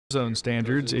Ozone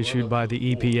Standards issued by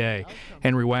the EPA.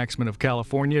 Henry Waxman of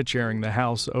California chairing the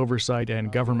House Oversight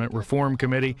and Government Reform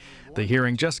Committee. The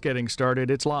hearing just getting started.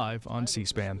 It's live on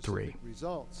C-SPAN 3.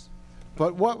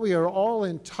 But what we are all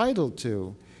entitled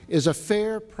to is a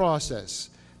fair process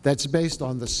that's based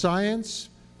on the science,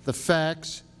 the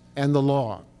facts, and the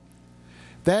law.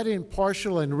 That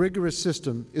impartial and rigorous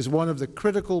system is one of the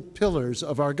critical pillars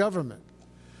of our government.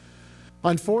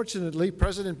 Unfortunately,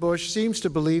 President Bush seems to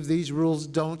believe these rules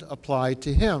don't apply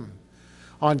to him.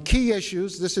 On key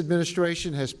issues, this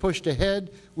administration has pushed ahead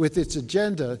with its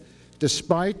agenda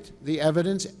despite the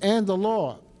evidence and the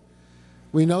law.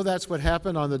 We know that's what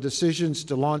happened on the decisions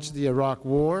to launch the Iraq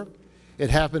War.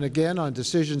 It happened again on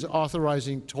decisions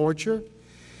authorizing torture.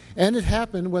 And it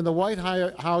happened when the White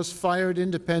House fired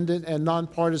independent and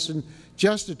nonpartisan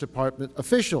Justice Department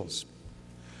officials.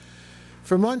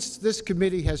 For months, this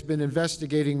committee has been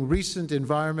investigating recent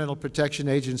Environmental Protection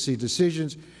Agency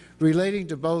decisions relating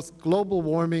to both global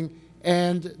warming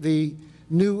and the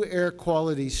new air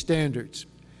quality standards.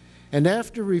 And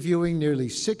after reviewing nearly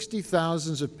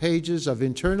 60,000 pages of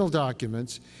internal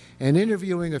documents and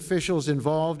interviewing officials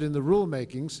involved in the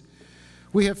rulemakings,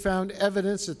 we have found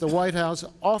evidence that the White House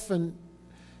often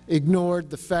ignored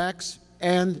the facts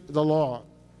and the law.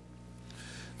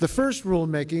 The first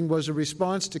rulemaking was a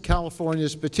response to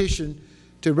California's petition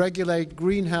to regulate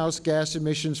greenhouse gas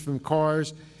emissions from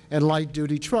cars and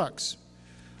light-duty trucks.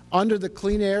 Under the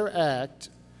Clean Air Act,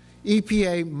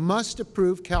 EPA must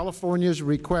approve California's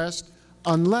request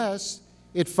unless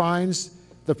it finds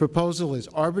the proposal is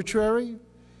arbitrary,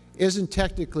 isn't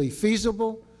technically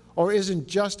feasible, or isn't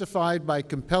justified by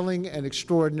compelling and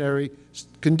extraordinary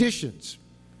conditions.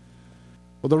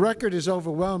 Well, the record is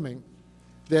overwhelming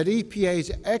that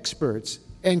EPA's experts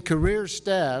and career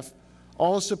staff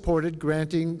all supported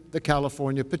granting the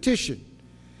California petition.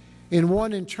 In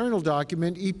one internal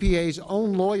document, EPA's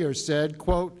own lawyer said,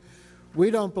 quote,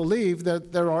 "We don't believe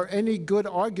that there are any good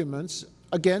arguments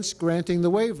against granting the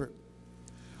waiver.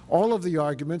 All of the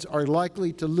arguments are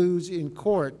likely to lose in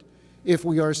court if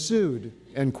we are sued,"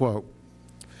 end quote.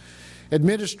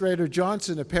 Administrator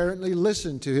Johnson apparently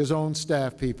listened to his own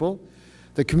staff people.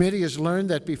 The committee has learned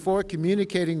that before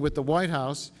communicating with the White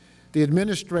House, the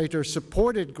administrator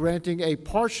supported granting a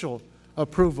partial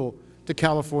approval to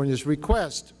California's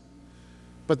request.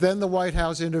 But then the White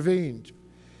House intervened.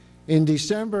 In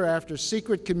December, after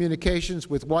secret communications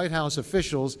with White House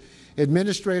officials,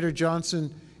 Administrator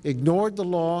Johnson ignored the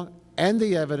law and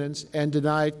the evidence and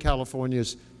denied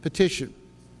California's petition.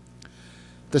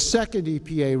 The second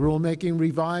EPA rulemaking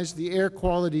revised the air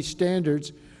quality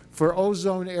standards for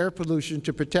ozone air pollution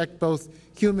to protect both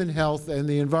human health and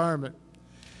the environment.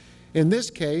 In this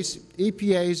case,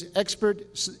 EPA's Expert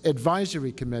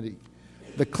Advisory Committee,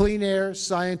 the Clean Air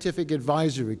Scientific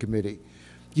Advisory Committee,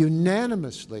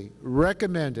 unanimously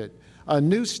recommended a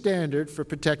new standard for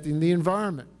protecting the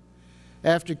environment.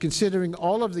 After considering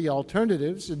all of the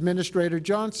alternatives, Administrator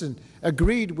Johnson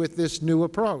agreed with this new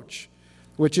approach,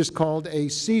 which is called a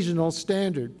seasonal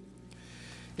standard.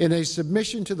 In a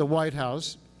submission to the White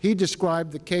House, he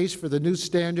described the case for the new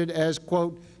standard as,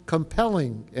 quote,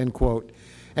 compelling, end quote,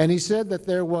 and he said that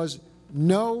there was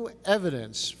no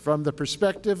evidence from the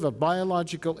perspective of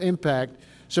biological impact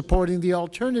supporting the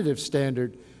alternative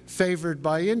standard favored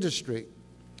by industry.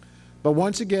 But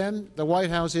once again, the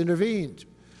White House intervened.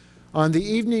 On the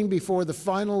evening before the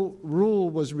final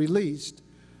rule was released,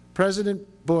 President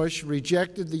Bush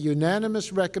rejected the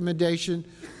unanimous recommendation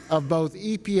of both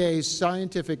EPA's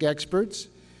scientific experts,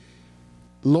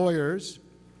 lawyers,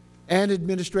 and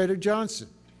Administrator Johnson,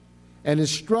 and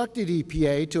instructed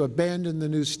EPA to abandon the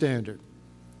new standard.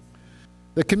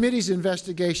 The committee's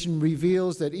investigation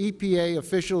reveals that EPA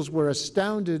officials were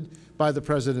astounded by the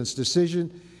President's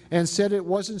decision and said it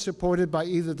wasn't supported by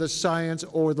either the science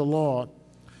or the law.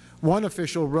 One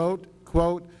official wrote,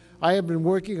 quote, "I have been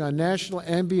working on national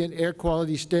ambient air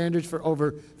quality standards for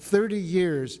over 30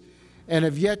 years and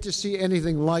have yet to see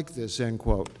anything like this," end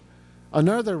quote.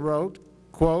 Another wrote,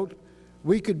 quote,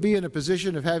 "We could be in a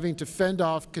position of having to fend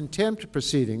off contempt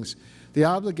proceedings. The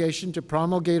obligation to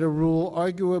promulgate a rule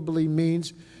arguably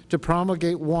means to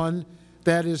promulgate one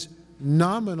that is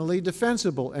nominally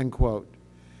defensible," end quote.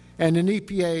 And an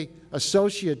EPA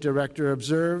associate director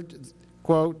observed,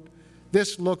 quote,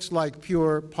 "This looks like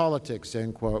pure politics,"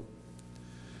 end quote.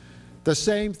 The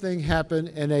same thing happened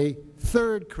in a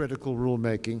third critical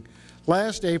rulemaking.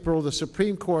 Last April, the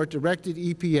Supreme Court directed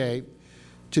EPA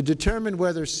to determine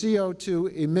whether CO2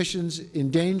 emissions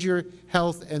endanger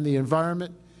health and the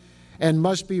environment and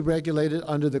must be regulated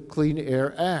under the Clean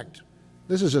Air Act.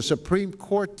 This is a Supreme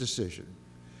Court decision.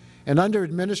 And under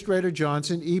Administrator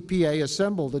Johnson, EPA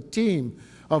assembled a team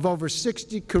of over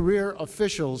 60 career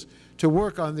officials to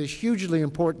work on this hugely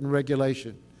important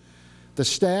regulation. The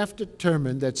staff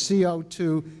determined that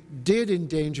CO2 did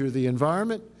endanger the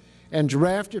environment and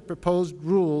drafted proposed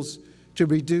rules to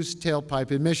reduce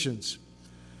tailpipe emissions.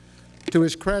 To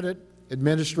his credit,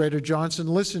 Administrator Johnson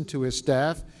listened to his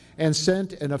staff and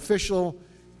sent an official,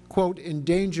 quote,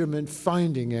 endangerment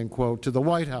finding, end quote, to the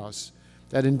White House.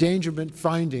 That endangerment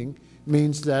finding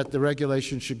means that the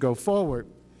regulation should go forward.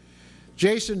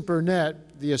 Jason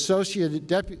Burnett, the Associate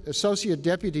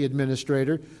Deputy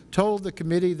Administrator, told the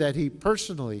committee that he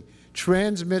personally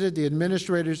transmitted the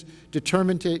Administrator's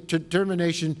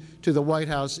determination to the White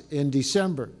House in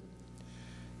December.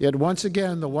 Yet once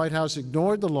again, the White House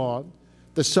ignored the law,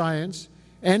 the science,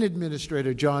 and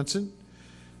Administrator Johnson.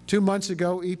 2 months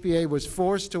ago, EPA was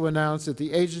forced to announce that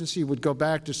the agency would go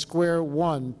back to square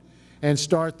one and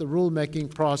start the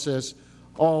rulemaking process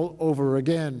all over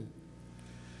again.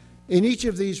 In each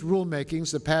of these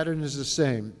rulemakings, the pattern is the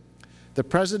same. The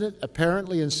President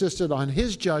apparently insisted on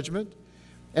his judgment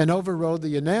and overrode the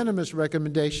unanimous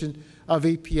recommendation of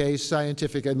EPA's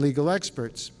scientific and legal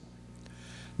experts.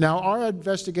 Now, our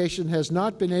investigation has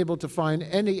not been able to find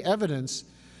any evidence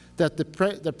that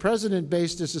the President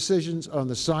based his decisions on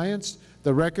the science,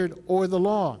 the record, or the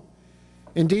law.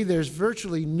 Indeed, there's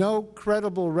virtually no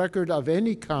credible record of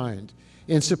any kind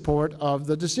in support of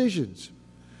the decisions.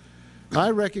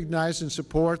 I recognize and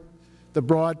support the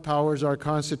broad powers our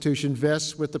Constitution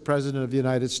vests with the President of the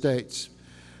United States.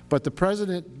 But the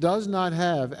President does not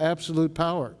have absolute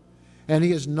power, and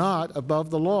he is not above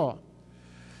the law.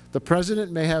 The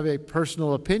President may have a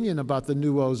personal opinion about the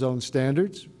new ozone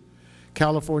standards,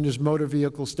 California's motor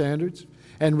vehicle standards,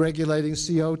 and regulating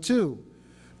CO2,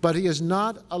 but he is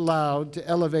not allowed to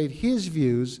elevate his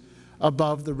views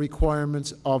above the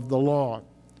requirements of the law.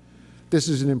 This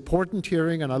is an important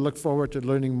hearing, and I look forward to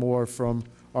learning more from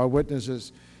our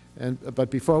witnesses. But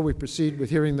before we proceed with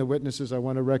hearing the witnesses, I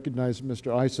want to recognize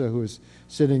Mr. Issa, who is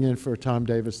sitting in for Tom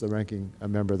Davis, the ranking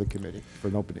member of the committee, for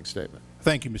an opening statement.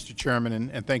 Thank you, Mr.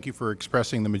 Chairman, and thank you for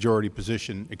expressing the majority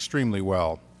position extremely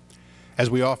well. As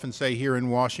we often say here in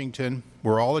Washington,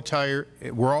 we're all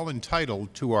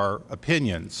entitled to our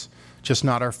opinions, just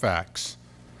not our facts.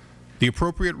 The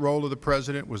appropriate role of the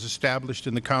President was established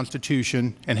in the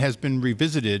Constitution and has been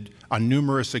revisited on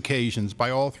numerous occasions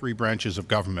by all three branches of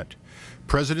government.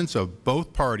 Presidents of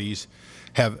both parties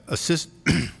have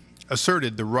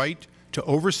asserted the right to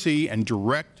oversee and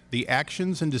direct the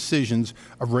actions and decisions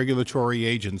of regulatory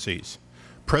agencies.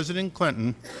 President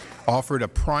Clinton offered a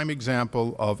prime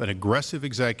example of an aggressive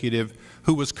executive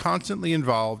who was constantly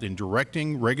involved in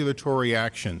directing regulatory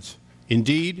actions.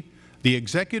 Indeed, the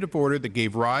executive order that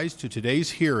gave rise to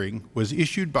today's hearing was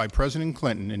issued by President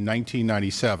Clinton in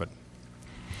 1997.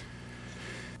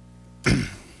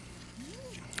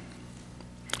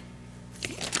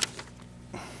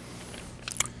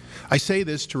 I say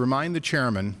this to remind the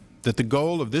Chairman that the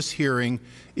goal of this hearing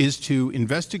is to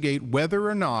investigate whether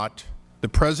or not the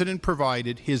President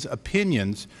provided his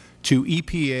opinions to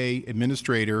EPA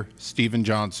Administrator Stephen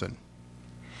Johnson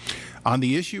on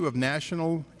the issue of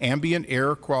National Ambient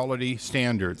Air Quality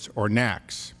Standards, or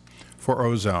NAAQS, for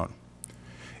ozone.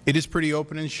 It is pretty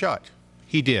open and shut.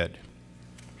 He did.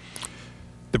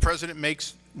 The President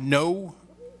makes no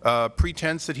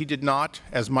pretense that he did not,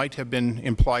 as might have been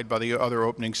implied by the other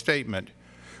opening statement.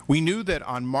 We knew that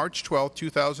on March 12,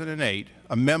 2008,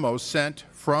 a memo sent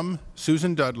from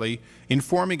Susan Dudley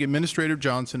informing Administrator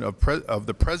Johnson of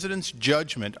the President's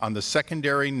judgment on the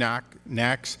secondary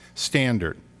NAAQS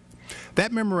standard.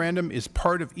 That memorandum is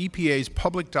part of EPA's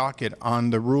public docket on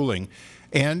the ruling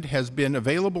and has been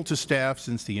available to staff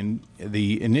since the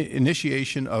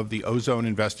initiation of the ozone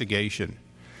investigation.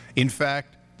 In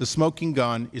fact, the smoking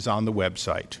gun is on the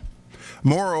website.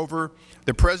 Moreover,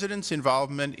 the President's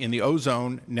involvement in the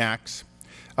ozone NAAQS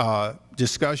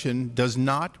discussion does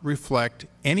not reflect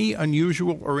any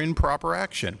unusual or improper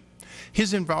action.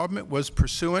 His involvement was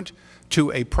pursuant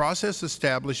to a process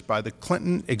established by the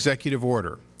Clinton executive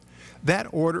order. That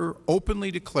order openly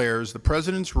declares the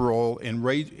President's role in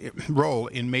major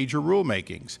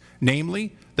rulemakings,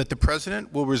 namely that the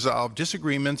President will resolve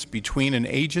disagreements between an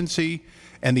agency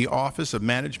and the Office of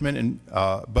Management and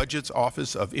Budget's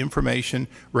Office of Information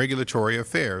Regulatory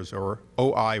Affairs, or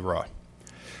OIRA.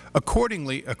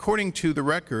 According to the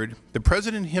record, the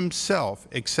President himself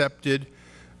accepted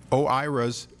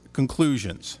OIRA's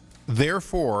conclusions.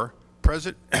 Therefore,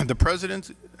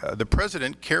 the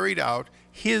President carried out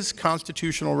his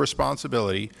constitutional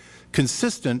responsibility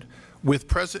consistent with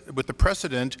the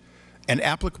precedent and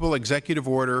applicable executive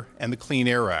order and the Clean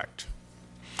Air Act.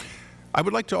 I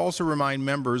would like to also remind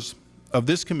members of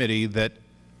this committee that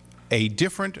a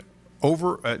difference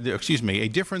over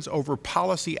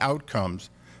policy outcomes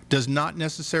does not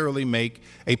necessarily make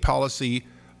a policy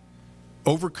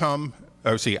outcome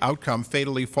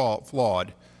fatally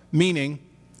flawed, meaning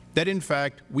that in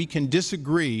fact we can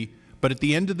disagree, but at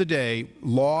the end of the day,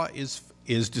 law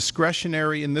is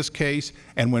discretionary in this case,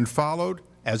 and when followed,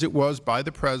 as it was by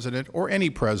the President or any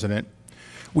President,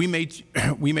 he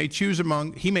may choose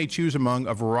among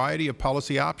a variety of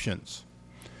policy options.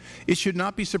 It should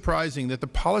not be surprising that the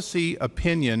policy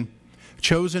opinion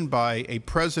chosen by a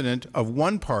President of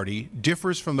one party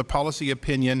differs from the policy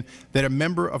opinion that a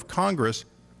member of Congress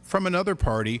from another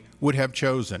party would have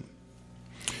chosen.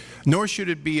 Nor should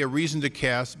it be a reason to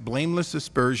cast blameless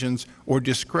aspersions or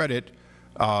discredit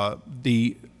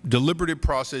the deliberative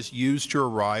process used to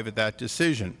arrive at that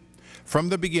decision. From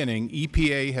the beginning,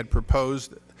 EPA had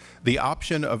proposed the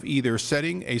option of either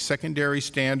setting a secondary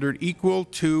standard equal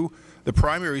to the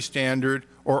primary standard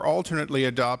or alternately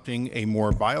adopting a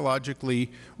more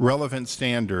biologically relevant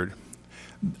standard,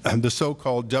 the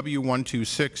so-called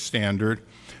W126 standard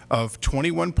of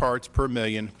 21 parts per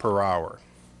million per hour.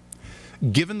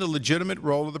 Given the legitimate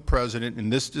role of the President in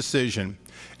this decision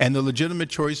and the legitimate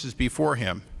choices before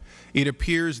him, it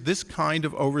appears this kind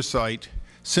of oversight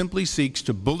simply seeks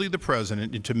to bully the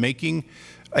President into making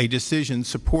a decision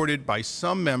supported by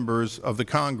some members of the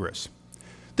Congress.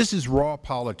 This is raw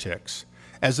politics,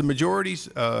 as the majority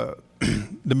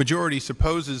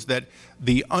supposes that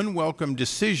the unwelcome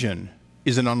decision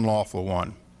is an unlawful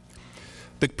one.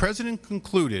 The President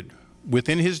concluded,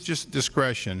 within his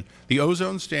discretion, the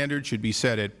ozone standard should be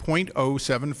set at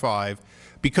 0.075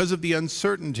 because of the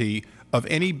uncertainty of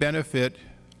any benefit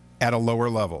at a lower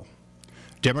level.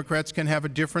 Democrats can have a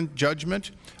different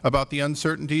judgment about the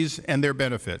uncertainties and their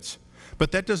benefits,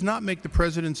 but that does not make the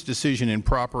President's decision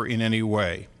improper in any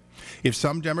way. If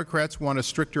some Democrats want a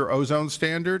stricter ozone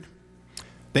standard,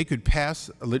 they could pass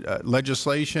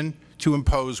legislation to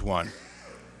impose one.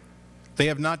 They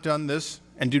have not done this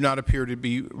and do not appear to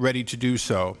be ready to do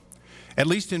so, at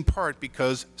least in part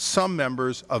because some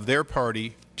members of their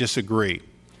party disagree.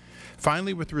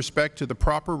 Finally, with respect to the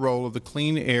proper role of the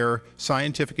Clean Air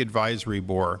Scientific Advisory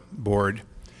Board,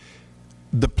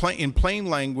 in plain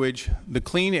language, the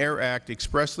Clean Air Act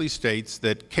expressly states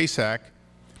that CASAC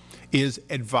is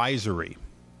advisory,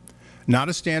 not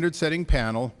a standard-setting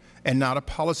panel and not a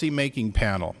policy-making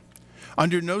panel.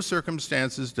 Under no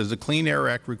circumstances does the Clean Air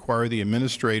Act require the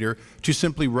Administrator to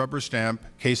simply rubber stamp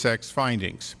CASAC's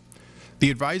findings. The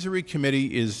Advisory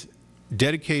Committee is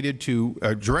directed to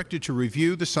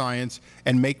review the science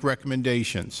and make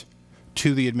recommendations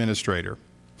to the Administrator.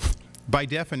 By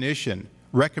definition,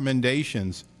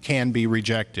 recommendations can be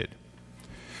rejected.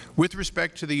 With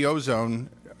respect to the ozone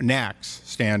NAAQS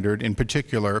standard in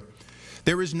particular,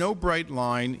 there is no bright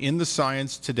line in the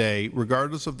science today,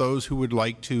 regardless of those who would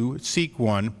like to seek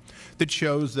one, that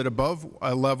shows that above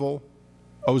a level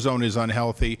ozone is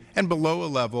unhealthy and below a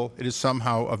level it is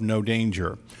somehow of no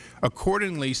danger.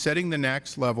 Accordingly, setting the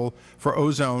NAAQS level for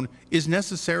ozone is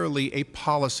necessarily a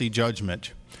policy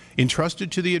judgment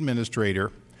entrusted to the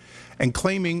Administrator, and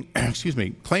claiming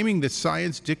that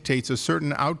science dictates a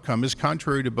certain outcome is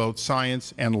contrary to both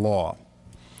science and law.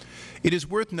 It is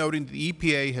worth noting that the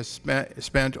EPA has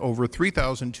spent over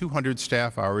 3,200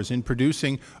 staff hours in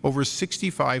producing over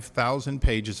 65,000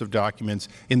 pages of documents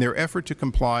in their effort to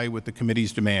comply with the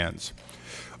Committee's demands.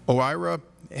 OIRA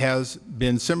has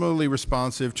been similarly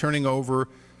responsive, turning over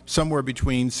somewhere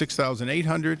between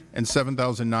 6,800 and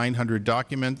 7,900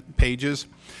 document pages,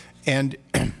 and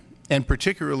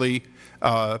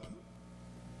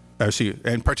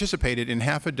participated in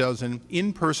half a dozen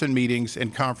in-person meetings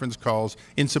and conference calls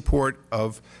in support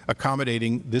of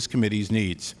accommodating this committee's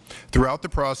needs. Throughout the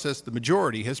process, the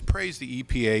majority has praised the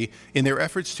EPA in their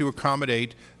efforts to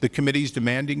accommodate the committee's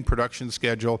demanding production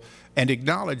schedule and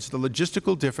acknowledged the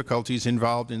logistical difficulties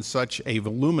involved in such a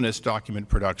voluminous document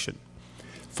production.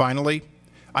 Finally,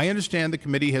 I understand the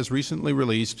committee has recently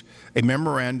released a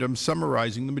memorandum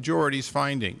summarizing the majority's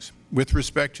findings with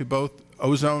respect to both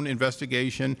ozone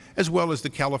investigation as well as the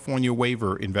California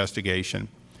waiver investigation.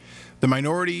 The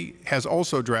minority has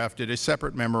also drafted a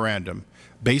separate memorandum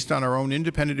based on our own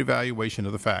independent evaluation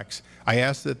of the facts. I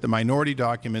ask that the minority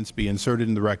documents be inserted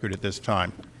in the record at this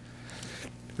time.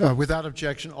 Without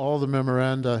objection, all the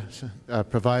memoranda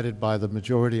provided by the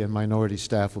majority and minority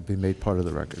staff will be made part of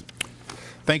the record.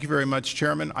 Thank you very much,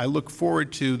 Chairman. I look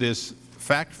forward to this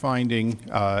fact-finding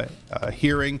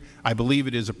hearing. I believe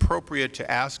it is appropriate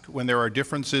to ask when there are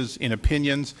differences in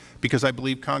opinions, because I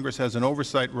believe Congress has an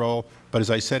oversight role. But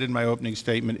as I said in my opening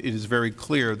statement, it is very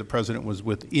clear the President was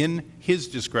within his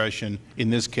discretion in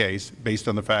this case, based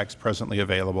on the facts presently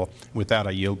available. With that,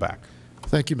 I yield back.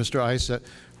 Thank you, Mr. Issa.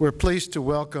 We're pleased to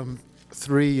welcome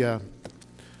three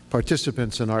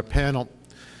participants in our panel.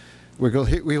 We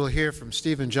will hear from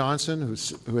Stephen Johnson,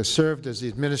 who has served as the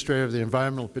Administrator of the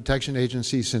Environmental Protection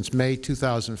Agency since May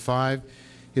 2005.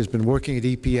 He has been working at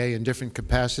EPA in different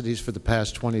capacities for the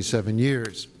past 27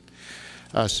 years.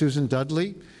 Susan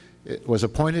Dudley was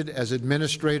appointed as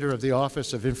Administrator of the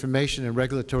Office of Information and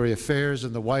Regulatory Affairs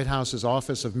in the White House's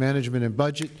Office of Management and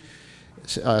Budget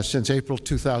since April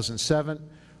 2007.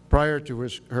 Prior to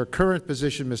her current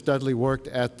position, Ms. Dudley worked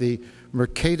at the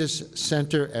Mercatus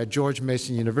Center at George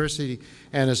Mason University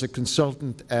and as a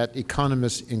consultant at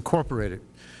Economists Incorporated.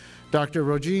 Dr.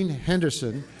 Rogine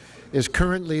Henderson is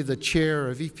currently the chair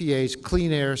of EPA's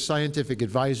Clean Air Scientific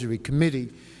Advisory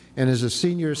Committee and is a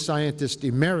senior scientist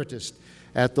emeritus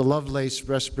at the Lovelace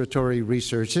Respiratory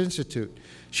Research Institute.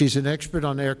 She's an expert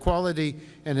on air quality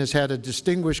and has had a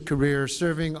distinguished career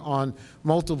serving on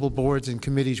multiple boards and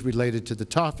committees related to the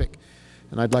topic.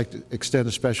 And I'd like to extend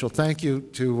a special thank you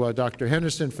to Dr.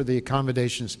 Henderson for the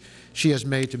accommodations she has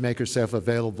made to make herself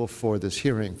available for this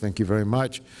hearing. Thank you very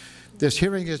much. This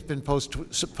hearing has been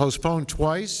postponed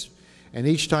twice, and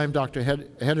each time Dr.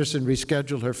 Henderson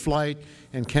rescheduled her flight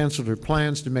and canceled her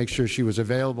plans to make sure she was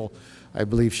available. I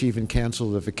believe she even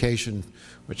canceled a vacation,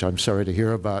 which I'm sorry to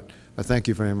hear about. But thank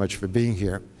you very much for being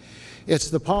here.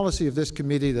 It's the policy of this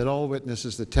committee that all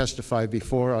witnesses that testify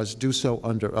before us do so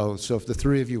under oath. So if the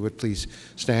three of you would please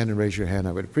stand and raise your hand,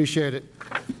 I would appreciate it.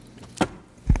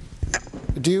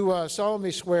 Do you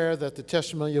solemnly swear that the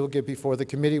testimony you will give before the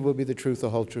committee will be the truth, the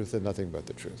whole truth, and nothing but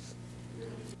the truth?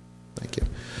 Thank you.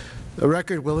 The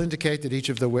record will indicate that each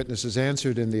of the witnesses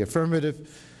answered in the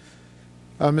affirmative.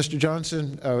 Mr.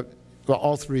 Johnson, well,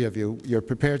 all three of you, your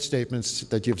prepared statements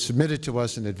that you've submitted to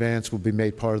us in advance will be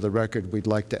made part of the record. We'd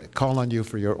like to call on you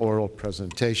for your oral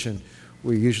presentation.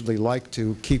 We usually like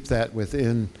to keep that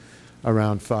within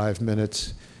around 5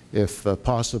 minutes, if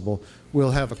possible.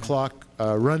 We'll have a clock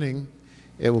running.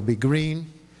 It will be green,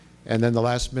 and then the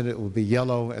last minute will be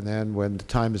yellow, and then when the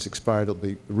time is expired, it'll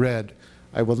be red.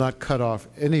 I will not cut off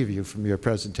any of you from your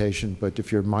presentation, but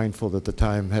if you're mindful that the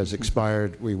time has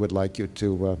expired, we would like you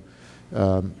to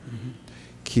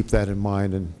keep that in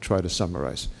mind and try to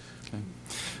summarize. Okay.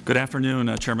 Good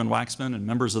afternoon, Chairman Waxman and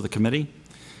members of the committee.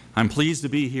 I'm pleased to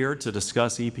be here to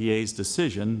discuss EPA's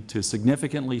decision to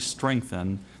significantly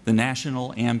strengthen the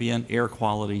National Ambient Air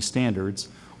Quality Standards,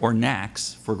 or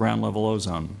NAAQS, for ground level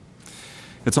ozone.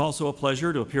 It's also a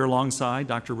pleasure to appear alongside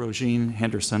Dr. Rogine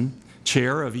Henderson,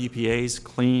 Chair of EPA's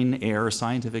Clean Air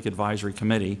Scientific Advisory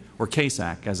Committee, or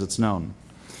CASAC as it's known.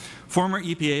 Former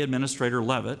EPA Administrator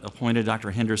Leavitt appointed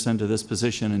Dr. Henderson to this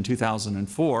position in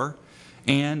 2004,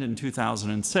 and in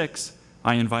 2006,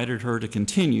 I invited her to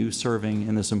continue serving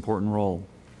in this important role.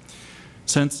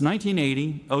 Since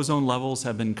 1980, ozone levels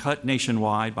have been cut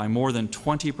nationwide by more than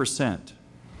 20%,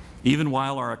 even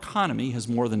while our economy has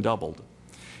more than doubled.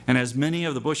 And as many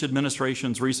of the Bush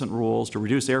administration's recent rules to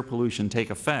reduce air pollution take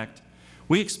effect,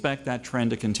 we expect that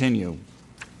trend to continue.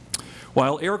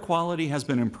 While air quality has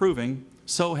been improving,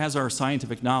 so has our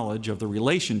scientific knowledge of the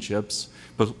relationships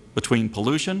between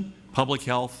pollution, public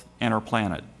health, and our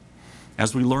planet.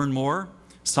 As we learn more,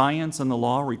 science and the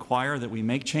law require that we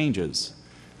make changes.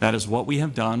 That is what we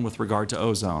have done with regard to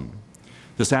ozone.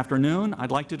 This afternoon,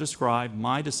 I'd like to describe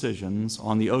my decisions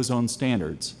on the ozone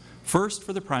standards. First,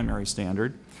 for the primary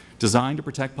standard, designed to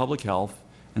protect public health,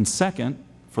 and second,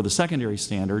 for the secondary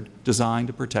standard, designed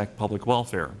to protect public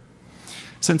welfare.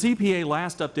 Since EPA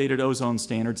last updated ozone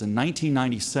standards in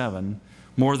 1997,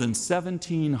 more than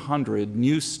 1,700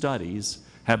 new studies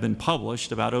have been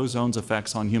published about ozone's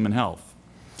effects on human health.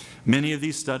 Many of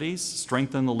these studies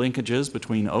strengthen the linkages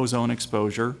between ozone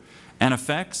exposure and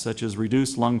effects such as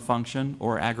reduced lung function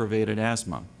or aggravated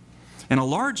asthma. And a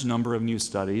large number of new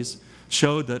studies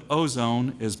showed that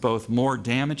ozone is both more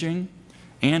damaging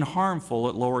and harmful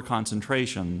at lower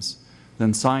concentrations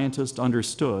than scientists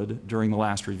understood during the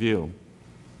last review.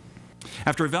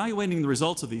 After evaluating the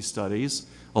results of these studies,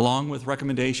 along with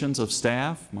recommendations of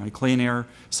staff, my Clean Air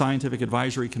Scientific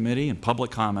Advisory Committee, and public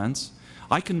comments,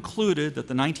 I concluded that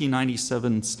the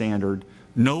 1997 standard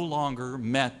no longer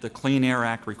met the Clean Air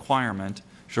Act requirement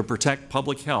to protect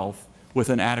public health with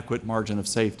an adequate margin of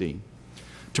safety.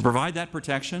 To provide that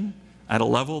protection at a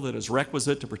level that is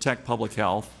requisite to protect public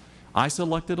health, I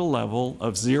selected a level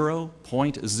of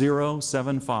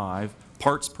 0.075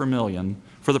 parts per million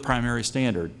for the primary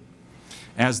standard.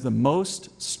 As the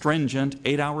most stringent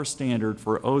 8-hour standard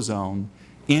for ozone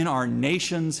in our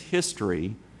nation's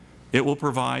history, it will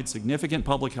provide significant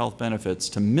public health benefits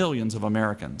to millions of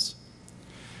Americans.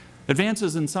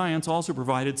 Advances in science also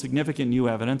provided significant new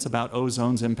evidence about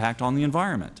ozone's impact on the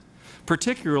environment,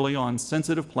 particularly on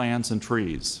sensitive plants and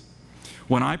trees.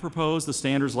 When I proposed the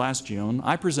standards last June,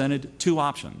 I presented two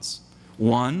options.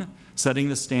 One, setting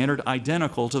the standard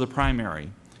identical to the primary,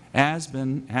 as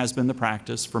has been the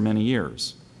practice for many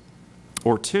years.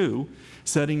 Or two,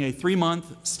 setting a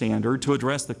 3-month standard to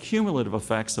address the cumulative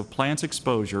effects of plants'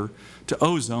 exposure to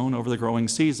ozone over the growing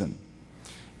season.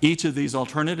 Each of these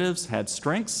alternatives had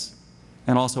strengths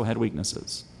and also had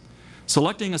weaknesses.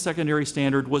 Selecting a secondary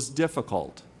standard was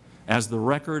difficult, as the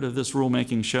record of this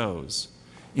rulemaking shows.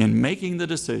 In making the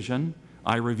decision,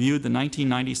 I reviewed the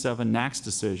 1997 NAAQS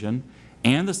decision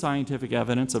and the scientific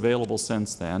evidence available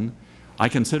since then. I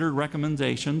considered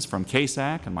recommendations from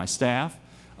KSAC and my staff.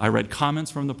 I read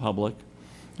comments from the public.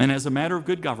 And as a matter of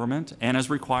good government, and as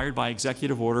required by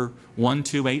Executive Order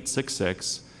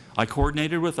 12866, I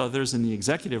coordinated with others in the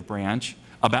executive branch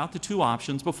about the two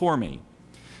options before me.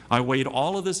 I weighed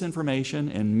all of this information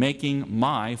in making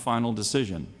my final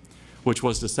decision, which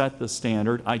was to set the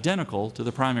standard identical to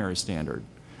the primary standard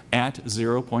at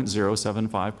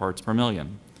 0.075 parts per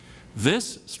million.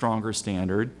 This stronger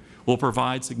standard will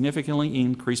provide significantly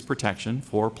increased protection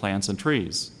for plants and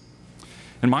trees.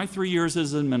 In my 3 years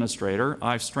as administrator,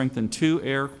 I've strengthened 2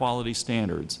 air quality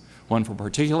standards, one for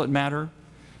particulate matter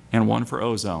and one for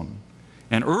ozone.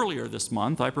 And earlier this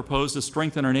month, I proposed to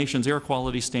strengthen our nation's air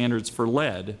quality standards for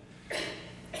lead.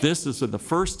 This is the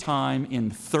first time in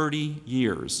 30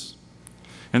 years.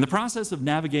 In the process of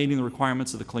navigating the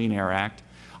requirements of the Clean Air Act,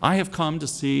 I have come to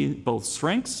see both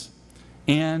strengths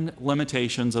and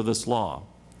limitations of this law,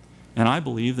 and I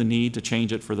believe the need to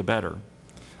change it for the better.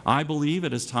 I believe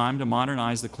it is time to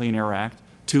modernize the Clean Air Act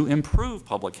to improve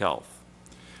public health.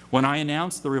 When I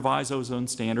announced the revised ozone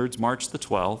standards March the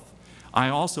 12th, I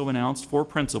also announced 4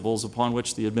 principles upon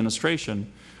which the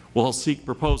administration will seek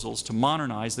proposals to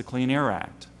modernize the Clean Air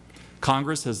Act.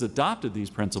 Congress has adopted these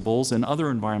principles in other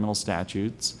environmental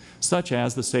statutes, such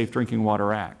as the Safe Drinking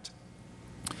Water Act.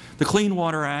 The Clean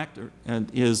Water Act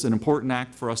is an important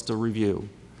act for us to review.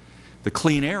 The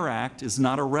Clean Air Act is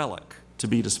not a relic to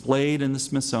be displayed in the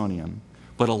Smithsonian,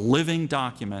 but a living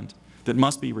document that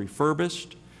must be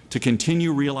refurbished to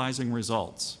continue realizing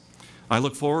results. I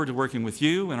look forward to working with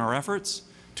you in our efforts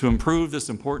to improve this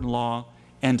important law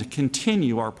and to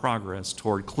continue our progress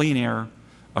toward clean air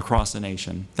across the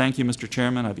nation. Thank you, Mr.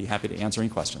 Chairman. I'd be happy to answer any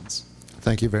questions.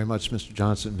 Thank you very much, Mr.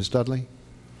 Johnson. Ms. Dudley?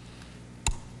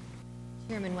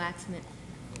 Chairman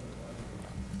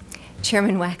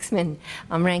Waxman,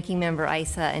 Ranking Member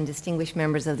Issa, and distinguished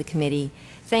members of the committee,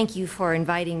 thank you for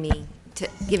inviting me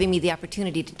giving me the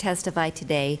opportunity to testify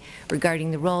today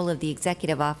regarding the role of the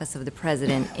Executive Office of the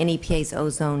President in EPA's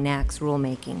ozone NAAQS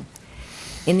rulemaking.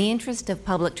 In the interest of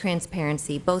public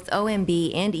transparency, both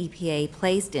OMB and EPA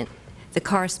placed in the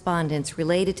correspondence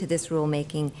related to this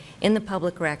rulemaking in the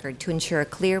public record to ensure a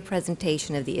clear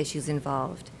presentation of the issues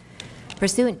involved.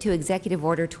 Pursuant to Executive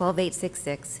Order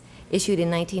 12866, issued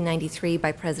in 1993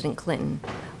 by President Clinton,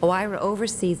 OIRA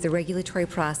oversees the regulatory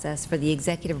process for the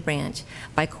executive branch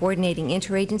by coordinating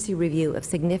interagency review of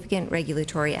significant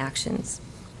regulatory actions.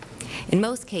 In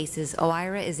most cases,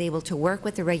 OIRA is able to work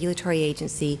with the regulatory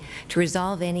agency to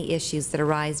resolve any issues that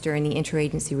arise during the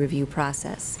interagency review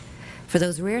process. For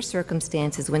those rare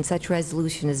circumstances when such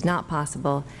resolution is not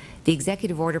possible, the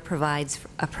executive order provides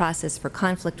a process for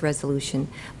conflict resolution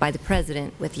by the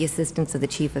President with the assistance of the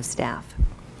Chief of Staff.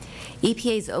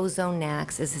 EPA's ozone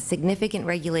NAAQS is a significant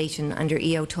regulation under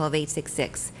EO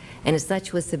 12866, and as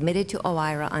such was submitted to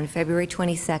OIRA on February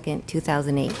 22,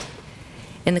 2008.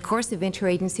 In the course of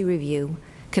interagency review,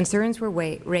 concerns were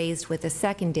raised with the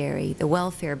secondary, the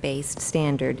welfare-based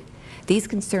standard. These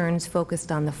concerns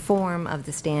focused on the form of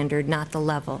the standard, not the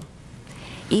level.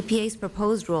 EPA's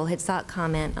proposed rule had sought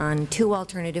comment on 2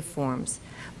 alternative forms.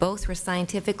 Both were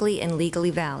scientifically and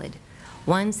legally valid.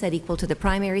 One set equal to the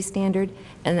primary standard,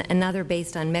 and another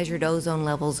based on measured ozone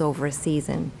levels over a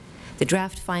season. The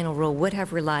draft final rule would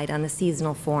have relied on the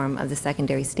seasonal form of the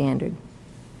secondary standard.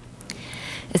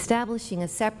 Establishing a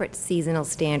separate seasonal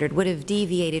standard would have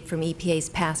deviated from EPA's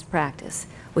past practice,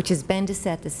 which has been to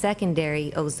set the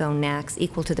secondary ozone NAAQS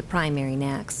equal to the primary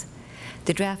NAAQS.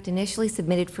 The draft initially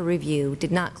submitted for review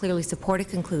did not clearly support a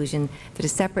conclusion that a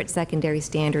separate secondary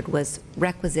standard was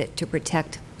requisite to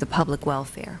protect the public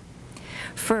welfare.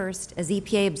 First, as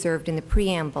EPA observed in the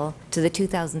preamble to the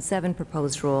 2007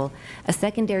 proposed rule, a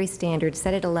secondary standard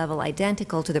set at a level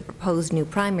identical to the proposed new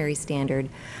primary standard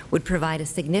would provide a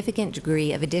significant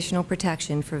degree of additional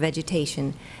protection for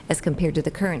vegetation as compared to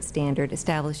the current standard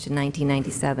established in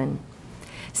 1997.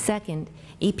 Second,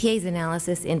 EPA's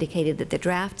analysis indicated that the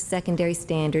draft secondary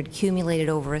standard accumulated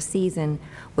over a season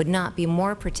would not be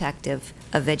more protective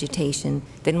of vegetation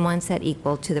than one set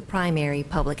equal to the primary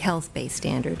public health-based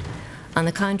standard. On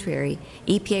the contrary,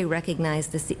 EPA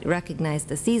recognized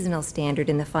the seasonal standard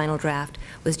in the final draft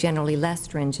was generally less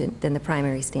stringent than the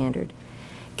primary standard.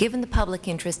 Given the public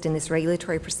interest in this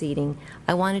regulatory proceeding,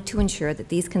 I wanted to ensure that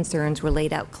these concerns were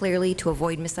laid out clearly to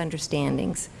avoid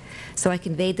misunderstandings, so I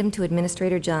conveyed them to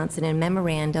Administrator Johnson in a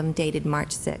memorandum dated March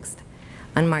 6th.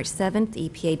 On March 7th,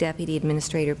 EPA Deputy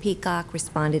Administrator Peacock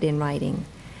responded in writing.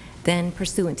 Then,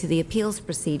 pursuant to the appeals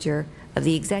procedure of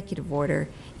the executive order,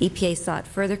 EPA sought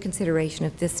further consideration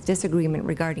of this disagreement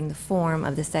regarding the form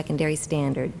of the secondary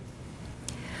standard.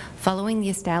 Following the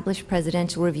established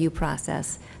presidential review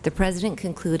process, the President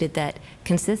concluded that,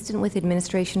 consistent with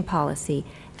administration policy,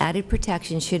 added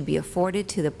protection should be afforded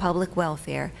to the public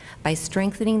welfare by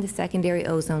strengthening the secondary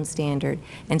ozone standard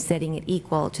and setting it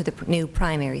equal to the new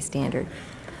primary standard.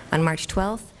 On March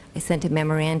 12th, I sent a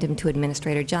memorandum to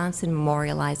Administrator Johnson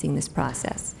memorializing this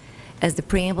process. As the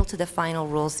preamble to the final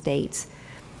rule states,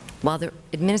 while the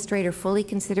Administrator fully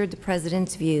considered the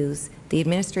President's views, the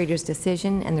Administrator's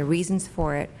decision and the reasons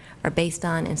for it are based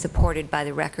on and supported by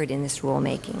the record in this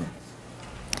rulemaking.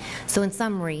 So in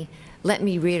summary, let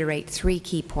me reiterate 3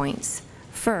 key points.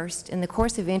 First, in the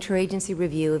course of interagency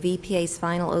review of EPA's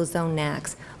final ozone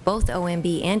NAAQS, both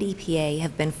OMB and EPA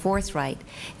have been forthright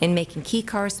in making key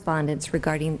correspondence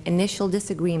regarding initial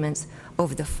disagreements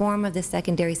over the form of the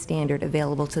secondary standard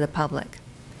available to the public.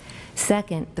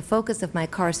 Second, the focus of my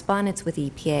correspondence with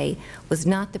EPA was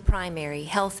not the primary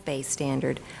health-based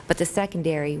standard, but the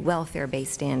secondary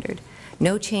welfare-based standard.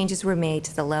 No changes were made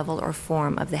to the level or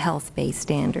form of the health-based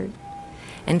standard.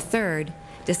 And third,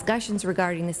 discussions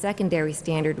regarding the secondary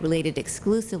standard related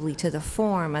exclusively to the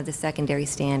form of the secondary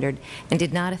standard and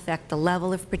did not affect the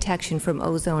level of protection from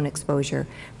ozone exposure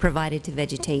provided to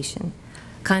vegetation.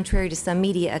 Contrary to some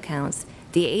media accounts,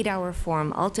 the 8-hour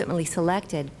form ultimately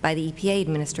selected by the EPA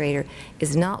Administrator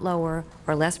is not lower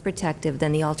or less protective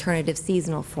than the alternative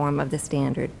seasonal form of the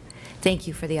standard. Thank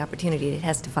you for the opportunity to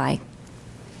testify.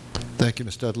 Thank you,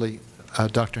 Ms. Dudley.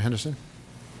 Dr. Henderson?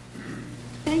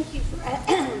 Thank you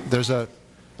for There's a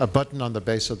button on the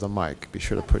base of the mic. Be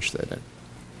sure to push that in.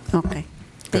 Okay.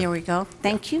 There we go.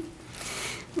 Thank you.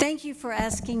 Thank you for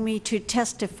asking me to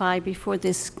testify before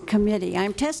this committee.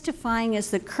 I'm testifying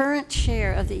as the current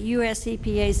chair of the U.S.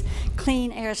 EPA's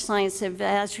Clean Air Science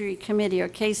Advisory Committee, or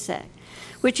CASAC,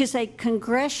 which is a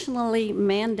congressionally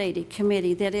mandated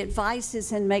committee that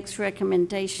advises and makes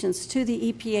recommendations to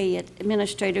the EPA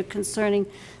Administrator concerning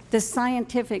the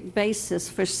scientific basis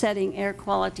for setting air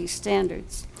quality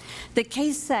standards. The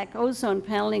CASAC ozone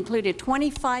panel included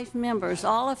 25 members,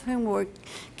 all of whom were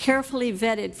carefully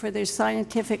vetted for their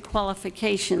scientific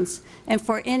qualifications and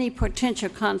for any potential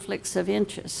conflicts of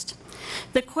interest.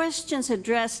 The questions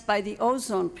addressed by the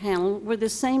ozone panel were the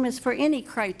same as for any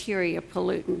criteria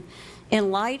pollutant.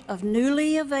 In light of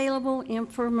newly available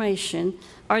information,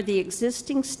 are the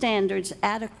existing standards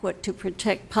adequate to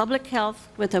protect public health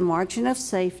with a margin of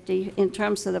safety in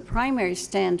terms of the primary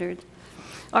standard,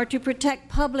 or to protect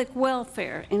public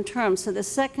welfare in terms of the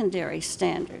secondary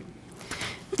standard?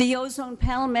 The ozone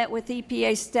panel met with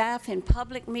EPA staff in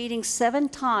public meetings 7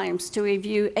 times to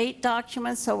review 8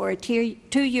 documents over a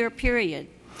 2-year period.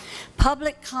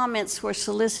 Public comments were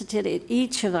solicited at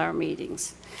each of our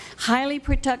meetings. Highly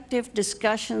productive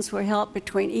discussions were held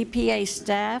between EPA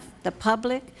staff, the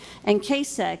public, and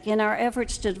CASAC in our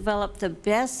efforts to develop the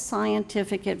best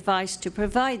scientific advice to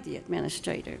provide the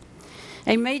Administrator.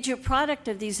 A major product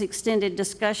of these extended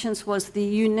discussions was the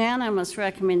unanimous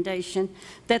recommendation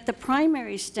that the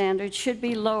primary standard should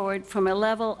be lowered from a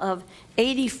level of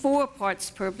 84 parts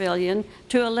per billion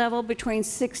to a level between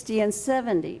 60 and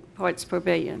 70 parts per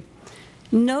billion.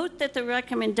 Note that the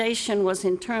recommendation was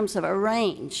in terms of a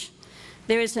range.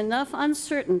 There is enough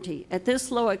uncertainty at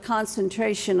this lower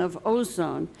concentration of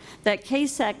ozone that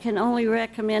CASAC can only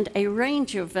recommend a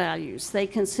range of values they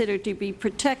consider to be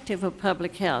protective of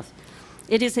public health.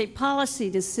 It is a policy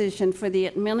decision for the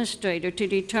Administrator to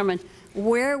determine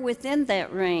where within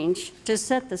that range to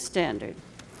set the standard.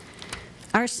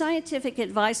 Our scientific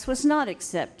advice was not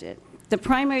accepted. The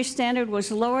primary standard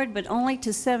was lowered, but only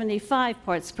to 75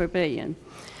 parts per billion.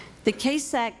 The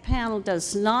CASAC panel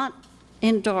does not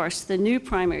endorse the new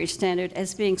primary standard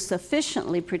as being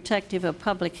sufficiently protective of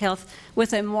public health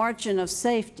with a margin of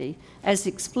safety as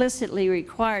explicitly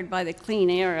required by the Clean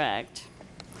Air Act.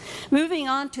 Moving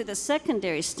on to the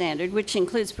secondary standard, which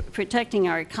includes protecting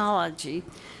our ecology,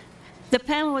 the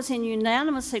panel was in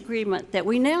unanimous agreement that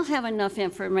we now have enough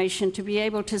information to be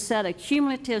able to set a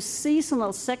cumulative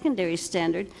seasonal secondary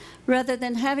standard rather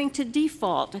than having to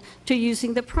default to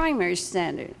using the primary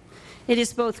standard. It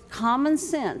is both common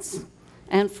sense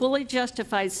and fully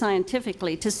justified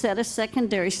scientifically to set a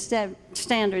secondary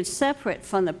standard separate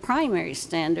from the primary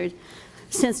standard,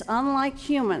 since unlike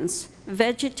humans,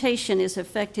 vegetation is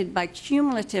affected by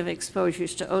cumulative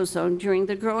exposures to ozone during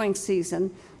the growing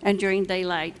season and during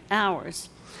daylight hours.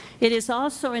 It is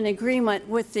also in agreement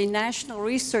with the National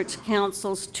Research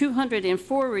Council's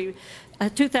 2004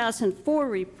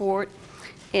 report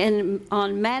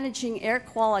on managing air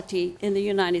quality in the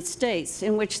United States,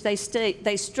 in which they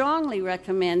strongly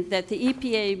recommend that the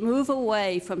EPA move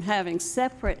away from having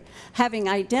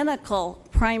identical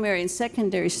primary and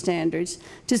secondary standards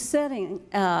to setting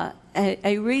a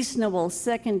reasonable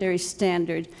secondary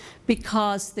standard,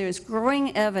 because there's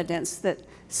growing evidence that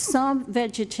some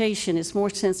vegetation is more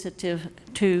sensitive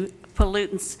to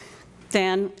pollutants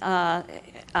than are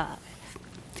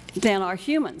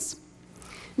humans.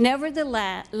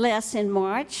 Nevertheless, in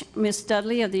March, Ms.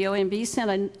 Dudley of the OMB sent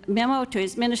a memo to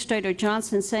Administrator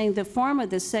Johnson saying the form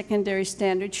of the secondary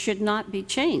standard should not be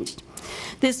changed.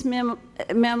 This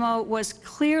memo was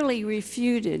clearly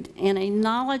refuted in a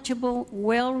knowledgeable,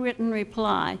 well-written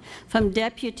reply from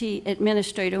Deputy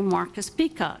Administrator Marcus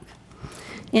Peacock.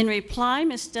 In reply,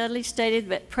 Ms. Dudley stated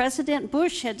that President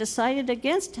Bush had decided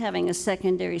against having a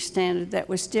secondary standard that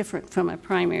was different from a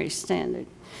primary standard.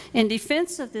 In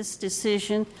defense of this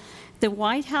decision, the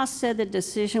White House said the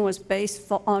decision was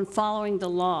based on following the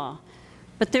law.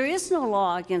 But there is no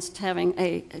law against having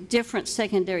a different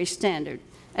secondary standard,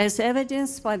 as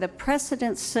evidenced by the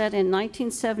precedent set in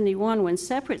 1971 when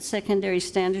separate secondary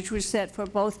standards were set for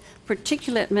both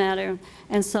particulate matter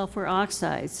and sulfur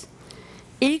oxides.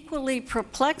 Equally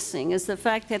perplexing is the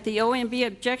fact that the OMB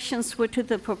objections were to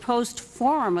the proposed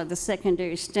form of the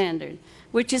secondary standard,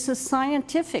 which is a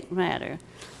scientific matter,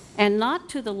 and not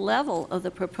to the level of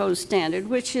the proposed standard,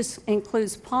 which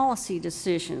includes policy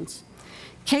decisions.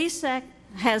 CASAC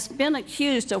has been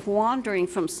accused of wandering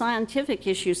from scientific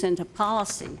issues into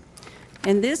policy.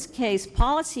 In this case,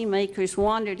 policymakers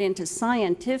wandered into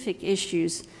scientific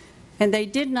issues, and they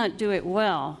did not do it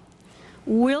well.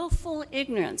 Willful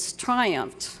ignorance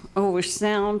triumphed over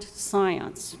sound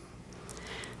science.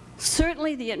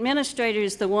 Certainly, the administrator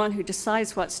is the one who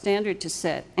decides what standard to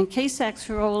set, and CASAC's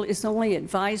role is only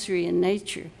advisory in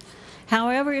nature.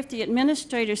 However, if the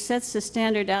administrator sets the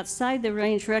standard outside the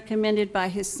range recommended by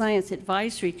his Science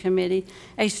Advisory Committee,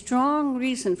 a strong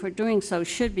reason for doing so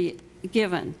should be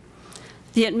given.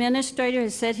 The administrator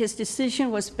has said his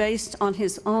decision was based on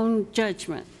his own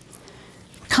judgment.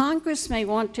 Congress may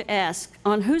want to ask,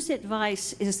 on whose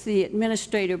advice is the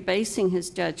administrator basing his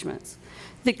judgments?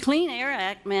 The Clean Air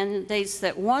Act mandates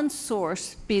that one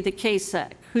source be the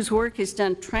CASAC, whose work is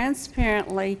done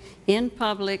transparently in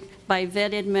public by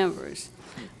vetted members.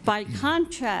 By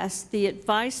contrast, the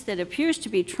advice that appears to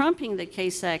be trumping the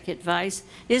CASAC advice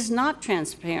is not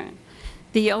transparent.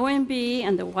 The OMB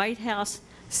and the White House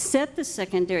set the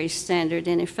secondary standard,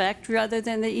 in effect, rather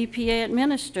than the EPA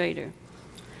administrator.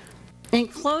 In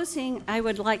closing, I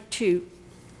would like to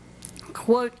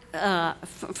quote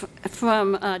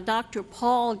from Dr.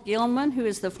 Paul Gilman, who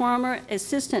is the former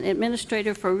Assistant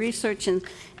Administrator for Research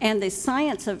and the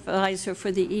Science Advisor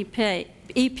for the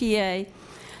EPA,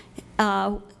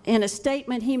 in a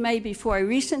statement he made before a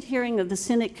recent hearing of the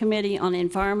Senate Committee on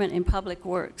Environment and Public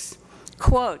Works.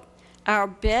 Quote, "Our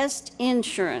best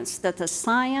insurance that the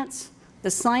science,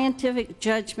 the scientific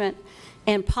judgment,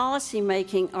 and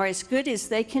policymaking are as good as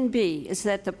they can be is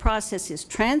that the process is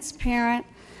transparent,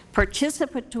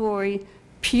 participatory,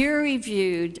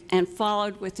 peer-reviewed, and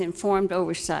followed with informed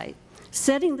oversight.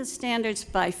 Setting the standards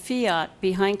by fiat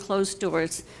behind closed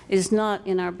doors is not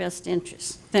in our best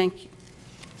interest." Thank you.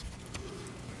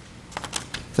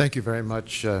 Thank you very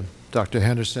much, Dr.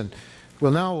 Henderson.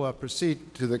 We'll now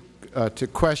proceed to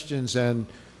questions, and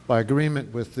by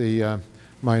agreement with the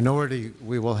minority,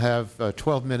 we will have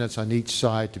 12 minutes on each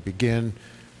side to begin,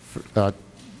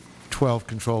 12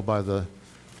 controlled by the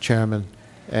chairman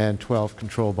and 12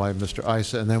 controlled by Mr.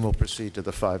 Issa, and then we'll proceed to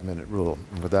the 5-minute rule.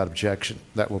 And without objection,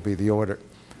 that will be the order.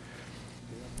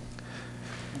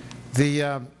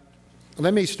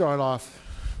 Let me start off,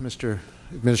 Mr.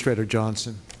 Administrator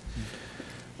Johnson.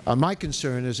 My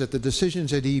concern is that the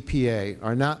decisions at EPA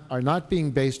are not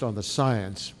being based on the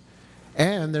science,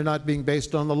 And they're not being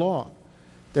based on the law.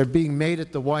 They're being made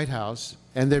at the White House,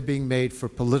 and they're being made for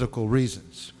political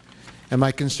reasons. And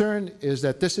my concern is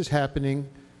that this is happening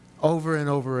over and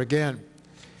over again.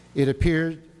 It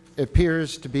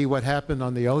appears to be what happened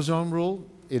on the ozone rule.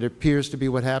 It appears to be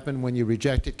what happened when you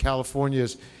rejected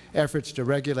California's efforts to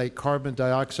regulate carbon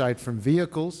dioxide from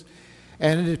vehicles.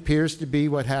 And it appears to be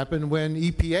what happened when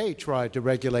EPA tried to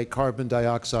regulate carbon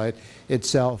dioxide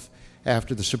itself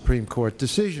after the Supreme Court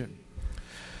decision.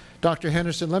 Dr.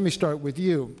 Henderson, let me start with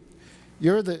you.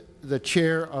 You're the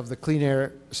chair of the Clean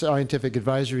Air Scientific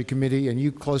Advisory Committee, and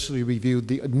you closely reviewed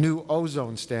the new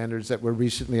ozone standards that were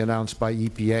recently announced by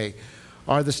EPA.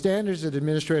 Are the standards that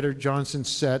Administrator Johnson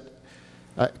set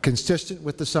consistent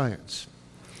with the science?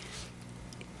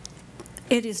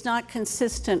 It is not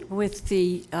consistent with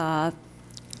the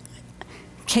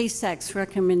CASAC's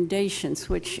recommendations,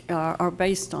 which are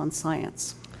based on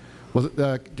science. Well,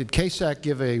 did CASAC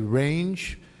give a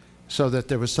range so that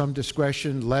there was some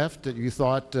discretion left that you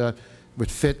thought would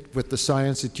fit with the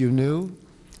science that you knew?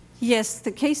 Yes,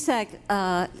 the CASAC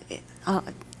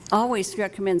always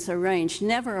recommends a range,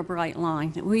 never a bright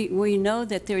line. We know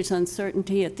that there's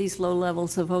uncertainty at these low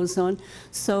levels of ozone,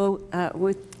 so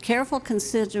with careful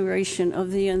consideration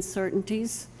of the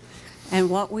uncertainties and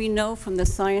what we know from the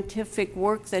scientific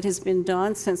work that has been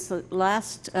done since the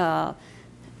last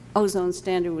ozone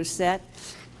standard was set,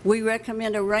 we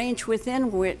recommend a range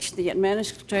within which the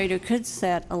administrator could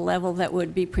set a level that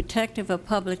would be protective of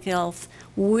public health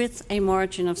with a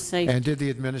margin of safety. And did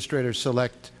the administrator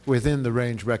select within the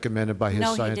range recommended by his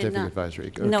scientific advisory?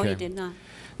 Okay. No, he did not.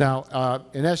 Now,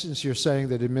 in essence, you're saying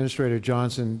that Administrator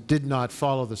Johnson did not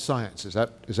follow the science. Is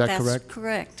that correct? That's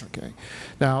correct. Okay.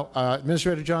 Now,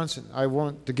 Administrator Johnson, I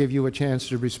want to give you a chance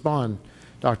to respond.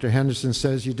 Dr. Henderson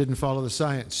says you didn't follow the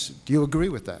science. Do you agree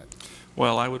with that?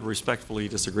 Well, I would respectfully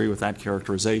disagree with that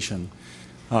characterization.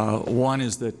 One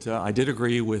is that I did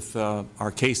agree with our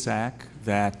CASAC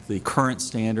that the current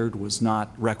standard was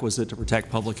not requisite to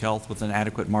protect public health with an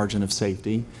adequate margin of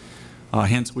safety.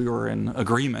 Hence, we were in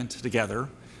agreement together.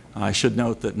 I should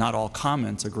note that not all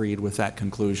comments agreed with that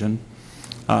conclusion.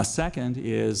 Second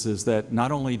is that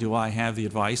not only do I have the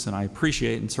advice, and I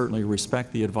appreciate and certainly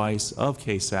respect the advice of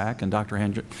CASAC and Dr.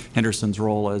 Henderson's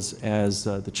role as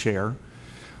the chair,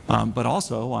 but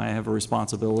also I have a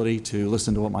responsibility to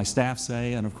listen to what my staff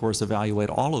say and, of course, evaluate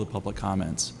all of the public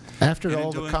comments. After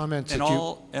all the comments and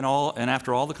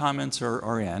after all the comments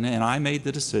are in, and I made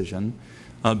the decision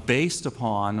based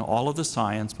upon all of the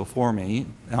science before me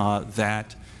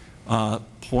that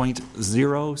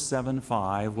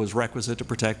 .075 was requisite to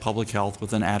protect public health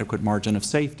with an adequate margin of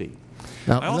safety.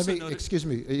 Now, excuse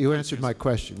me. You answered my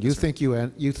question. You think you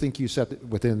set it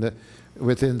within the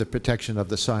protection of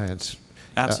the science?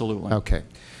 Absolutely. Okay.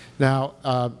 Now,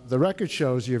 the record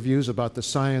shows your views about the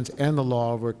science and the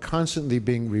law were constantly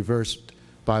being reversed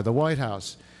by the White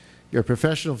House. Your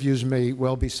professional views may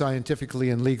well be scientifically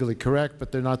and legally correct,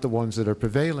 but they're not the ones that are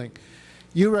prevailing.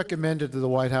 You recommended to the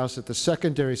White House that the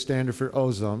secondary standard for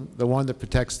ozone, the one that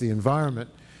protects the environment,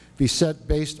 be set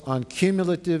based on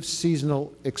cumulative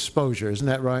seasonal exposure. Isn't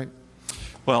that right?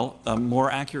 Well, more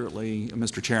accurately,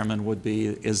 Mr. Chairman,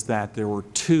 is that there were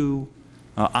two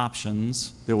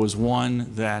options. There was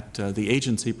one that the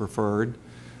agency preferred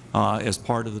as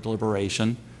part of the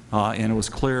deliberation, and it was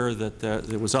clear that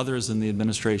there was others in the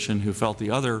administration who felt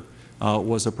the other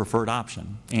was a preferred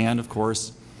option. And, of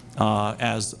course,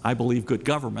 as I believe good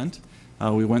government,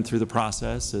 we went through the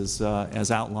process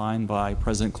as outlined by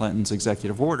President Clinton's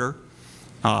executive order,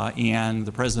 and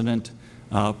the President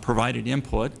provided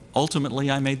input. Ultimately,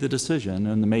 I made the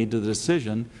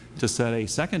decision to set a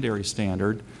secondary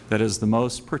standard that is the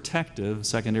most protective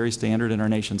secondary standard in our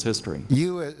nation's history.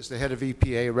 You, as the head of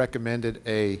EPA, recommended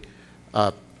a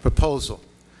proposal.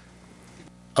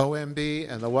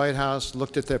 OMB and the White House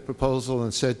looked at that proposal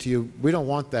and said to you, we don't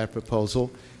want that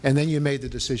proposal, and then you made the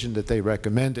decision that they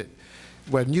recommended.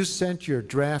 When you sent your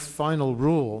draft final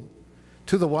rule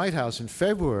to the White House in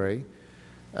February,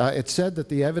 it said that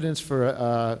the evidence for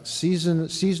a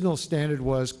seasonal standard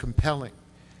was compelling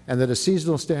and that a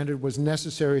seasonal standard was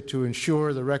necessary to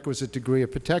ensure the requisite degree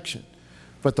of protection.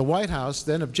 But the White House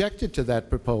then objected to that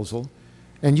proposal,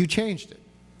 and you changed it.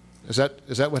 Is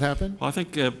that what happened? Well, I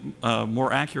think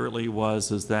more accurately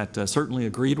is that certainly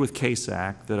agreed with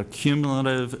CASAC that a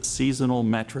cumulative seasonal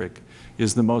metric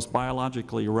is the most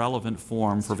biologically relevant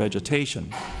form for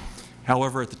vegetation.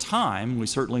 However, at the time, we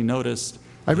certainly noticed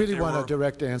I really want a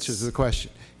direct answer to the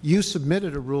question. You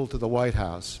submitted a rule to the White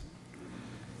House,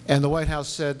 and the White House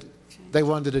said they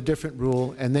wanted a different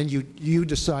rule, and then you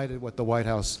decided what the White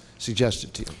House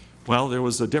suggested to you. Well, there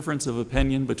was a difference of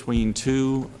opinion between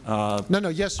two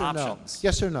yes or options. No.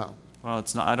 Yes or no? Well,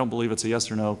 it's not, I don't believe it's a yes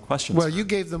or no question. Well, sir. you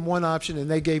gave them one option and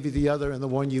they gave you the other, and the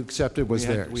one you accepted was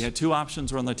theirs. We had two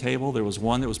options on the table. There was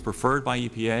one that was preferred by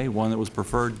EPA, one that was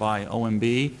preferred by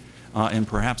OMB, and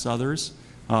perhaps others,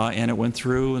 and it went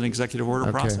through an executive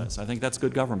order process. I think that's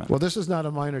good government. Well, this is not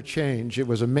a minor change. It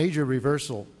was a major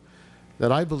reversal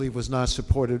that I believe was not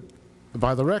supported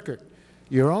by the record.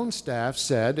 Your own staff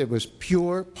said it was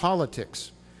pure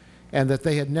politics and that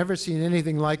they had never seen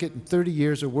anything like it in 30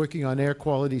 years of working on air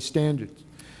quality standards.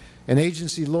 An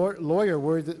agency lawyer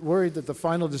worried that the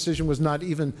final decision was not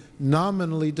even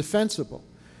nominally defensible.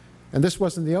 And this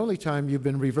wasn't the only time you've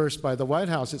been reversed by the White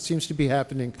House. It seems to be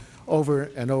happening over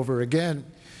and over again.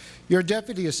 Your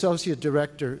Deputy Associate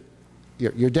Director,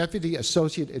 your Deputy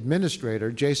Associate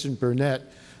Administrator, Jason Burnett,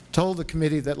 told the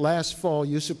committee that last fall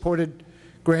you supported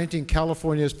granting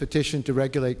California's petition to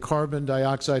regulate carbon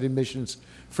dioxide emissions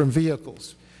from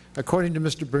vehicles. According to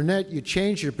Mr. Burnett, you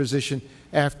changed your position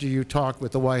after you talked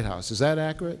with the White House. Is that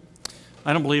accurate?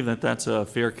 I don't believe that that's a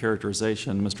fair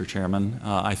characterization, Mr. Chairman.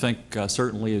 I think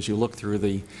certainly as you look through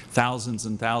the thousands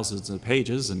and thousands of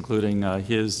pages, including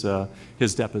his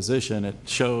deposition, it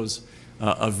shows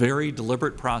a very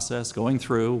deliberate process going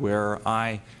through where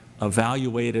I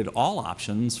evaluated all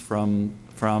options from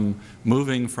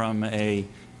moving from a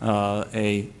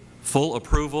full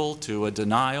approval to a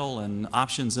denial and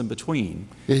options in between.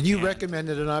 And you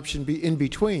recommended an option in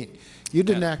between. You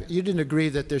didn't agree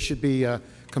that there should be a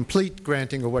complete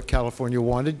granting of what California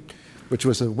wanted, which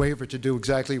was a waiver to do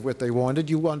exactly what they wanted.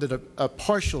 You wanted a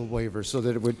partial waiver so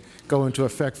that it would go into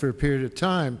effect for a period of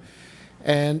time.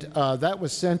 And that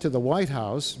was sent to the White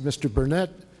House. Mr.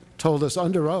 Burnett told us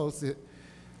under oath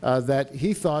that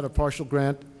he thought a partial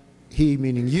grant, he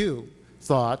meaning you,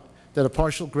 thought that a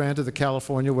partial grant of the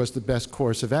California was the best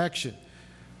course of action.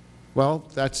 Well,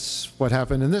 that's what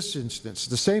happened in this instance.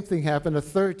 The same thing happened a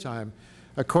third time.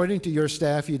 According to your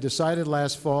staff, you decided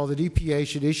last fall that EPA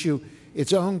should issue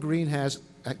its own greenhouse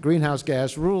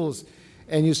gas rules,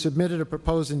 and you submitted a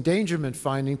proposed endangerment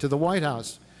finding to the White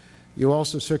House. You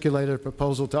also circulated a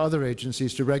proposal to other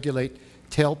agencies to regulate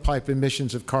tailpipe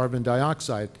emissions of carbon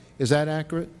dioxide. Is that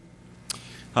accurate?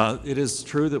 It is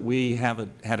true that we had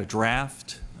a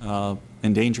draft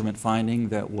endangerment finding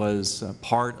that was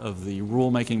part of the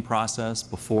rulemaking process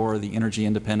before the Energy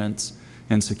Independence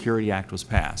and Security Act was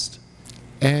passed.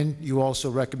 And you also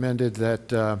recommended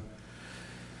that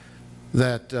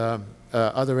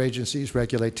other agencies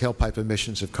regulate tailpipe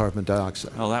emissions of carbon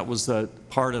dioxide. Well, that was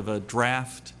part of a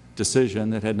draft decision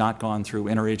that had not gone through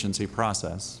interagency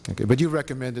process. Okay, but you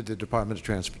recommended the Department of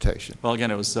Transportation. Well,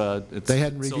 again, it was they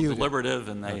hadn't reviewed deliberative,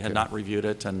 and they had not reviewed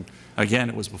it. And again,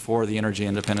 it was before the Energy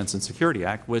Independence and Security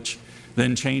Act, which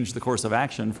then changed the course of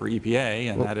action for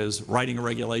EPA, and that is writing a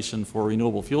regulation for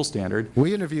renewable fuel standard.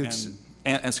 We interviewed.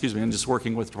 And excuse me, and just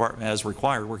working with, as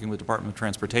required, working with Department of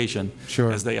Transportation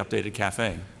as they updated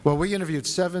CAFE. Well, we interviewed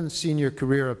 7 senior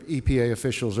career EPA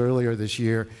officials earlier this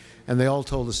year, and they all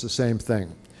told us the same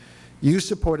thing. You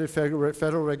supported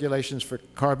federal regulations for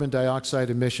carbon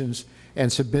dioxide emissions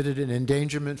and submitted an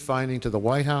endangerment finding to the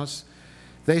White House.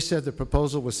 They said the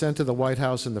proposal was sent to the White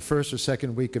House in the first or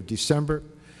second week of December.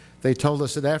 They told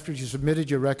us that after you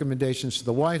submitted your recommendations to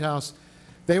the White House,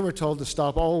 they were told to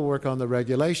stop all work on the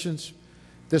regulations.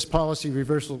 This policy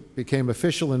reversal became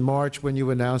official in March when you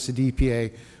announced that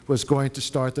EPA was going to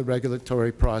start the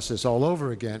regulatory process all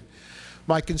over again.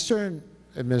 My concern,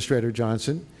 Administrator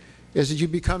Johnson, is that you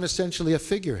become essentially a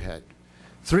figurehead.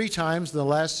 3 times in the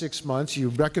last 6 months, you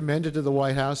recommended to the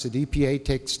White House that EPA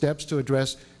take steps to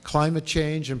address climate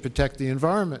change and protect the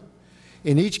environment.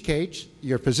 In each case,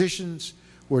 your positions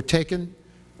were taken,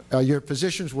 your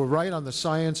positions were right on the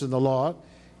science and the law,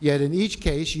 yet in each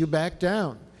case you backed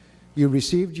down. You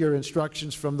received your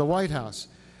instructions from the White House.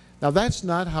 Now, that's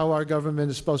not how our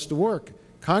government is supposed to work.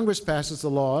 Congress passes the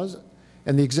laws,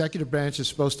 and the executive branch is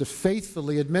supposed to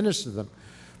faithfully administer them.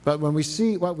 But when we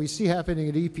see what we see happening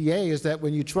at EPA is that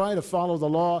when you try to follow the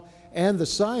law and the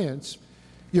science,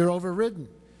 you're overridden.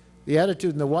 The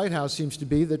attitude in the White House seems to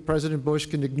be that President Bush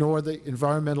can ignore the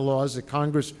environmental laws that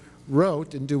Congress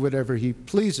wrote and do whatever he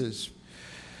pleases.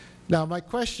 Now, my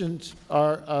questions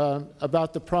are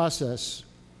about the process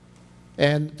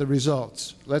and the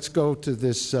results. Let's go to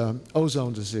this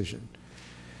ozone decision.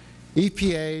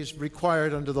 EPA is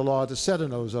required under the law to set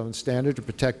an ozone standard to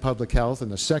protect public health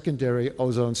and a secondary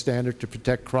ozone standard to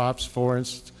protect crops,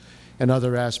 forests, and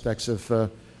other aspects of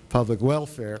public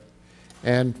welfare.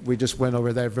 And we just went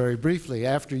over that very briefly.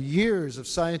 After years of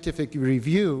scientific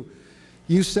review,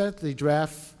 you sent the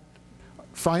draft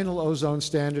final ozone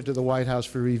standard to the White House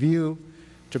for review.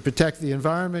 To protect the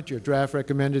environment, your draft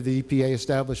recommended the EPA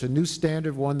establish a new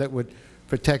standard, one that would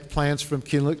protect plants from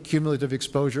cumulative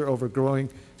exposure over growing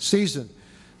season.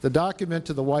 The document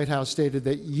to the White House stated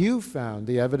that you found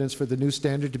the evidence for the new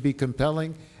standard to be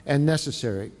compelling and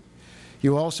necessary.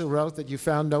 You also wrote that you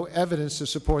found no evidence to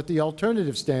support the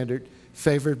alternative standard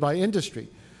favored by industry.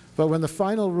 But when the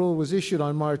final rule was issued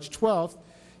on March 12th,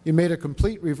 you made a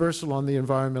complete reversal on the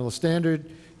environmental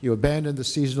standard, you abandoned the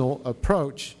seasonal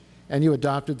approach, and you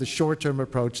adopted the short-term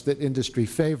approach that industry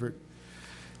favored.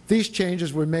 These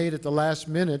changes were made at the last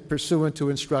minute pursuant to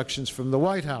instructions from the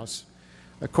White House.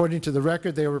 According to the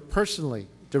record, they were personally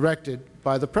directed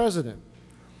by the President.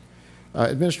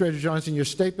 Administrator Johnson, your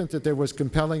statement that there was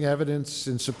compelling evidence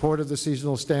in support of the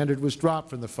seasonal standard was dropped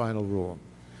from the final rule.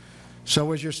 So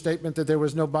was your statement that there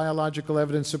was no biological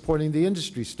evidence supporting the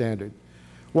industry standard.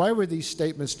 Why were these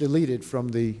statements deleted from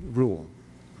the rule?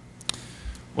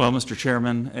 Well, Mr.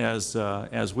 Chairman,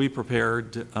 as we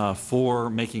prepared for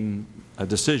making a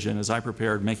decision, as I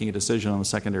prepared making a decision on the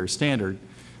secondary standard,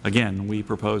 again, we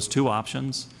proposed two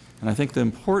options. And I think the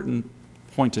important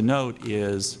point to note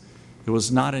is it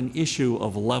was not an issue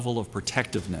of level of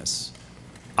protectiveness.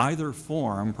 Either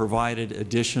form provided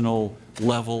additional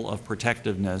level of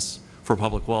protectiveness for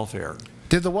public welfare.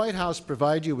 Did the White House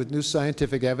provide you with new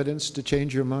scientific evidence to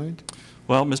change your mind?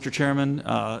 Well, Mr. Chairman,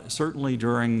 certainly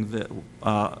during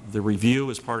the review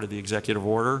as part of the executive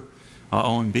order,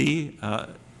 OMB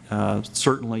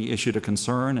certainly issued a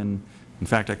concern, and in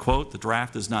fact, I quote, "The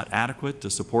draft is not adequate to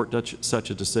support such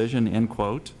a decision," end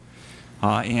quote.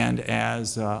 And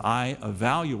as I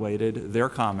evaluated their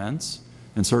comments,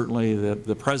 and certainly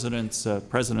the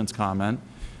President's comment,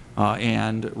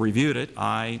 and reviewed it,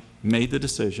 I made the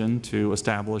decision to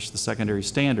establish the secondary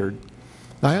standard.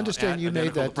 I understand you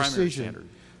made that decision,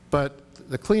 but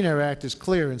the Clean Air Act is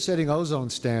clear in setting ozone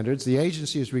standards. The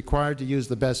agency is required to use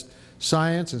the best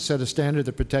science and set a standard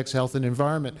that protects health and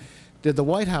environment. Did the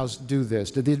White House do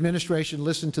this? Did the administration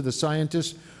listen to the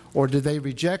scientists, or did they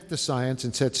reject the science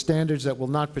and set standards that will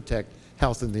not protect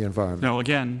health and the environment? No,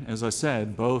 again, as I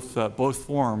said, both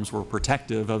forms were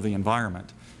protective of the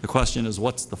environment. The question is,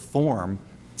 what's the form?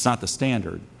 It's not the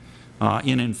standard.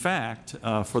 And in fact,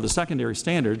 for the secondary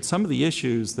standard, some of the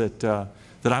issues that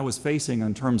I was facing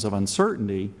in terms of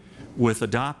uncertainty with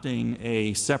adopting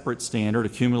a separate standard, a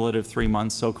cumulative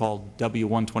 3-month so-called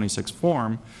W126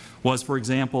 form, was, for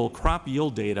example, crop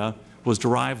yield data was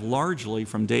derived largely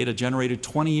from data generated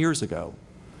 20 years ago.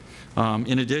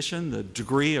 In addition, the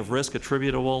degree of risk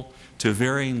attributable to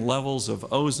varying levels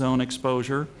of ozone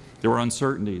exposure, there were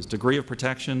uncertainties, degree of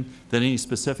protection that any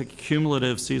specific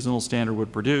cumulative seasonal standard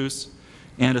would produce,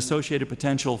 and associated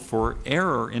potential for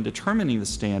error in determining the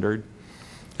standard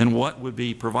and what would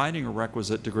be providing a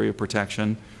requisite degree of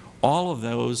protection. All of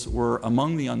those were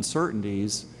among the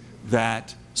uncertainties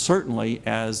that certainly,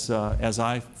 as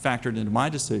I factored into my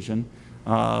decision,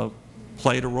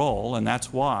 played a role, and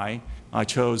that's why I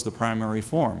chose the primary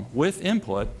form, with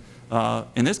input,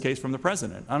 in this case, from the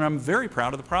President. And I'm very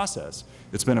proud of the process.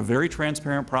 It's been a very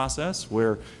transparent process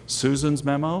where Susan's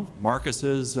memo,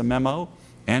 Marcus's memo,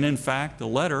 and in fact the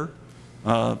letter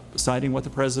citing what the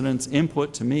President's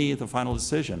input to me at the final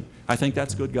decision. I think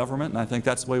that's good government, and I think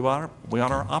that's the way we ought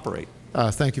to operate.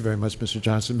 Thank you very much, Mr.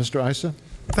 Johnson. Mr. Issa?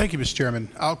 Thank you, Mr. Chairman.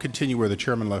 I'll continue where the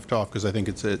Chairman left off because I think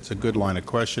it's a good line of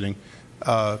questioning.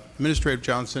 Administrator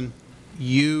Johnson,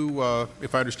 you,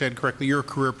 if I understand correctly, you're a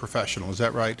career professional, is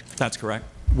that right? That's correct.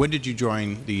 When did you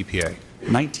join the EPA?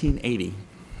 1980.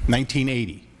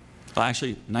 1980? Well,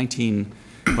 actually, I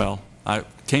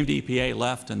came to EPA,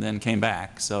 left, and then came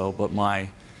back. So, but my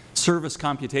service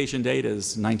computation date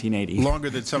is 1980.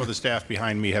 Longer than some of the staff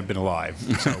behind me have been alive.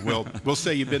 So we'll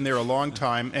say you've been there a long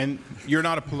time, and you're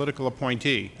not a political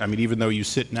appointee. I mean, even though you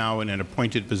sit now in an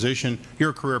appointed position,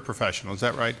 you're a career professional. Is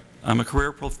that right? I'm a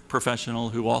career professional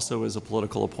who also is a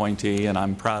political appointee, and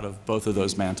I'm proud of both of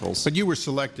those mantles. But you were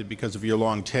selected because of your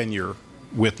long tenure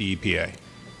with the EPA.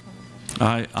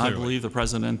 I believe the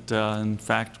President, in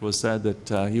fact, said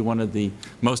that he wanted the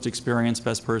most experienced,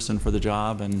 best person for the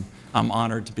job, and I'm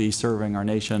honored to be serving our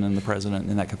nation and the President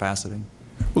in that capacity.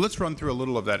 Well, let's run through a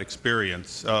little of that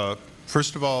experience.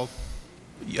 First of all,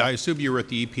 I assume you were at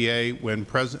the EPA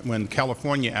when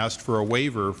California asked for a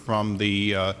waiver from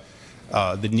the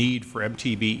need for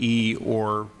MTBE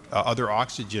or other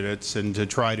oxygenates, and to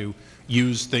try to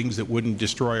use things that wouldn't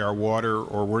destroy our water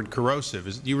or weren't corrosive.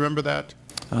 Do you remember that?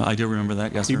 I do remember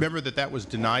that, yes, sir. Do you remember that that was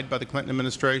denied by the Clinton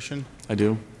administration? I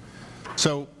do.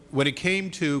 So when it came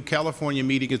to California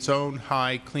meeting its own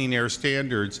high clean air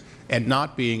standards and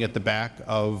not being at the back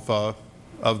of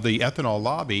the ethanol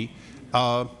lobby,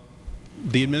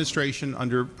 the administration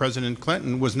under President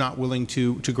Clinton was not willing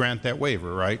to grant that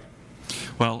waiver, right?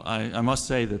 Well, I must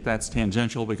say that that's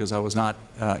tangential because I was not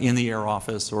in the Air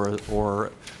Office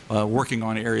or working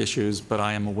on air issues, but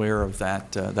I am aware of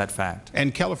that fact.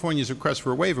 And California's request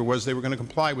for a waiver was they were going to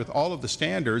comply with all of the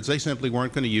standards. They simply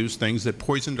weren't going to use things that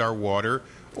poisoned our water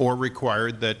or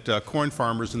required that corn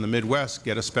farmers in the Midwest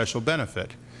get a special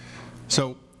benefit.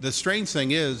 So the strange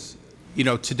thing is, you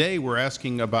know, today we're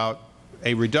asking about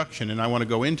a reduction, and I want to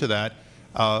go into that.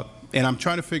 And I'm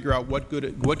trying to figure out what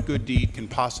good deed can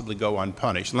possibly go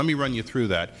unpunished. Let me run you through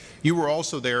that. You were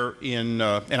also there in,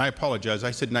 and I apologize,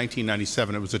 I said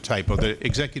 1997. It was a typo. The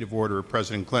executive order of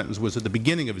President Clinton's was at the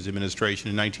beginning of his administration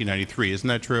in 1993. Isn't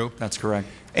that true? That's correct.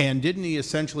 And didn't he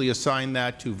essentially assign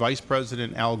that to Vice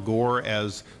President Al Gore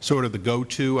as sort of the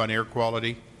go-to on air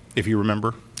quality, if you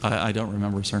remember? I don't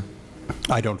remember, sir.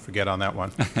 I don't forget on that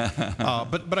one.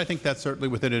 But I think that's certainly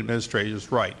within an administrator's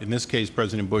right. In this case,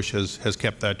 President Bush has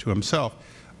kept that to himself.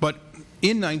 But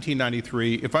in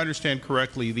 1993, if I understand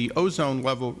correctly, the ozone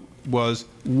level was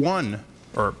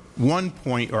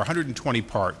 120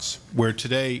 parts, where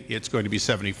today it's going to be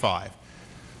 75.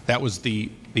 That was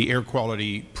the air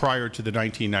quality prior to the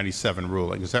 1997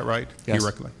 ruling. Is that right? Yes. You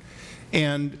recollect?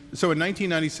 And so in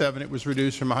 1997, it was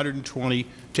reduced from 120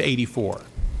 to 84.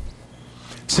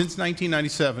 Since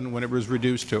 1997, when it was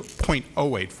reduced to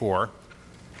 .084,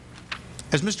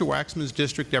 has Mr. Waxman's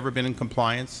district ever been in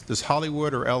compliance? Does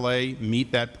Hollywood or L.A.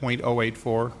 meet that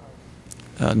 .084?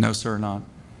 No, sir, not.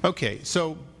 Okay,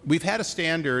 so we've had a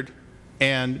standard,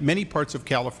 and many parts of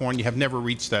California have never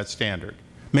reached that standard.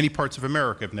 Many parts of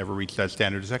America have never reached that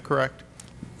standard. Is that correct?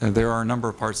 There are a number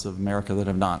of parts of America that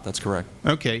have not. That's correct.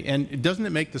 Okay. And doesn't it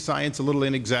make the science a little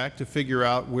inexact to figure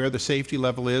out where the safety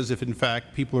level is if, in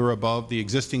fact, people are above the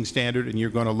existing standard and you're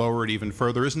going to lower it even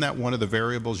further? Isn't that one of the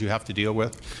variables you have to deal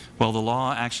with? Well, the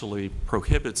law actually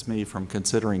prohibits me from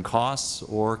considering costs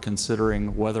or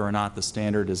considering whether or not the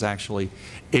standard is actually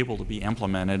able to be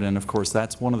implemented. And, of course,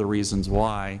 that's one of the reasons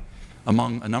why,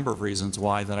 among a number of reasons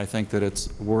why, that I think that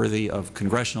it's worthy of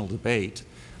congressional debate.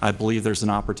 I believe there's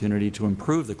an opportunity to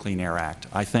improve the Clean Air Act.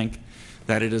 I think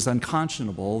that it is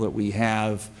unconscionable that we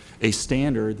have a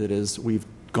standard that is, we've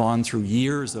gone through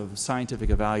years of scientific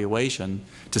evaluation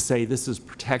to say this is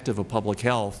protective of public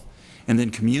health, and then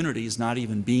communities not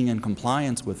even being in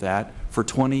compliance with that for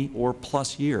 20 or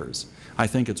plus years. I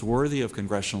think it's worthy of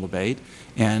congressional debate,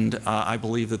 and I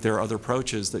believe that there are other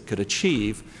approaches that could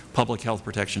achieve public health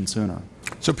protection sooner.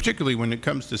 So particularly when it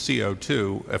comes to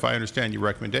CO2, if I understand your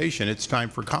recommendation, it's time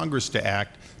for Congress to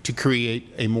act to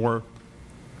create a more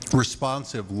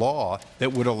responsive law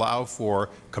that would allow for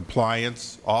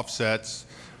compliance, offsets,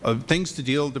 things to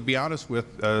deal, to be honest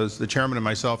with, as the Chairman and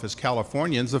myself as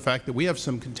Californians, the fact that we have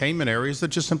some containment areas that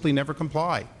just simply never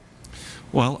comply.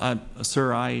 Well,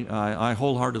 sir, I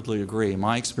wholeheartedly agree.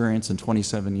 My experience in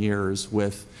 27 years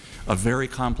with a very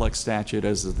complex statute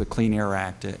as the Clean Air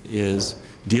Act is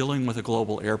dealing with a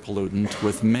global air pollutant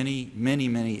with many, many,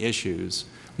 many issues.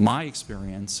 My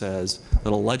experience says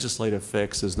that a legislative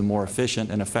fix is the more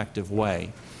efficient and effective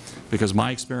way, because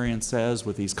my experience says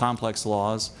with these complex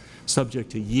laws, subject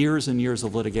to years and years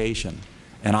of litigation,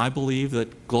 and I believe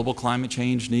that global climate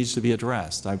change needs to be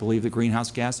addressed. I believe that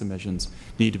greenhouse gas emissions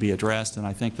need to be addressed, and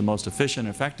I think the most efficient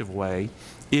and effective way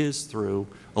is through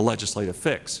a legislative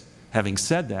fix. Having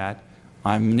said that,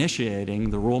 I'm initiating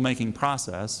the rulemaking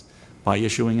process by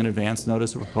issuing an advance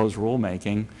notice of proposed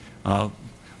rulemaking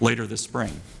later this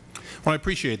spring. Well, I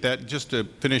appreciate that. Just to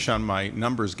finish on my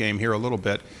numbers game here a little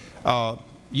bit,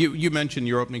 you mentioned in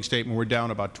your opening statement we're down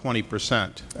about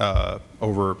 20%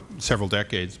 over several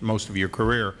decades, most of your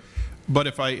career. But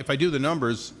if I do the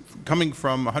numbers, coming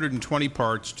from 120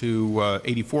 parts to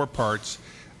 84 parts,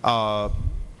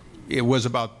 it was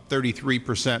about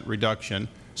 33% reduction.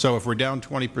 So if we're down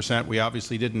 20%, we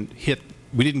obviously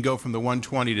we didn't go from the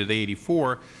 120 to the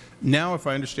 84. Now, if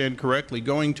I understand correctly,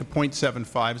 going to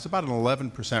 .75 is about an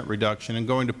 11% reduction, and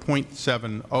going to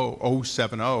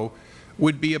 .070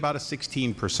 would be about a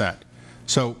 16%.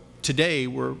 So today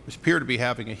we appear to be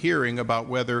having a hearing about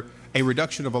whether a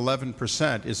reduction of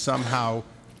 11% is somehow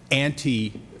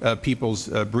anti-people's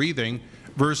breathing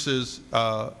versus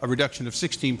a reduction of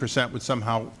 16% would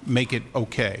somehow make it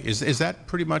okay. Is that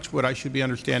pretty much what I should be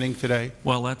understanding today?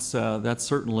 Well, that's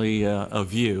certainly a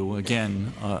view.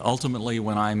 Again, ultimately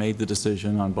when I made the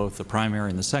decision on both the primary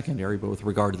and the secondary, but with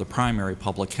regard to the primary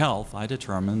public health, I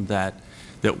determined that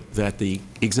the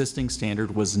existing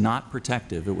standard was not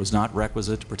protective. It was not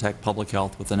requisite to protect public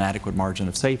health with an adequate margin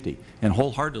of safety, and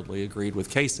wholeheartedly agreed with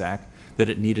CASAC that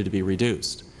it needed to be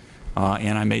reduced.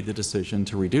 And I made the decision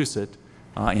to reduce it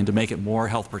and to make it more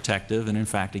health protective. And in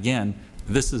fact, again,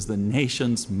 this is the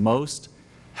nation's most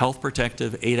health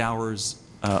protective 8 hours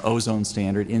ozone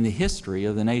standard in the history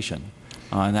of the nation.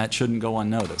 And that shouldn't go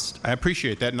unnoticed. I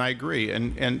appreciate that, and I agree.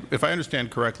 And if I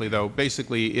understand correctly, though,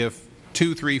 basically if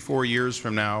 2, 3, 4 years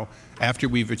from now, after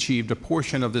we've achieved a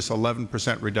portion of this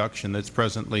 11% reduction that's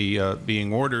presently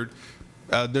being ordered,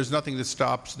 there's nothing that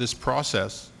stops this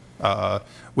process,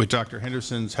 with Dr.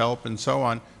 Henderson's help and so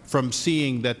on, from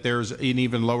seeing that there's an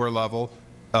even lower level,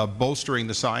 bolstering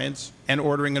the science and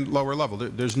ordering a lower level.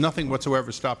 There's nothing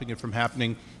whatsoever stopping it from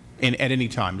happening at any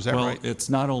time. Is that right? Well, it's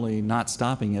not only not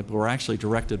stopping it, but we're actually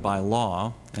directed by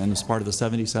law, and as part of the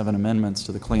 77 amendments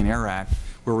to the Clean Air Act,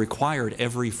 we're required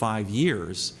every 5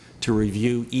 years to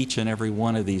review each and every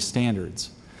one of these standards.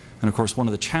 And of course, one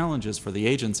of the challenges for the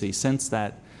agency since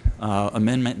that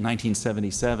amendment in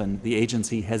 1977, the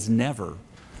agency has never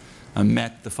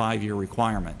met the 5-year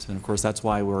requirement. And of course, that's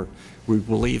why we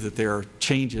believe that there are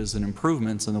changes and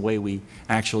improvements in the way we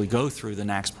actually go through the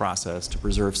NAAQS process to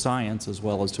preserve science as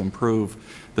well as to improve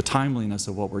the timeliness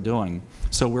of what we're doing.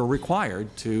 So we're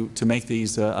required to make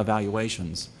these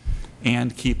evaluations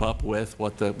and keep up with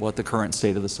what the current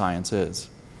state of the science is.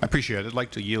 I appreciate it. I'd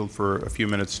like to yield for a few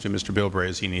minutes to Mr. Bilbray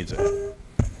as he needs it.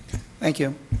 Thank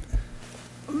you.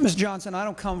 Ms. Johnson, I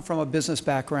don't come from a business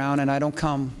background, and I don't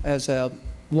come as a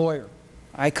lawyer.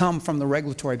 I come from the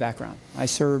regulatory background. I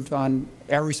served on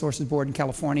Air Resources Board in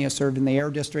California, served in the Air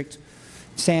District,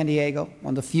 San Diego,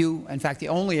 one of the few, in fact, the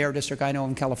only air district I know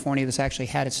in California that's actually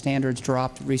had its standards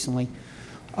dropped recently.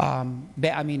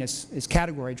 I mean, its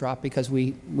category dropped because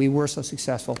we were so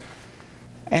successful.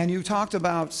 And you talked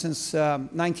about, since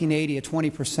 1980, a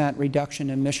 20% reduction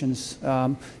in emissions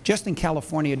just in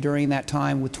California during that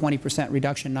time, with 20%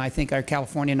 reduction. And I think our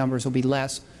California numbers will be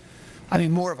less, I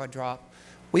mean more of a drop.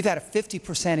 We've had a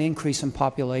 50% increase in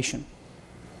population.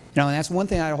 You know, and that's one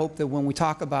thing I hope that when we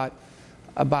talk about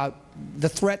the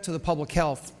threat to the public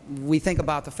health, we think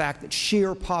about the fact that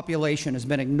sheer population has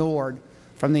been ignored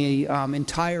from the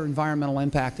entire environmental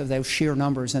impact of those sheer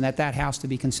numbers, and that has to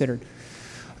be considered.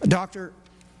 Doctor,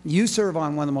 you serve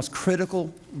on one of the most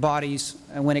critical bodies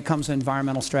when it comes to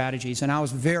environmental strategies, and I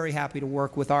was very happy to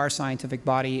work with our scientific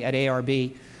body at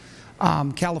ARB.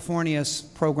 California's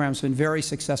program has been very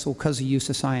successful because of use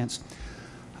of science.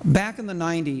 Back in the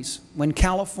 90s, when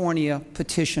California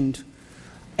petitioned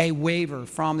a waiver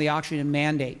from the oxygen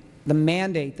mandate, the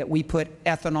mandate that we put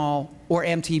ethanol or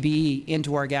MTBE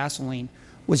into our gasoline,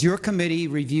 was your committee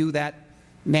review that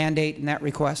mandate and that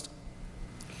request?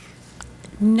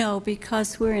 No,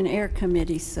 because we're an air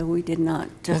committee, so we did not.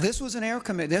 Well, this was an air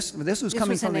committee. This was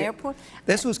coming from the airport.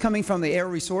 This was coming from the Air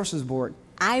Resources Board.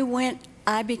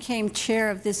 I became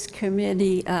chair of this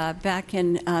committee back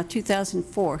in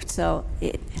 2004, so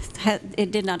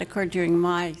it did not occur during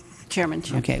my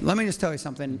chairmanship. Okay, let me just tell you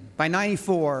something. By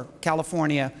 '94,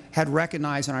 California had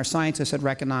recognized, and our scientists had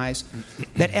recognized,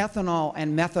 that ethanol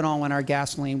and methanol in our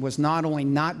gasoline was not only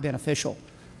not beneficial,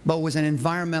 but was an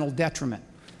environmental detriment,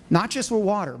 not just for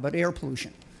water, but air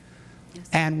pollution. Yes.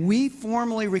 And we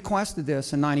formally requested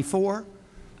this in '94.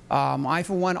 I,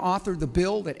 for one, authored the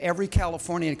bill that every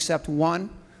Californian except one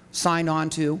signed on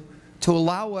to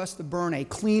allow us to burn a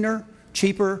cleaner,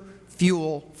 cheaper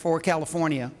fuel for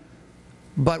California,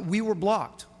 but we were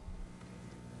blocked.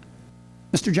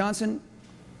 Mr. Johnson,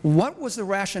 what was the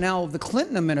rationale of the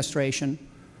Clinton administration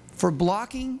for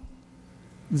blocking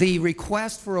the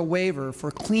request for a waiver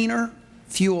for cleaner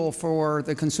fuel for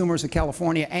the consumers of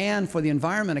California and for the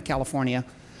environment of California?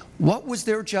 What was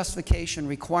their justification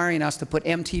requiring us to put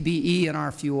MTBE in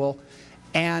our fuel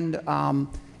and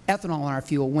ethanol in our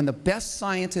fuel when the best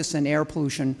scientists in air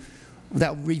pollution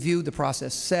that reviewed the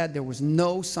process said there was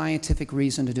no scientific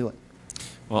reason to do it?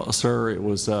 Well, sir, it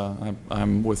was,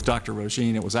 I'm with Dr.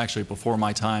 Rogin. It was actually before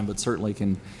my time, but certainly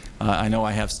I know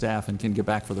I have staff and can get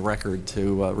back for the record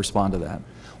to respond to that.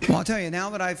 Well, I'll tell you,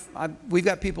 now that we've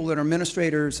got people that are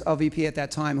administrators of EPA at that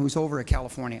time who's over at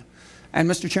California. And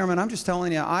Mr. Chairman, I'm just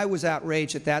telling you, I was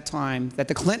outraged at that time that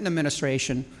the Clinton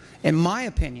administration, in my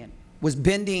opinion, was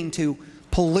bending to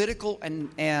political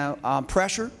and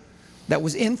pressure that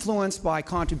was influenced by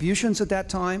contributions at that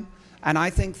time. And I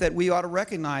think that we ought to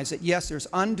recognize that, yes, there's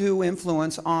undue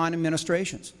influence on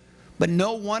administrations, but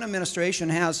no one administration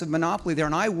has a monopoly there.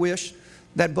 And I wish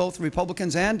that both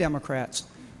Republicans and Democrats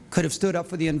could have stood up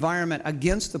for the environment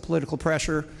against the political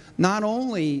pressure, not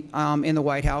only in the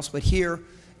White House, but here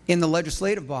in the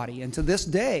legislative body. And to this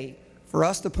day, for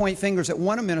us to point fingers at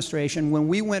one administration when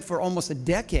we went for almost a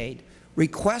decade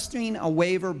requesting a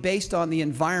waiver based on the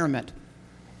environment,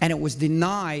 and it was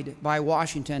denied by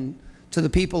Washington to the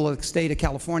people of the state of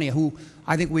California, who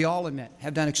I think we all admit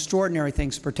have done extraordinary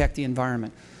things to protect the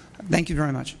environment. Thank you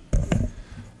very much.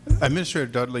 Administrator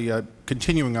Dudley,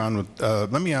 continuing on with,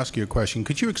 let me ask you a question.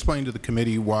 Could you explain to the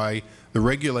committee why the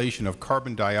regulation of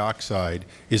carbon dioxide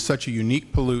is such a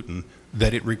unique pollutant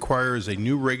that it requires a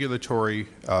new regulatory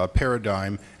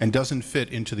paradigm and doesn't fit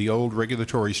into the old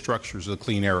regulatory structures of the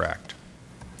Clean Air Act?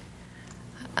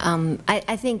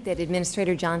 I think that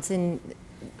Administrator Johnson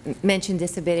mentioned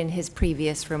this a bit in his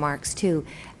previous remarks, too.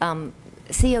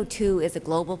 CO2 is a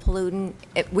global pollutant.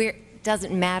 It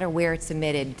doesn't matter where it's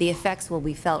emitted. The effects will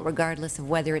be felt regardless of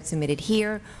whether it's emitted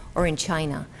here or in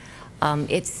China.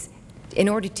 In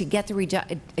order to get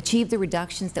achieve the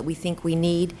reductions that we think we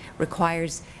need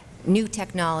requires new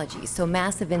technologies, so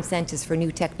massive incentives for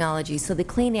new technologies. So the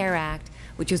Clean Air Act,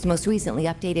 which was most recently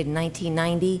updated in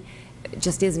 1990,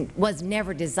 just was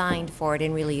never designed for it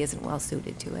and really isn't well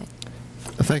suited to it.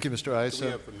 Thank you, Mr. Issa. Could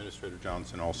we have Administrator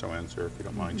Johnson also answer, if you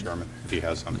don't mind, Chairman, if he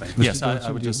has something? Yes, I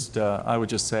would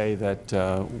just say that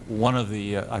one of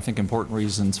the, I think, important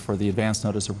reasons for the advance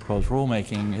notice of proposed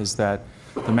rulemaking is that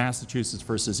the Massachusetts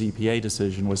versus EPA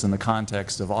decision was in the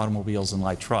context of automobiles and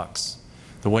light trucks.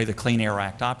 The way the Clean Air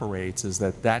Act operates is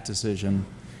that that decision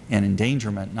and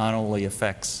endangerment not only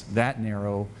affects that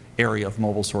narrow area of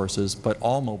mobile sources, but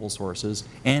all mobile sources,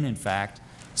 and in fact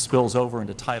spills over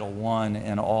into Title I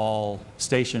and all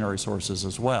stationary sources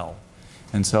as well.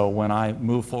 And so when I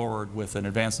move forward with an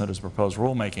advance notice of proposed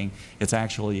rulemaking, it's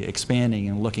actually expanding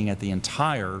and looking at the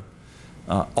entire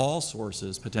all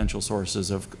sources, potential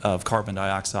sources of carbon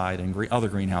dioxide and other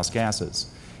greenhouse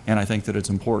gases. And I think that it's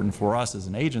important for us as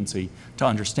an agency to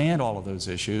understand all of those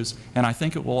issues, and I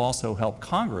think it will also help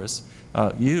Congress,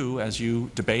 as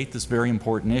you debate this very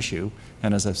important issue.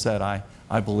 And as I've said,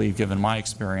 I believe, given my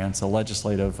experience, a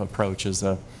legislative approach is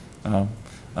a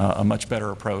much better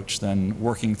approach than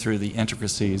working through the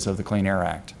intricacies of the Clean Air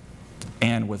Act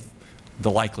and with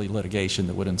the likely litigation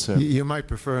that would ensue. You might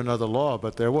prefer another law,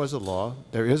 but there was a law.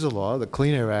 There is a law, the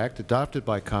Clean Air Act, adopted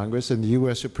by Congress, and the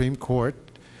U.S. Supreme Court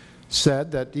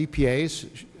said that EPA is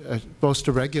supposed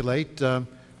to regulate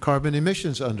carbon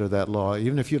emissions under that law.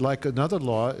 Even if you like another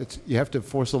law, you have to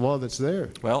enforce the law that's there.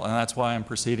 Well, and that's why I'm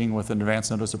proceeding with an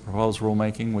advance notice of proposed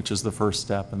rulemaking, which is the first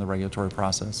step in the regulatory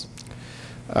process.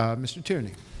 Mr.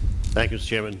 Tierney. Thank you, Mr.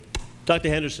 Chairman. Dr.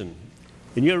 Henderson,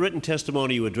 in your written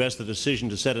testimony, you addressed the decision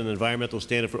to set an environmental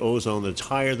standard for ozone that's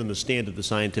higher than the standard the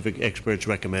scientific experts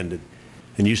recommended.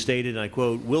 And you stated, and I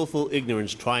quote, "Willful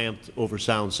ignorance triumphed over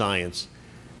sound science."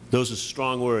 Those are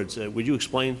strong words. Would you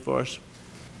explain for us?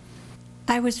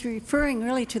 I was referring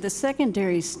really to the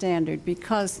secondary standard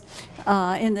because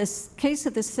in this case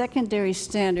of the secondary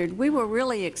standard, we were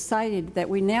really excited that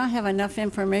we now have enough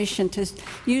information to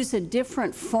use a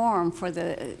different form for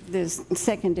this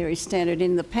secondary standard.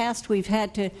 In the past, we've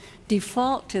had to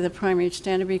default to the primary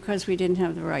standard because we didn't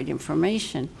have the right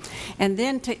information. And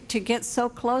then to get so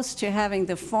close to having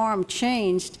the form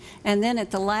changed, and then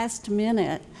at the last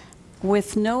minute,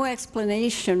 with no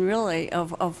explanation really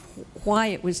of why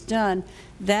it was done,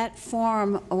 that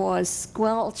form was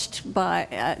squelched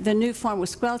by, the new form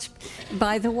was squelched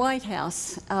by the White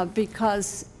House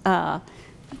because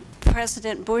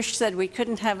President Bush said we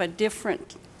couldn't have a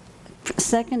different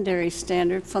secondary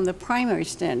standard from the primary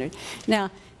standard. Now,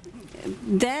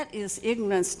 that is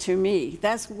ignorance to me.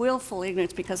 That's willful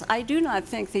ignorance, because I do not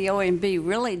think the OMB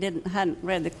really hadn't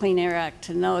read the Clean Air Act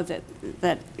to know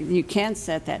that you can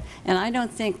set that. And I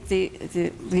don't think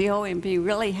the OMB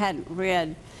really hadn't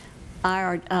read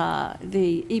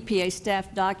the EPA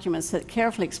staff documents that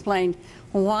carefully explained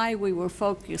why we were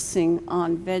focusing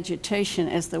on vegetation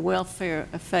as the welfare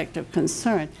effect of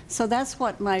concern. So that's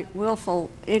what my willful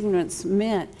ignorance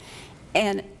meant.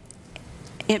 And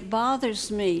it bothers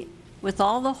me, with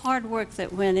all the hard work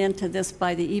that went into this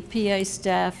by the EPA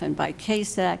staff and by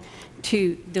CASAC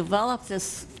to develop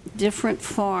this different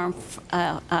form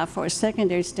for a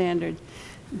secondary standard,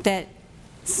 that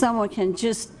someone can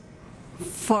just,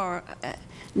 for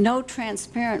no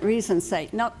transparent reason, say,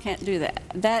 nope, can't do that.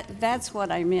 That's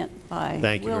what I meant by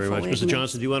Thank you very much. ignorance. Mr.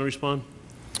 Johnson, do you want to respond?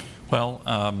 Well,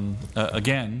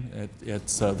 again,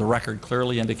 the record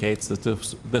clearly indicates that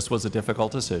this was a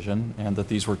difficult decision and that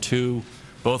these were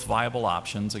both viable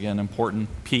options. Again, an important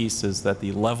piece is that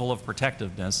the level of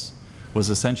protectiveness was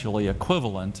essentially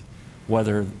equivalent,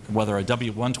 whether a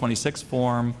W-126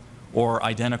 form or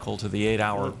identical to the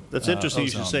 8-hour That's interesting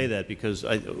you should say that, because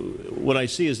what I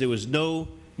see is there was no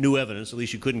new evidence, at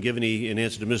least you couldn't give an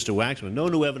answer to Mr. Waxman, no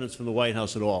new evidence from the White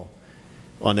House at all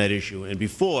on that issue. And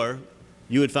before,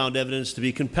 you had found evidence to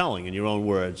be compelling, in your own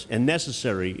words, and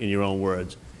necessary, in your own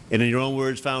words, and in your own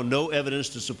words found no evidence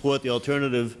to support the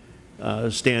alternative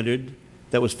standard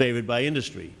that was favored by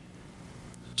industry.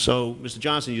 So, Mr.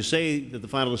 Johnson, you say that the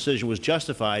final decision was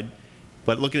justified,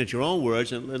 but looking at your own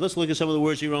words, and let's look at some of the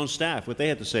words of your own staff, what they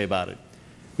had to say about it.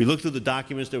 We looked through the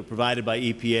documents that were provided by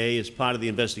EPA as part of the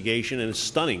investigation, and it's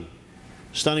stunning.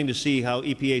 Stunning to see how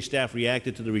EPA staff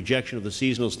reacted to the rejection of the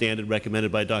seasonal standard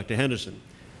recommended by Dr. Henderson.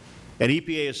 An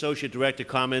EPA Associate Director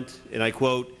commented, and I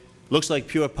quote, "Looks like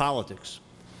pure politics."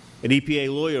 An EPA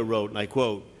lawyer wrote, and I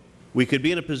quote, "We could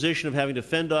be in a position of having to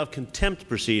fend off contempt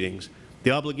proceedings.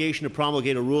 The obligation to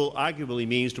promulgate a rule arguably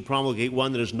means to promulgate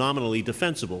one that is nominally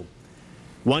defensible."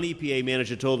 One EPA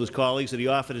manager told his colleagues that he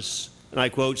offered his, and I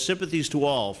quote, "sympathies to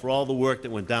all for all the work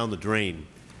that went down the drain."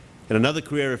 And another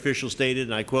career official stated,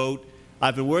 and I quote,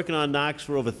 "I've been working on NOx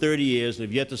for over 30 years and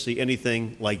have yet to see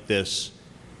anything like this."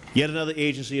 Yet another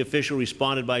agency official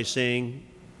responded by saying,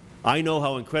 "I know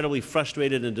how incredibly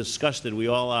frustrated and disgusted we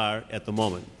all are at the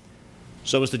moment."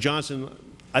 So, Mr. Johnson,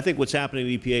 I think what's happening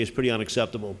at EPA is pretty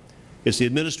unacceptable. It's the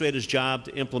administrator's job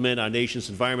to implement our nation's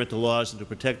environmental laws and to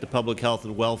protect the public health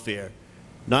and welfare.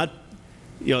 Not,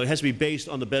 it has to be based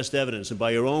on the best evidence. And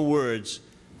by your own words,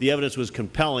 the evidence was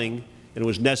compelling and it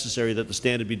was necessary that the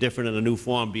standard be different and a new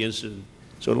form be instituted.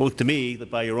 So it looked to me that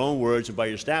by your own words and by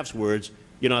your staff's words,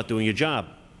 you're not doing your job.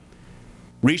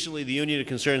 Recently, the Union of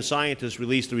Concerned Scientists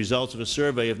released the results of a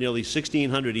survey of nearly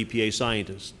 1,600 EPA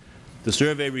scientists. The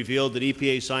survey revealed that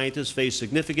EPA scientists face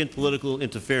significant political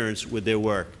interference with their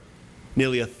work.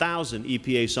 Nearly 1,000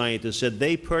 EPA scientists said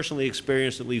they personally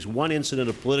experienced at least one incident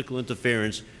of political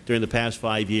interference during the past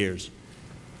 5 years.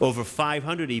 Over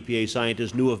 500 EPA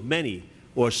scientists knew of many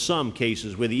or some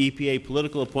cases where the EPA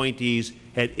political appointees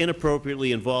had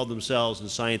inappropriately involved themselves in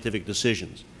scientific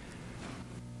decisions.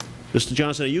 Mr.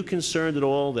 Johnson, are you concerned at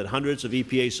all that hundreds of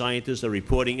EPA scientists are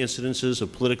reporting incidences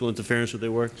of political interference with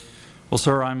their work? Well,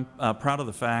 sir, I'm proud of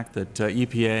the fact that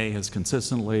EPA has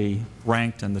consistently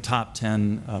ranked in the top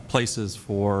 10 places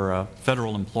for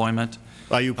federal employment.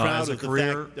 Are you proud of the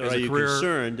fact, or are you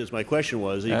concerned, as my question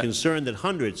was, are you concerned that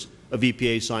hundreds of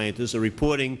EPA scientists are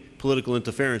reporting political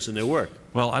interference in their work?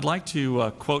 Well, I'd like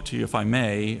to quote to you, if I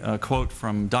may, a quote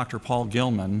from Dr. Paul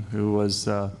Gilman, who was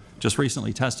just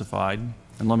recently testified.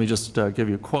 And let me just give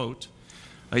you a quote.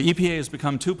 EPA has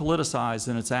become too politicized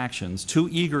in its actions, too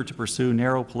eager to pursue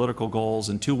narrow political goals,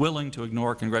 and too willing to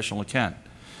ignore congressional intent.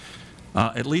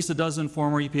 At least a dozen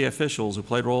former EPA officials who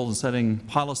played roles in setting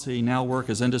policy now work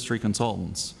as industry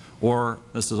consultants. Or,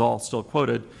 this is all still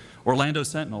quoted, Orlando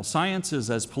Sentinel, "Science is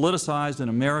as politicized in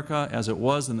America as it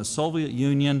was in the Soviet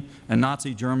Union and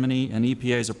Nazi Germany, and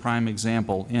EPA is a prime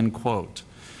example," end quote.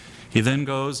 He then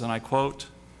goes, and I quote,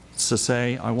 to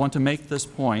say, "I want to make this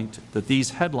point that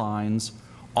these headlines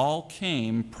all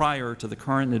came prior to the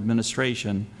current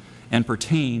administration and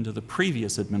pertain to the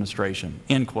previous administration,"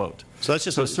 end quote. So that's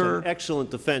just an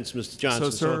excellent defense, Mr.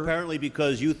 Johnson. So apparently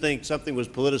because you think something was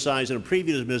politicized in a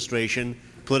previous administration,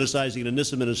 politicizing it in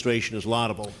this administration is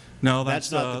laudable. No,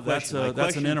 that's not the question.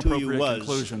 That's an inappropriate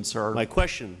conclusion, sir. My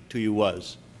question to you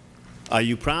was, are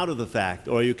you proud of the fact,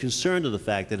 or are you concerned of the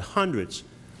fact that hundreds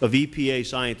of EPA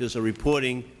scientists are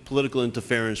reporting political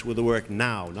interference with the work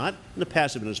now, not in the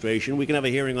past administration? We can have a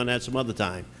hearing on that some other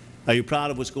time. Are you proud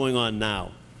of what's going on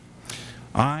now?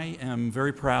 I am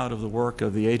very proud of the work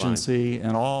of the agency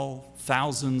and all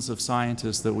thousands of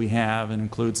scientists that we have, and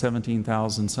include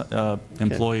 17,000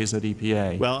 employees at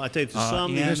EPA. Well, I tell you, to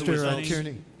some, Mr.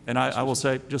 Tierney. And I will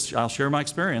say, I'll share my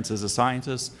experience as a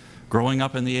scientist growing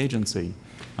up in the agency,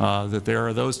 that there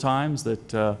are those times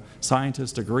that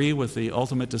scientists agree with the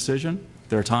ultimate decision.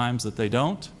 There are times that they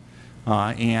don't,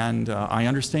 and I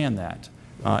understand that.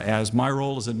 As my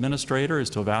role as administrator is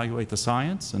to evaluate the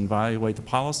science and evaluate the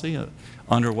policy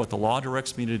under what the law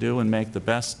directs me to do and make the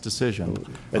best decision.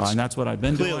 And that's what I've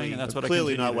been doing, and that's what I continue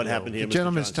to do. Clearly not what happened here, Mr.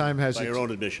 Gentleman's Johnson, time has by your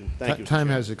own admission. Thank you. Time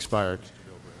has expired.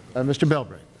 Mr.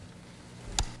 Belbrae.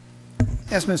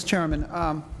 Yes, Mr. Chairman.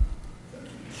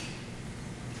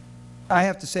 I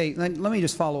have to say, let me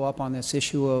just follow up on this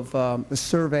issue of the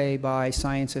survey by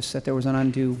scientists that there was an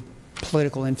undue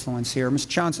political influence here. Mr.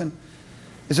 Johnson,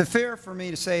 is it fair for me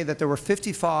to say that there were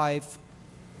 55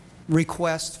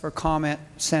 requests for comment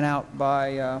sent out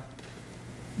by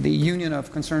the Union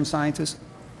of Concerned Scientists?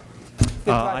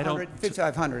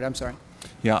 5,500, I'm sorry.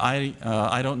 Yeah,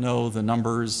 I don't know the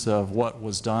numbers of what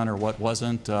was done or what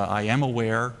wasn't. I am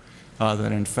aware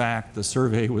that in fact the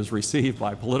survey was received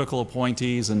by political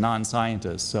appointees and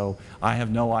non-scientists. So I have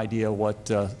no idea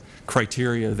what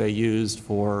criteria they used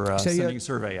for sending a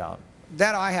survey out.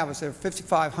 That I have is there are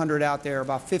 5,500 out there.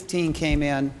 About 15 came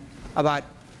in, about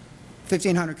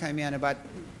 1,500 came in,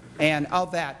 and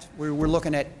of that we're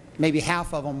looking at maybe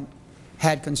half of them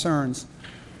had concerns.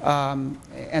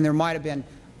 and there might have been.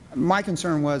 My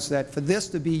concern was that for this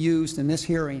to be used in this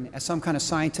hearing as some kind of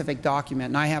scientific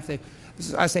document, and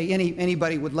I say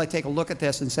anybody would take a look at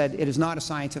this and said it is not a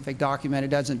scientific document. It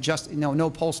doesn't just, no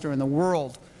pollster in the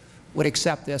world would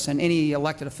accept this, and any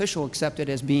elected official accept it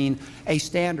as being a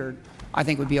standard, I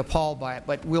think would be appalled by it.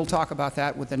 But we'll talk about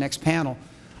that with the next panel.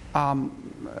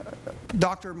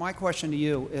 Doctor, my question to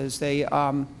you is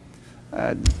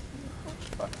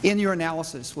in your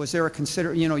analysis, was there a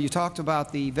you talked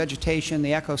about the vegetation,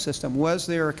 the ecosystem. Was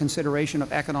there a consideration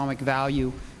of economic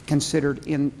value considered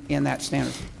in that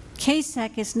standard?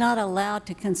 CASAC is not allowed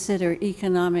to consider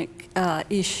economic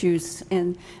issues,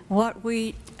 and what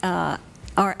we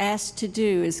are asked to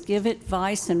do is give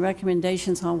advice and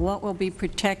recommendations on what will be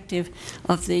protective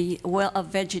of the of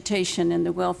vegetation and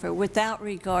the welfare, without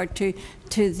regard to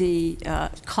the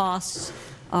costs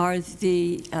or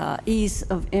the ease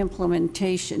of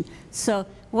implementation. So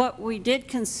what we did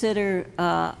consider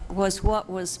was what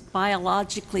was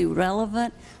biologically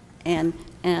relevant and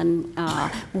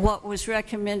what was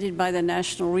recommended by the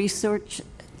National Research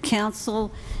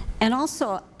Council. And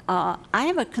also, I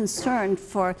have a concern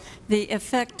for the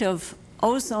effect of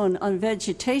ozone on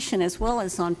vegetation as well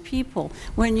as on people.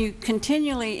 When you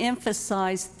continually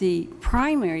emphasize the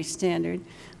primary standard,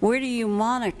 where do you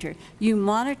monitor? You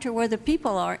monitor where the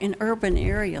people are in urban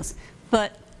areas,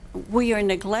 but we are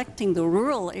neglecting the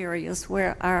rural areas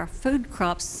where our food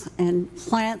crops and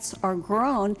plants are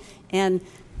grown. And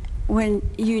when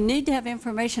you need to have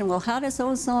information, well, how does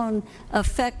ozone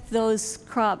affect those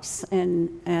crops, and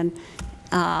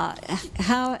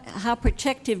how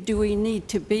protective do we need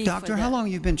to be? Doctor, how long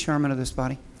have you been chairman of this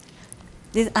body?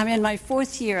 I'm in my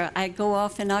 4th year. I go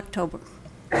off in October.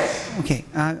 Okay.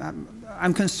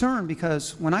 I'm concerned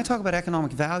because when I talk about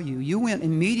economic value, you went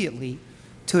immediately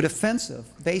to a defensive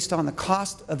based on the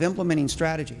cost of implementing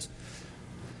strategies.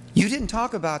 You didn't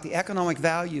talk about the economic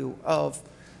value of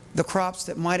the crops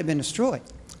that might have been destroyed.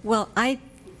 Well,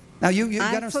 now you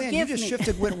got to understand, you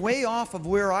just went way off of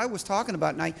where I was talking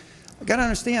about, and I got to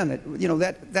understand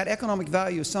that that economic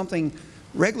value is something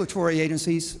regulatory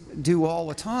agencies do all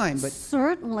the time. But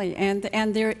certainly, and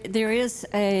there is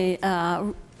a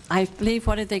I believe,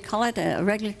 what did they call it, a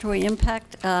regulatory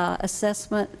impact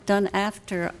assessment done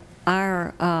after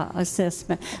our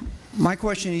assessment. My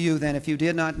question to you then, if you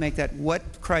did not make that, what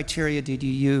criteria did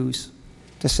you use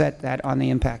to set that on the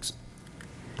impacts?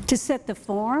 To set the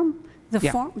form?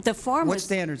 The form what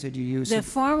standards did you use? The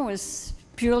form was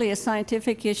purely a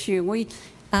scientific issue.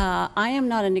 I am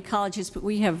not an ecologist, but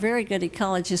we have very good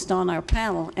ecologists on our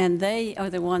panel, and they are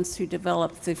the ones who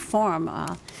developed the form.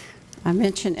 I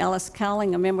mentioned Ellis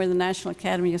Cowling, a member of the National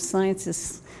Academy of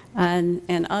Sciences,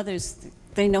 and others.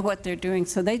 They know what they're doing,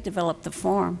 so they developed the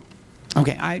form.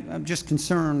 Okay, I'm just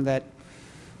concerned that,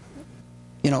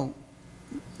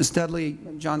 Ms. Dudley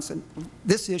Johnson,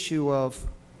 this issue of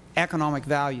economic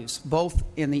values, both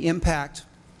in the impact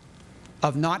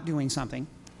of not doing something,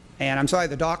 and I'm sorry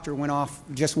the doctor went off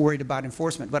just worried about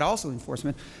enforcement, but also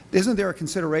enforcement. Isn't there a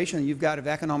consideration that you've got of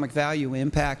economic value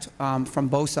impact from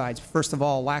both sides? First of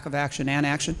all, lack of action and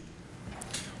action?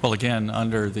 Well, again,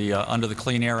 under the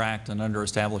Clean Air Act and under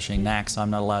establishing NAAQS, I'm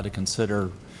not allowed to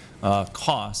consider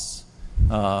costs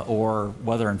or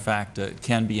whether, in fact, it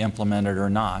can be implemented or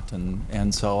not.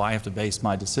 And so I have to base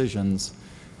my decisions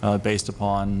based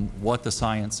upon what the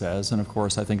science says. And, of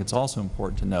course, I think it's also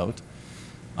important to note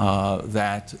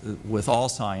that with all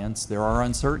science, there are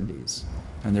uncertainties,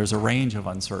 and there's a range of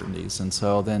uncertainties. And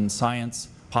so then science,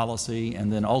 policy,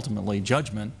 and then ultimately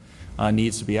judgment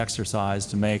needs to be exercised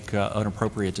to make an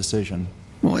appropriate decision.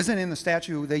 Well, isn't in the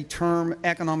statute the term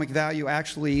economic value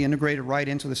actually integrated right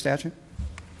into the statute?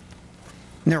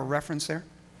 Isn't there a reference there?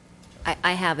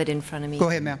 I have it in front of me. Go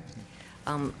ahead,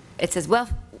 ma'am. It says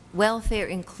welfare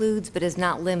includes but is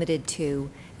not limited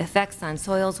to effects on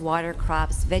soils, water,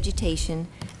 crops, vegetation,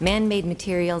 man-made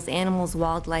materials, animals,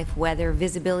 wildlife, weather,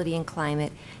 visibility and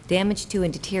climate, damage to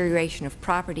and deterioration of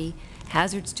property,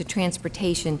 hazards to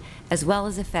transportation, as well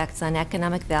as effects on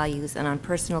economic values and on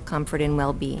personal comfort and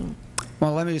well-being.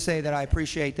 Well, let me just say that I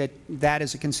appreciate that that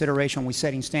is a consideration when we're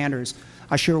setting standards.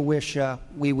 I sure wish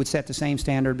we would set the same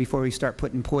standard before we start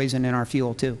putting poison in our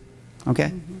fuel, too.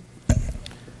 Okay?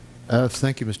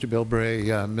 Thank you, Mr. Bilbray.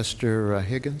 Mr.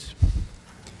 Higgins?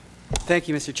 Thank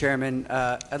you, Mr. Chairman.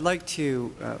 I'd like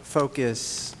to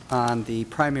focus on the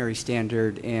primary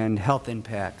standard and health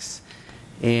impacts.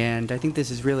 And I think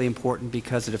this is really important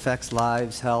because it affects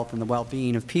lives, health, and the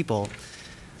well-being of people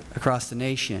across the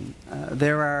nation.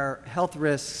 There are health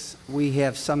risks we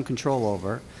have some control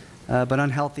over, but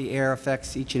unhealthy air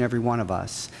affects each and every one of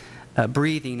us.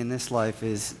 Breathing in this life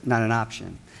is not an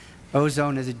option.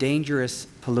 Ozone is a dangerous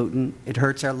pollutant. It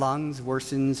hurts our lungs,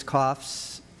 worsens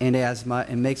coughs and asthma,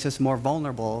 and makes us more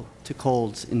vulnerable to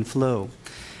colds and flu.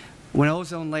 When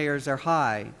ozone layers are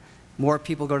high, more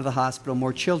people go to the hospital,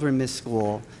 more children miss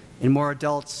school, and more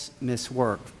adults miss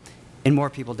work, and more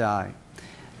people die.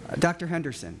 Dr.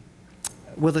 Henderson,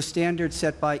 will the standards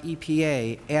set by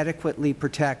EPA adequately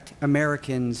protect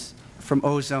Americans from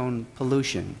ozone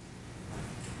pollution?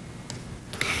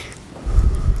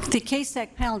 The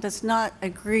KSAC panel does not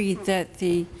agree that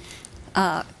the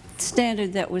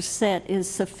standard that was set is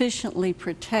sufficiently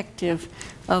protective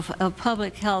of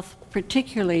public health,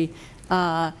 particularly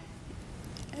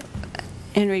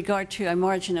in regard to a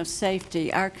margin of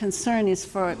safety. Our concern is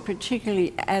for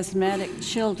particularly asthmatic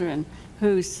children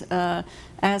whose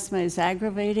asthma is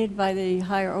aggravated by the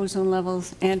higher ozone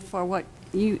levels, and for what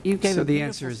you gave. So the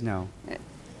answer is no.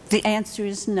 The answer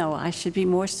is no. I should be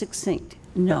more succinct.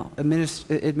 No.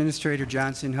 Administrator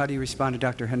Johnson, how do you respond to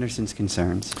Dr. Henderson's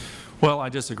concerns? Well, I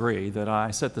disagree that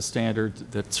I set the standard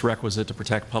that's requisite to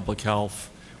protect public health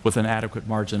with an adequate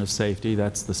margin of safety.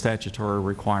 That's the statutory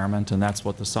requirement, and that's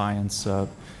what the science,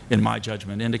 in my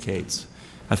judgment, indicates.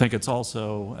 I think it's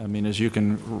also, I mean, as you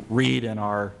can read in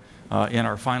our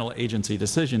final agency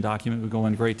decision document, we go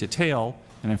in great detail,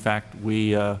 and in fact,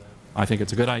 I think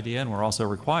it's a good idea, and we're also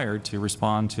required to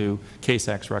respond to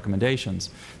KSAC's recommendations.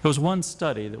 There was one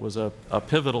study that was a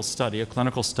pivotal study, a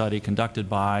clinical study conducted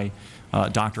by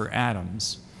Dr.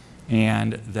 Adams,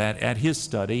 and that at his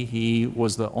study, he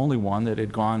was the only one that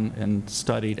had gone and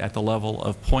studied at the level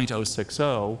of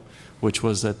 .060, which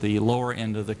was at the lower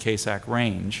end of the KSAC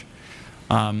range.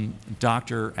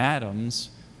 Dr. Adams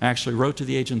actually wrote to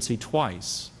the agency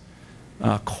twice,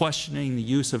 questioning the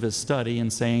use of his study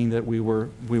and saying that we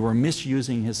were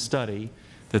misusing his study,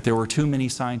 that there were too many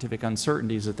scientific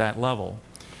uncertainties at that level.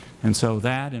 And so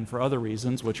that, and for other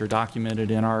reasons, which are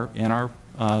documented in our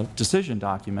decision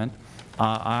document,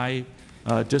 I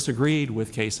disagreed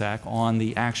with KSAC on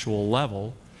the actual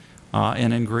level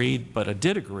and agreed, but I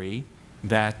did agree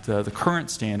that the current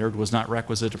standard was not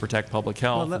requisite to protect public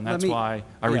health, and that's why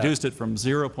I reduced it from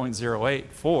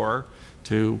 0.084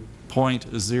 to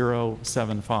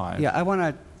 0.075. Yeah, I want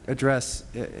to address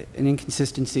an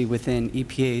inconsistency within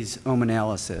EPA's own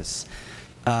analysis.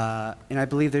 And I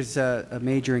believe there's a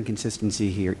major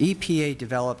inconsistency here. EPA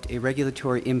developed a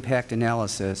regulatory impact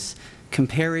analysis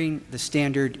comparing the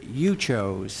standard you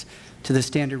chose to the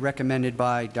standard recommended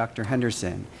by Dr.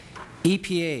 Henderson.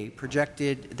 EPA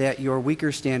projected that your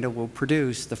weaker standard will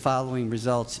produce the following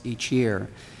results each year: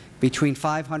 between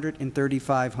 500 and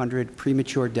 3,500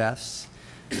 premature deaths,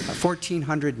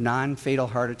 1,400 non-fatal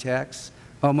heart attacks,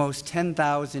 almost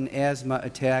 10,000 asthma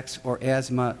attacks or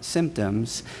asthma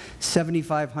symptoms,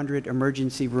 7,500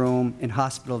 emergency room and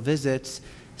hospital visits,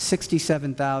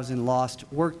 67,000 lost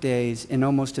work days, and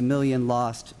almost 1 million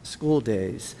lost school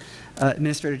days.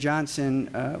 Administrator Johnson,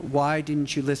 why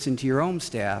didn't you listen to your own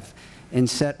staff and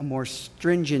set a more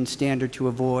stringent standard to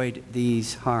avoid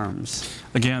these harms?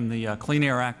 Again, the Clean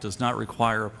Air Act does not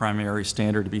require a primary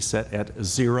standard to be set at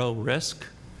zero risk.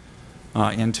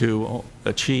 And to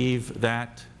achieve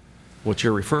that, what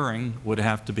you're referring would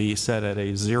have to be set at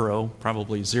a zero,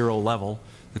 probably zero level.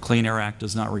 The Clean Air Act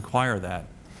does not require that.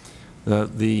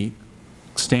 The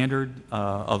standard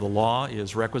of the law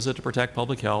is requisite to protect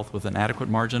public health with an adequate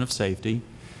margin of safety.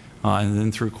 And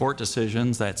then through court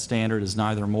decisions, that standard is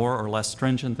neither more or less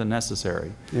stringent than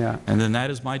necessary. Yeah. And then that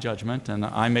is my judgment, and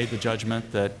I made the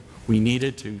judgment that we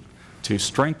needed to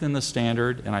strengthen the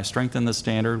standard, and I strengthened the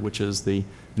standard, which is the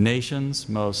nation's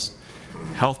most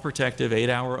health protective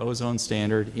 8-hour ozone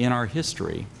standard in our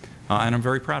history, and I'm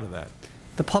very proud of that.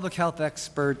 The public health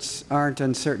experts aren't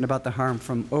uncertain about the harm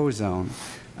from ozone.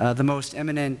 The most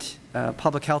eminent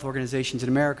public health organizations in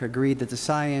America agreed that the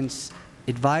Science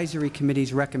Advisory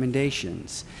Committee's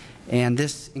recommendations, and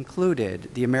this included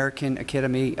the American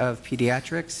Academy of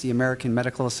Pediatrics, the American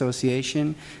Medical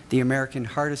Association, the American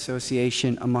Heart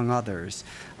Association, among others.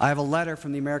 I have a letter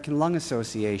from the American Lung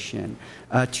Association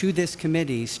to this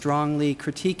committee strongly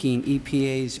critiquing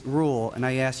EPA's rule, and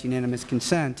I ask unanimous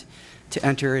consent to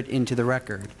enter it into the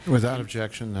record. Without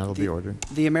objection, that will be ordered.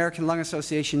 The American Lung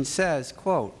Association says,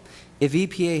 quote, if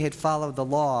EPA had followed the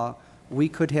law, we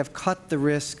could have cut the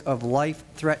risk of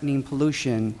life-threatening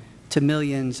pollution to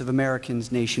millions of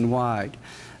Americans nationwide.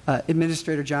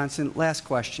 Administrator Johnson, last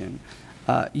question.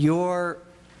 Your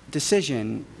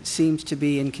decision seems to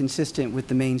be inconsistent with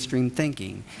the mainstream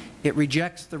thinking. It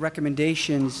rejects the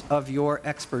recommendations of your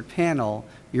expert panel,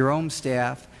 your own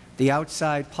staff, the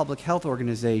outside public health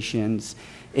organizations.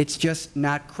 It's just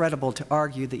not credible to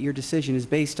argue that your decision is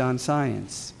based on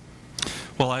science.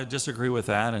 Well, I disagree with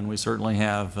that, and we certainly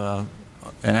have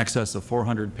in excess of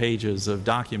 400 pages of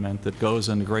document that goes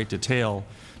into great detail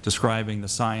describing the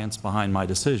science behind my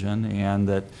decision, and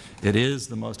that it is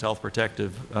the most health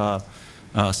protective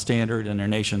standard in our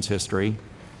nation's history.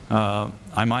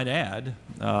 I might add,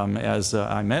 as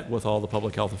I met with all the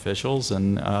public health officials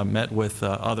and met with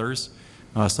others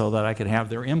so that I could have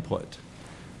their input.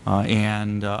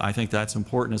 And I think that's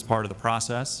important as part of the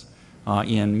process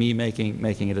in me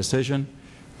making a decision.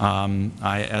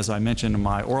 As I mentioned in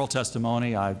my oral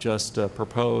testimony, I've just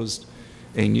proposed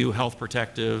a new health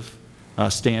protective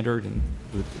standard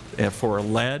for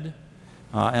lead,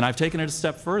 and I've taken it a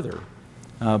step further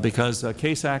because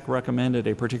CASAC recommended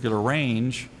a particular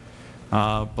range,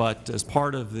 but as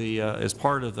part of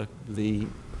the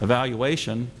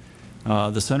evaluation,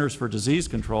 the Centers for Disease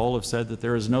Control have said that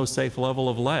there is no safe level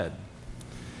of lead.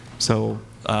 So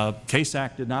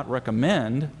CASAC did not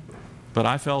recommend, but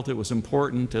I felt it was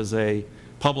important as a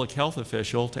public health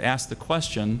official to ask the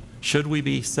question, should we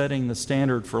be setting the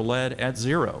standard for lead at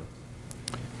 0?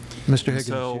 Mr. Higgins.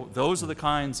 So those are the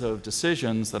kinds of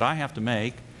decisions that I have to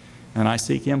make, and I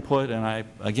seek input, and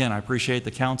again, I appreciate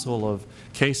the counsel of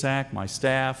CASAC, my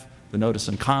staff, the notice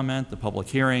and comment, the public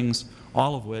hearings,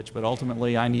 all of which, but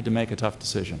ultimately I need to make a tough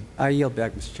decision. I yield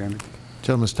back, Mr. Chairman.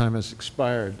 Gentleman's time has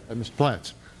expired. Mr.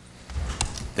 Platts.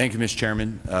 Thank you, Mr.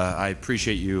 Chairman. I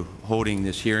appreciate you holding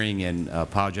this hearing and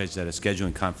apologize that a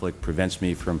scheduling conflict prevents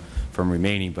me from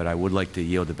remaining, but I would like to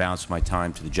yield the balance of my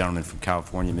time to the gentleman from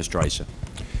California, Mr. Issa.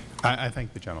 I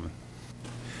thank the gentleman.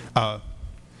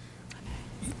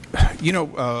 You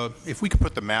know, if we could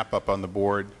put the map up on the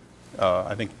board,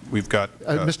 I think we've got...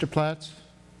 Mr. Platts?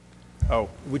 Oh,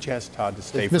 which has Todd to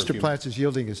stay if for Mr. Platts is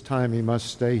yielding his time, he must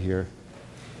stay here.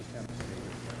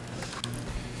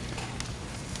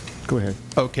 Go ahead.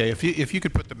 Okay, if you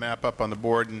could put the map up on the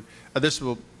board, and this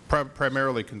will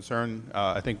primarily concern,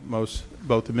 I think,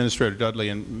 both Administrator Dudley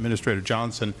and Administrator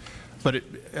Johnson. But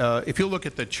if you look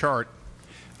at the chart,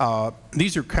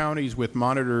 these are counties with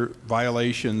monitor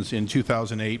violations in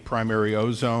 2008, primary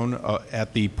ozone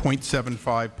at the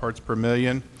 0.75 parts per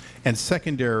million, and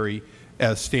secondary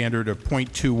standard of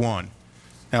 0.21.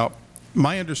 Now,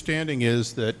 my understanding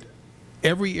is that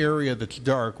every area that's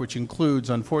dark, which includes,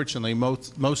 unfortunately,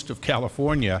 most of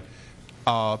California,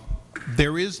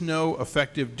 there is no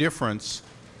effective difference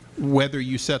whether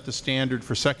you set the standard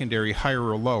for secondary higher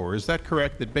or lower. Is that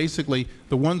correct? That basically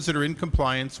the ones that are in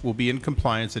compliance will be in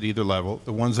compliance at either level.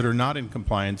 The ones that are not in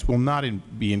compliance will not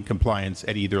be in compliance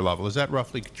at either level. Is that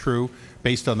roughly true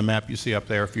based on the map you see up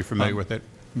there, if you're familiar with it?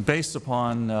 Based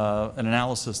upon an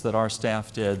analysis that our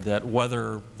staff did, that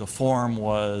whether the form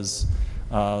was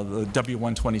the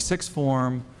W126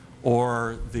 form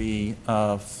or the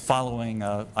following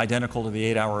identical to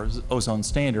the 8-hour ozone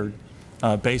standard,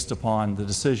 based upon the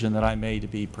decision that I made to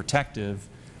be protective,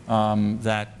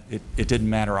 that it didn't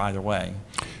matter either way.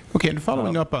 Okay, and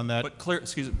following up on that,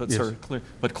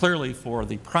 but clearly for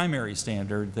the primary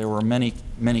standard, there were many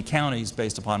counties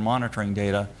based upon monitoring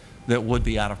data that would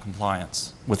be out of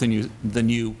compliance with the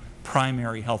new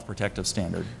primary health protective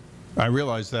standard. I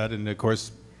realize that, and of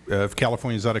course, if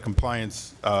California is out of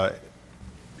compliance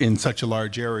in such a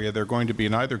large area, they're going to be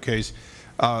in either case.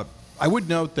 I would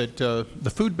note that the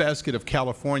food basket of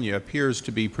California appears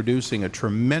to be producing a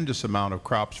tremendous amount of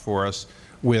crops for us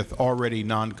with already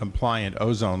non-compliant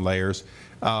ozone layers.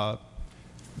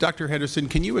 Dr. Henderson,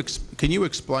 can you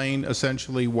explain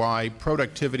essentially why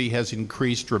productivity has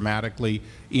increased dramatically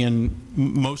in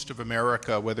most of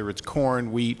America, whether it's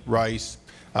corn, wheat, rice,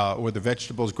 or the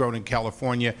vegetables grown in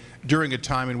California, during a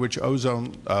time in which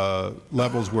ozone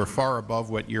levels were far above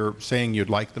what you're saying you'd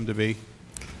like them to be?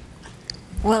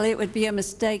 Well, it would be a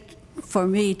mistake for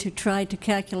me to try to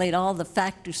calculate all the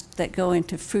factors that go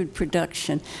into food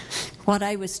production. What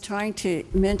I was trying to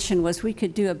mention was we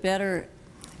could do a better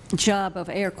job of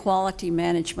air quality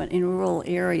management in rural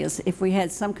areas if we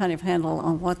had some kind of handle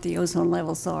on what the ozone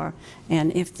levels are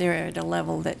and if they're at a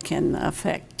level that can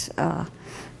affect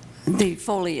the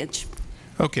foliage.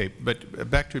 Okay, but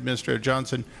back to Administrator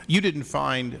Johnson, you didn't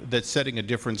find that setting a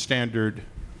different standard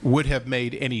would have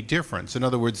made any difference. In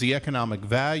other words, the economic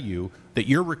value that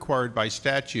you're required by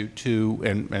statute to,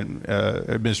 and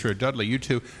Administrator Dudley, you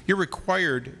too, you're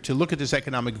required to look at this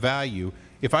economic value.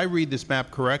 If I read this map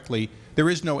correctly, there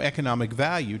is no economic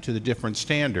value to the different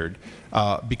standard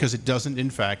because it doesn't,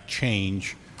 in fact,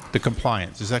 change the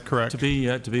compliance. Is that correct? To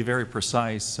be very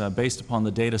precise, based upon the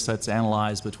data sets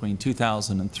analyzed between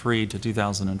 2003 to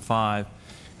 2005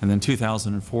 and then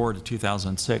 2004 to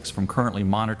 2006 from currently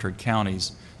monitored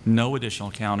counties, no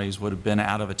additional counties would have been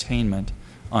out of attainment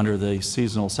under the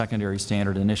seasonal secondary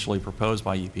standard initially proposed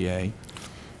by EPA.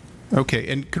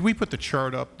 Okay, and could we put the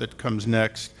chart up that comes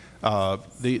next?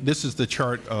 This is the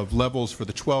chart of levels for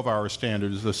the 12-hour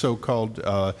standards, the so-called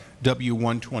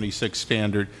W126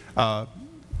 standard. I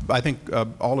think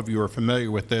all of you are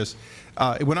familiar with this.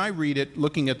 When I read it,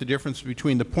 looking at the difference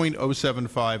between the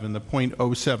 .075 and the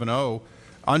 .070,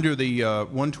 under the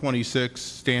 126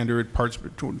 standard,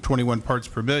 21 parts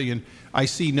per million, I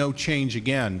see no change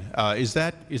again. Is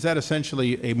that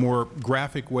essentially a more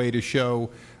graphic way to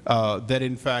show that,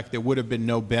 in fact, there would have been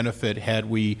no benefit had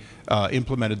we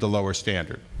implemented the lower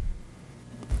standard,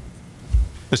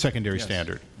 the secondary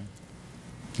standard?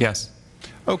 Yes.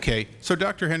 Okay. So,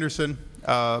 Dr. Henderson,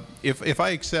 if I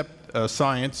accept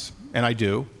science, and I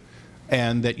do,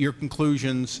 and that your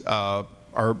conclusions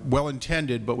are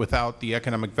well-intended but without the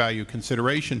economic value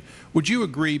consideration, would you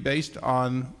agree, based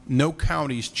on no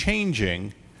counties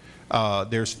changing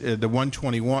there's the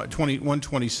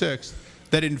 126,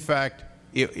 that in fact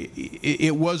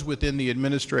it was within the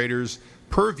administrator's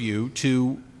purview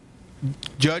to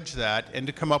judge that and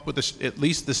to come up with at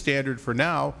least the standard for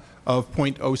now of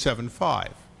 .075?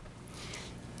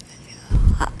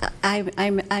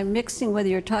 I'm mixing whether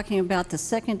you're talking about the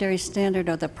secondary standard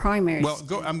or the primary standard.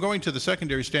 Well, I'm going to the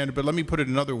secondary standard, but let me put it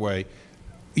another way.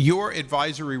 Your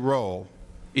advisory role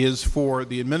is for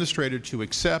the administrator to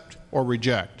accept or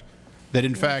reject, that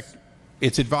in fact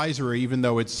it's advisory even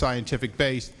though it's scientific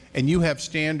based, and you have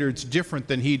standards different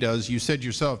than he does. You said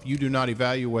yourself you do not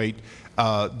evaluate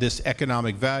this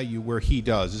economic value where he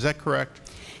does. Is that correct?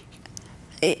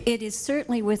 It is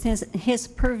certainly within his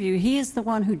purview. He is the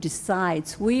one who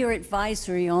decides. We are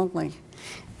advisory only.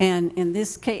 And in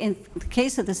this case, in the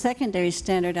case of the secondary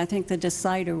standard, I think the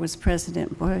decider was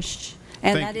President Bush.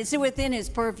 And that is within his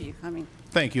purview.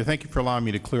 Thank you. Thank you for allowing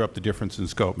me to clear up the difference in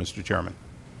scope, Mr. Chairman.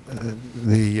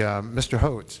 Mr.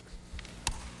 Hodes.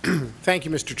 Thank you,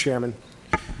 Mr. Chairman.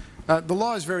 The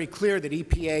law is very clear that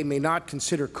EPA may not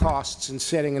consider costs in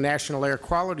setting a national air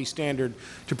quality standard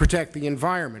to protect the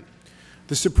environment.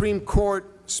 The Supreme Court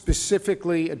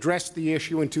specifically addressed the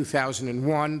issue in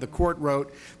 2001. The Court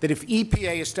wrote that if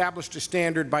EPA established a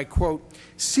standard by, quote,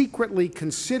 secretly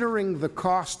considering the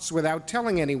costs without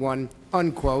telling anyone,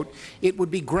 unquote, it would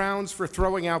be grounds for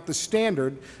throwing out the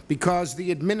standard because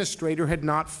the administrator had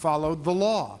not followed the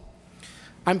law.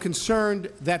 I'm concerned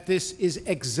that this is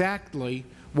exactly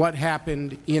what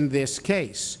happened in this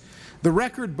case. The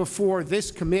record before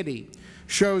this committee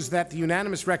shows that the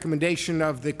unanimous recommendation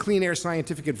of the Clean Air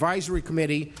Scientific Advisory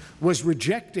Committee was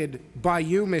rejected by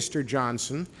you, Mr.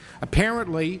 Johnson,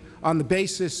 apparently on the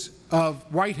basis of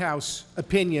White House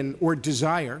opinion or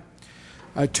desire,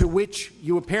 to which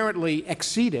you apparently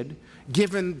acceded,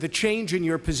 given the change in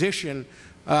your position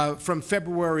from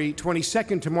February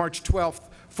 22nd to March 12th,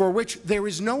 for which there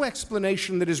is no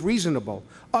explanation that is reasonable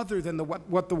other than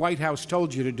what the White House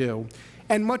told you to do,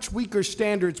 and much weaker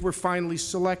standards were finally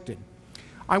selected.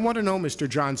 I want to know, Mr.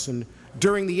 Johnson,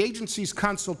 during the agency's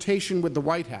consultation with the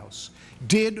White House,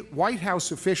 did White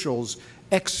House officials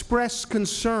express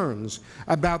concerns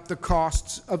about the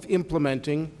costs of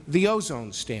implementing the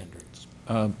ozone standards?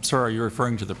 Sir, are you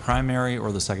referring to the primary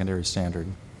or the secondary standard?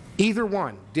 Either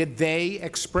one. Did they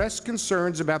express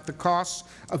concerns about the costs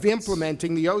of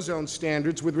implementing the ozone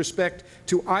standards with respect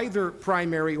to either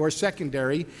primary or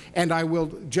secondary? And I will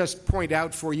just point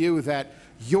out for you that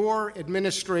your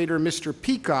administrator, Mr.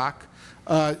 Peacock,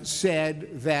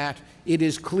 said that it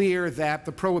is clear that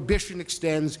the prohibition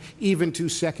extends even to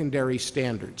secondary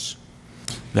standards.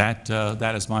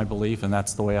 That is my belief, and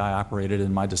that's the way I operated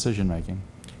in my decision-making.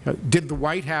 Did the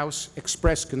White House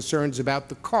express concerns about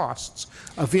the costs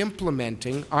of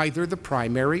implementing either the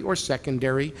primary or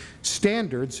secondary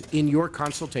standards in your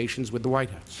consultations with the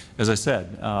White House? As I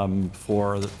said,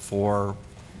 for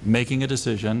making a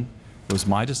decision, it was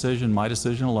my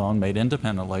decision alone, made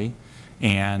independently,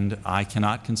 and I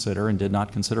cannot consider and did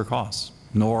not consider costs,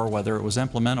 nor whether it was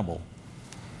implementable.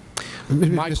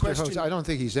 Mr. Hodes, I don't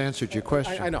think he's answered your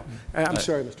question. I know. I'm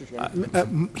sorry, Mr.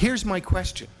 Chairman. Here's my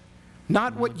question.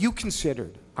 Not what you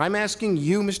considered. I'm asking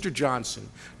you, Mr. Johnson,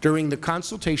 during the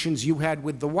consultations you had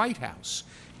with the White House,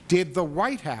 did the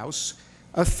White House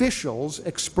officials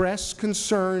express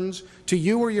concerns to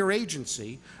you or your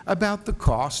agency about the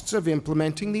costs of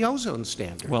implementing the ozone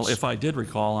standards? Well, if I did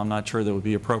recall, I'm not sure that it would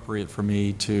be appropriate for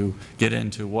me to get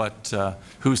into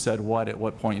who said what at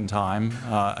what point in time.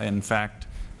 In fact,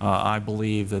 I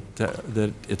believe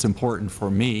that it's important for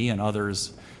me and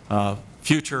others,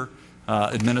 future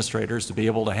administrators, to be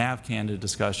able to have candid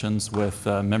discussions with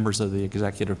members of the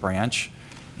executive branch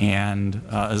And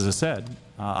as I said,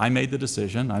 I made the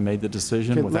decision. I made the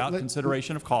decision Okay, without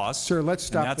consideration of cost. Sir, let's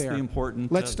stop there. That's the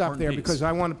important Let's stop there, piece. because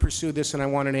I want to pursue this and I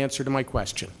want an answer to my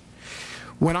question.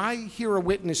 When I hear a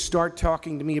witness start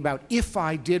talking to me about if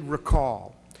I did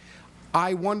recall,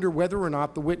 I wonder whether or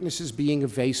not the witness is being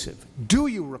evasive. Do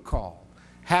you recall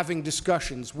having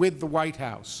discussions with the White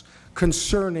House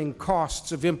concerning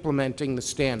costs of implementing the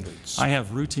standards? I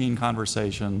have routine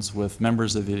conversations with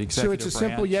members of the executive branch. So it's a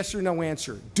simple yes or no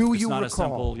answer. Do you recall? It's not a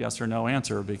simple yes or no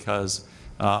answer, because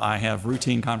I have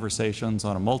routine conversations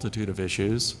on a multitude of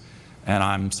issues, and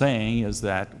I'm saying is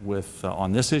that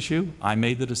on this issue, I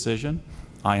made the decision.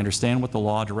 I understand what the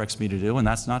law directs me to do, and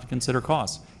that's not to consider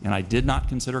costs. And I did not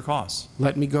consider costs.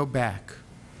 Let me go back.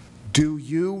 Do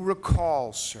you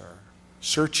recall, sir,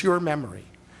 search your memory,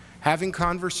 having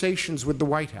conversations with the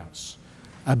White House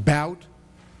about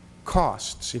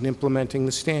costs in implementing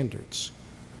the standards?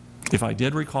 If I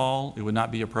did recall, it would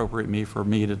not be appropriate for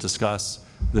me to discuss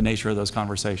the nature of those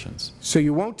conversations. So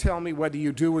you won't tell me whether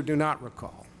you do or do not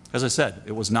recall? As I said,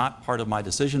 it was not part of my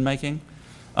decision-making.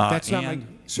 That's not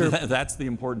sir, that's the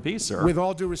important piece, sir. With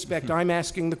all due respect, I'm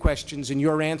asking the questions and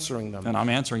you're answering them. And I'm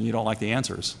answering. You don't like the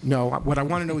answers. No. What I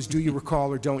want to know is, do you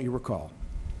recall or don't you recall?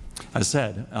 I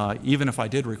said, even if I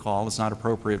did recall, it's not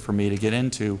appropriate for me to get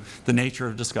into the nature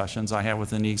of discussions I have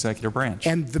within the executive branch.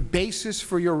 And the basis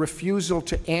for your refusal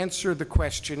to answer the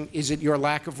question, is it your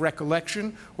lack of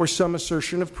recollection or some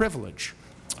assertion of privilege?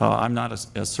 I'm not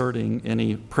asserting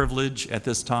any privilege at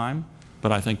this time,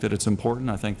 but I think that it's important.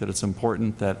 I think that it's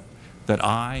important that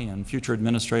I and future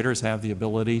administrators have the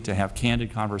ability to have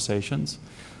candid conversations.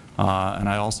 And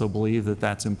I also believe that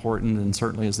that's important, and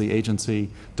certainly as the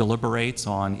agency deliberates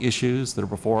on issues that are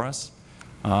before us.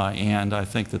 And I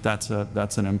think that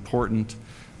that's an important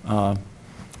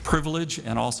privilege,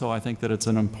 and also I think that it's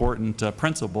an important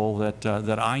principle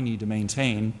that I need to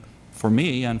maintain for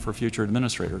me and for future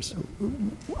administrators.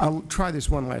 I'll try this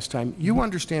one last time. You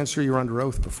understand, sir, you're under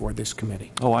oath before this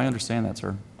committee. Oh, I understand that,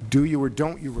 sir. Do you or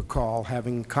don't you recall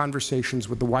having conversations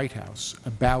with the White House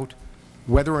about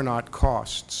whether or not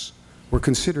costs were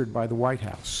considered by the White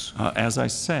House? As I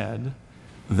said,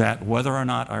 that whether or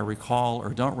not I recall or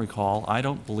don't recall, I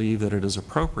don't believe that it is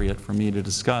appropriate for me to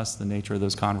discuss the nature of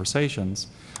those conversations.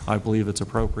 I believe it's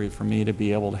appropriate for me to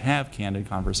be able to have candid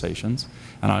conversations.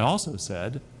 And I also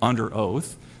said, under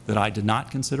oath, that I did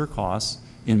not consider costs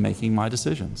in making my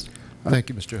decisions. Thank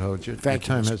you, Mr. Hoja. Thank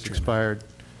you, Your time Mr. has Chairman. expired.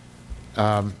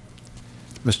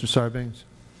 Mr. Sarbanes?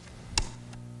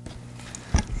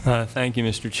 Thank you,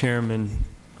 Mr. Chairman.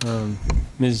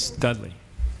 Ms. Dudley,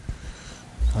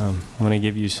 I want to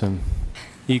give you some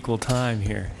equal time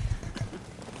here.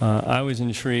 I was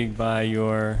intrigued by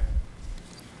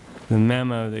the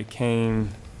memo that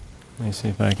came, let me see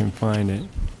if I can find it,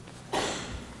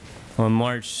 on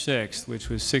March 6th, which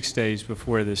was 6 days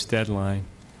before this deadline.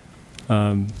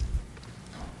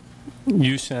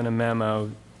 You sent a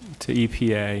memo to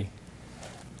EPA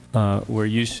where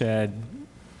you said,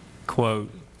 quote,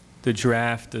 the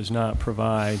draft does not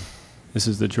provide, this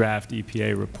is the draft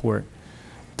EPA report,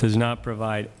 does not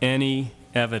provide any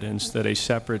evidence that a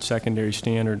separate secondary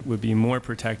standard would be more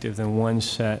protective than one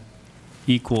set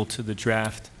equal to the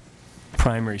draft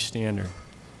primary standard.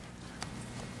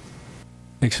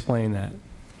 Explain that.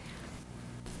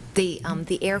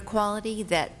 The air quality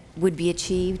that would be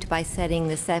achieved by setting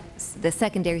the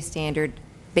secondary standard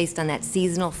based on that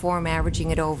seasonal form, averaging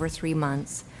it over 3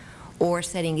 months, or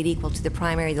setting it equal to the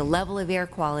primary, the level of air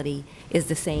quality is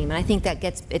the same. And I think that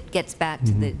gets back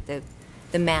to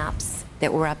the maps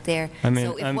that were up there. I mean,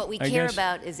 so if what we care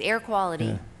about is air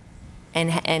quality,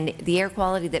 and the air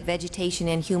quality that vegetation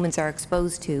and humans are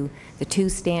exposed to, the two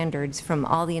standards from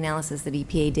all the analysis that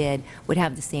EPA did would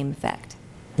have the same effect.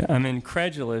 I'm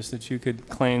incredulous that you could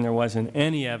claim there wasn't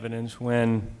any evidence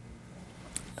when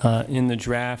in the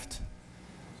draft,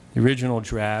 the original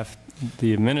draft,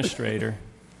 the administrator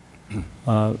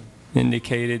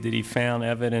indicated that he found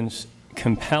evidence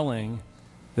compelling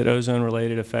that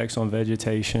ozone-related effects on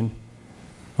vegetation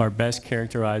are best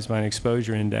characterized by an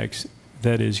exposure index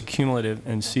that is cumulative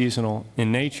and seasonal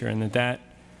in nature, and that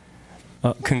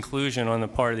conclusion on the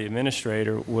part of the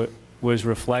administrator was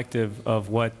reflective of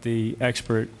what the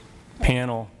expert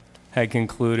panel had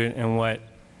concluded and what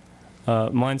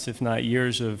months, if not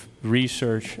years, of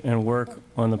research and work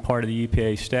on the part of the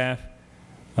EPA staff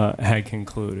had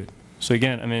concluded. So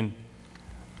again, I mean,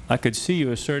 I could see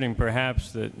you asserting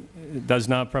perhaps that it does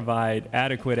not provide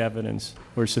adequate evidence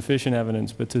or sufficient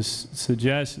evidence, but to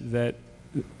suggest that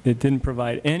it didn't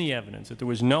provide any evidence, that there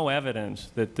was no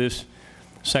evidence that this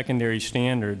secondary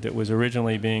standard that was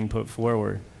originally being put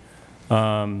forward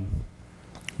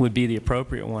would be the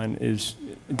appropriate one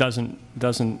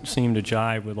doesn't seem to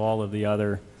jive with all of the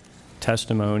other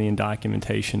testimony and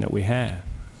documentation that we have.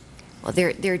 Well,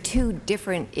 there are two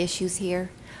different issues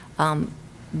here.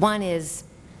 One is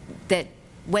that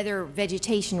whether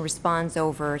vegetation responds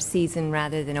over a season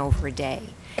rather than over a day.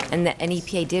 And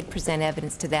EPA did present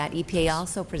evidence to that. EPA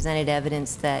also presented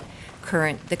evidence that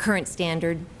the current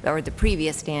standard or the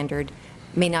previous standard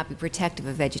may not be protective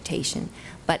of vegetation.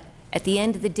 But at the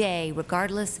end of the day,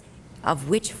 regardless of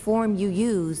which form you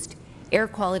used, air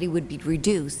quality would be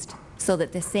reduced so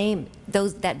that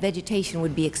that vegetation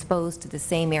would be exposed to the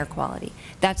same air quality.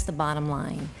 That's the bottom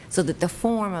line. So that the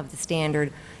form of the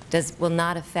standard will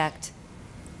not affect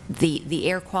the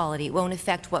air quality. It won't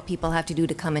affect what people have to do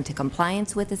to come into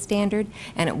compliance with the standard,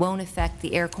 and it won't affect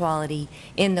the air quality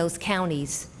in those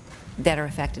counties that are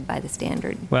affected by the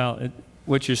standard. Well,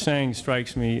 what you're saying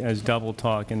strikes me as double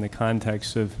talk in the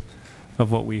context of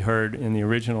what we heard in the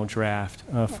original draft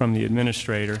from the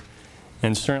administrator,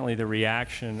 and certainly the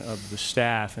reaction of the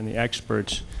staff and the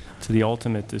experts to the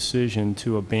ultimate decision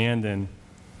to abandon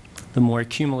the more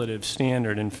cumulative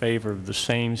standard in favor of the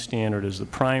same standard as the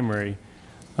primary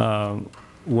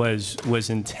was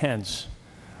intense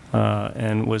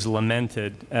and was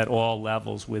lamented at all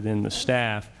levels within the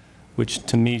staff, which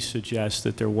to me suggests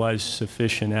that there was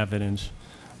sufficient evidence.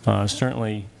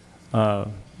 Certainly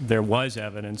there was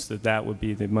evidence that that would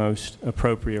be the most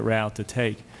appropriate route to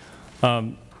take.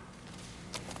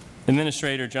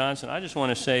 Administrator Johnson, I just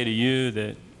want to say to you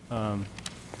that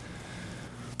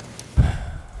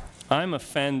I'm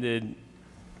offended,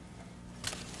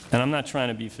 and I'm not trying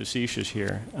to be facetious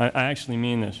here. I actually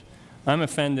mean this. I'm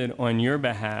offended on your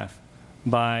behalf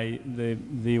by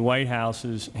the White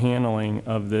House's handling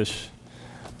of this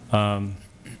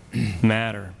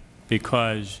matter,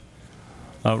 because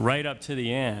right up to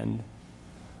the end,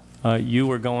 you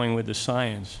were going with the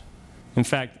science. In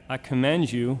fact, I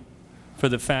commend you for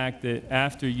the fact that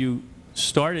after you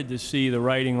started to see the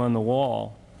writing on the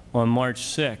wall on March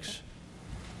 6th,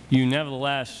 you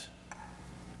nevertheless,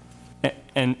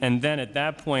 and then at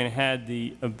that point had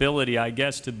the ability, I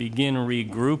guess, to begin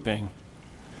regrouping,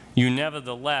 you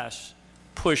nevertheless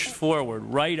pushed forward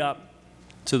right up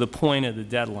to the point of the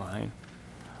deadline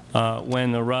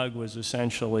when the rug was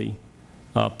essentially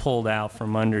pulled out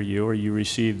from under you, or you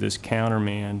received this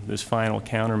countermand, this final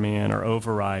countermand or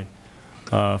override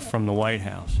from the White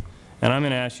House. And I'm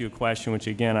going to ask you a question which,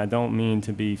 again, I don't mean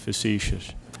to be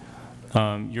facetious.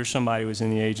 You're somebody who was in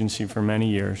the agency for many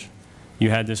years. You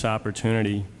had this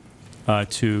opportunity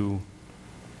to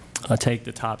take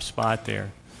the top spot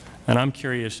there. And I'm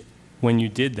curious, when you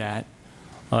did that,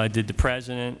 did the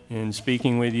President, in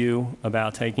speaking with you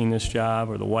about taking this job,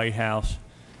 or the White House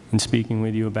in speaking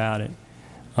with you about it,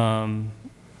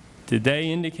 did they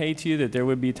indicate to you that there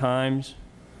would be times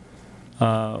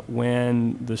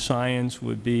when the science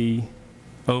would be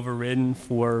overridden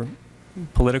for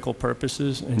political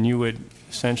purposes and you would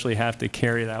essentially have to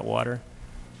carry that water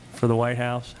for the White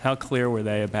House? How clear were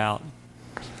they about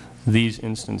these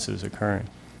instances occurring?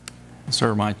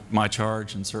 Sir, my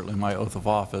charge and certainly my oath of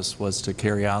office was to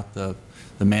carry out the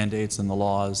mandates and the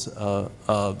laws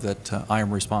that I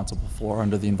am responsible for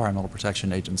under the Environmental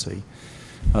Protection Agency.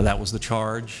 That was the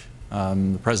charge.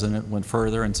 The President went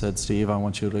further and said, Steve, I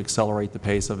want you to accelerate the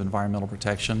pace of environmental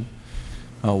protection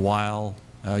while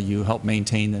you help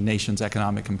maintain the nation's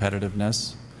economic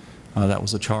competitiveness. That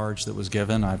was a charge that was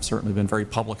given. I've certainly been very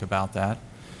public about that.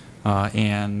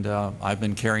 And I've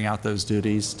been carrying out those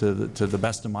duties to the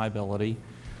best of my ability,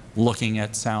 looking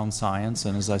at sound science.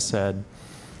 And as I said,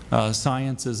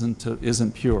 science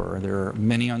isn't pure. There are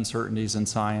many uncertainties in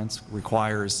science,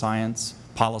 requires science,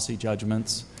 policy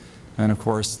judgments, and of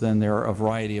course then there are a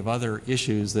variety of other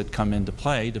issues that come into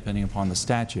play depending upon the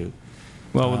statute.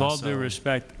 Well, with all due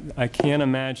respect, I can't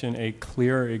imagine a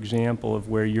clearer example of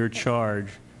where your charge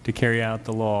to carry out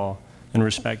the law and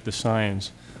respect the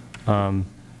science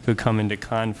could come into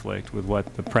conflict with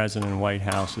what the President and White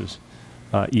House's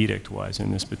edict was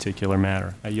in this particular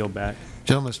matter. I yield back.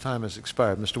 Gentleman's time has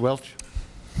expired. Mr. Welch.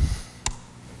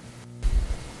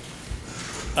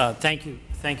 Thank you,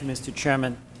 Mr.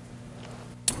 Chairman.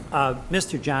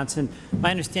 Mr. Johnson,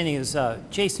 my understanding is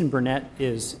Jason Burnett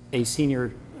is a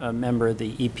senior member of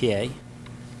the EPA.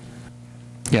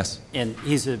 Yes. And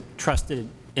he's a trusted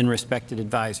and respected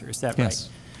advisor, is that yes.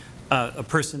 right? A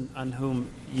person on whom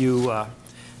you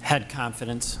had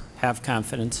confidence, have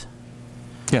confidence?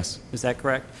 Yes. Is that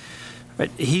correct?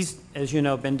 But he's, as you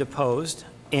know, been deposed,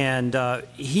 and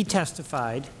he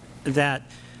testified that,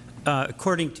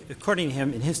 according to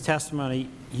him, in his testimony,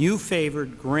 you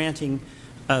favored granting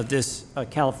this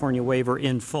California waiver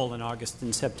in full in August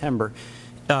and September.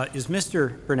 Is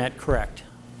Mr. Burnett correct?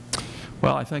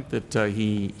 Well, I think that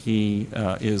he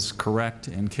is correct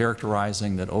in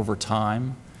characterizing that over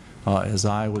time, as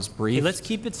I was briefed. Okay, let's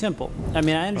keep it simple. I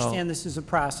mean, I understand this is a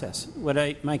process.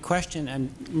 My question,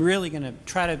 I'm really going to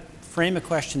try to frame a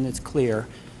question that's clear,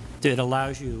 that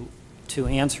allows you to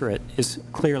answer it as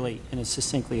clearly and as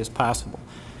succinctly as possible.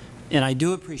 And I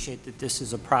do appreciate that this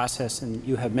is a process and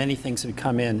you have many things that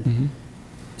come in. Mm-hmm.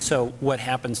 So what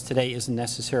happens today isn't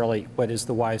necessarily what is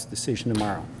the wise decision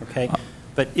tomorrow, okay?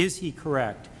 But is he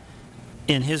correct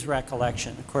in his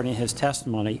recollection, according to his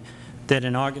testimony, that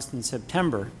in August and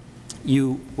September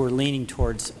you were leaning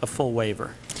towards a full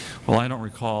waiver? Well, I don't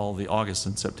recall the August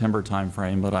and September time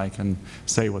frame, but I can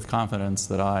say with confidence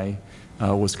that I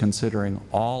was considering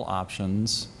all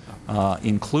options,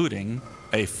 including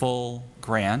a full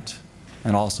grant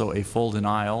and also a full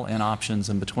denial and options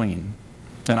in between.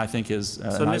 And I think as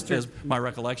my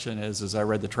recollection is, as I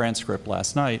read the transcript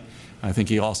last night, I think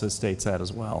he also states that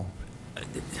as well.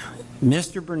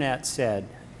 Mr. Burnett said,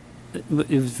 it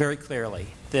was very clearly,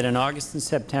 that in August and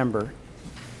September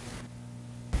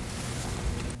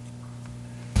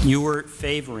you were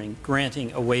favoring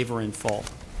granting a waiver in full.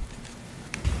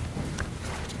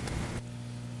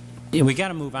 We got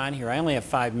to move on here. I only have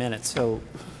 5 minutes, so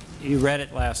you read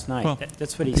it last night. Well,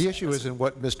 that's what he said. The issue isn't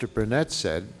what Mr. Burnett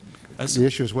said. The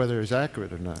issue is whether it's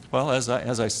accurate or not. Well, as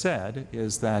I said,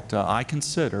 is that I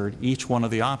considered each one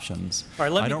of the options. All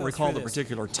right, I don't recall the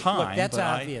particular time, look, that's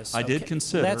but obvious. I did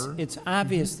consider. It's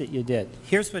obvious that you did.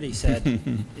 Here's what he said.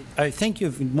 I think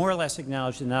you've more or less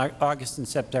acknowledged in August and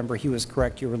September he was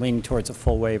correct. You were leaning towards a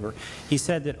full waiver. He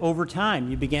said that over time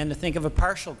you began to think of a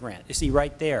partial grant. Is he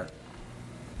right there?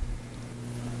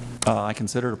 I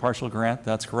considered a partial grant.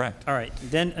 That's correct. All right.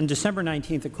 Then on December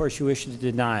 19th, of course, you issued a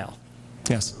denial.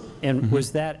 Yes. And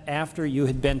was that after you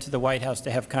had been to the White House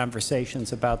to have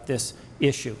conversations about this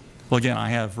issue? Well, again, I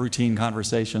have routine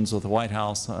conversations with the White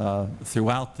House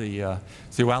throughout the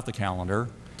calendar.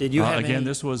 Did you have again? Any,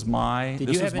 this was my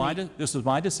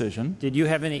decision. Did you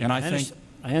have any? And I think.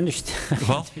 I understand.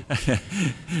 Well,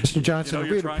 Mr. Johnson,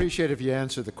 we'd appreciate if you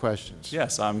answer the questions.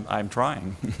 Yes, I'm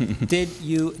trying. Did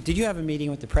you have a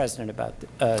meeting with the President about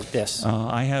this?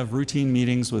 I have routine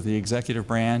meetings with the executive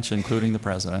branch, including the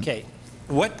President. Okay.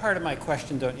 What part of my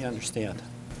question don't you understand?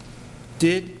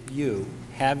 Did you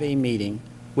have a meeting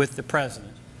with the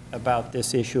President about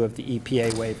this issue of the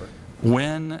EPA waiver?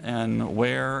 When and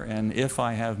where and if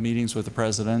I have meetings with the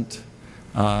President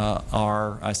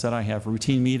I said I have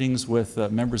routine meetings with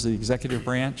members of the executive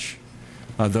branch.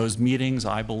 Those meetings,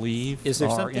 I believe,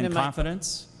 are in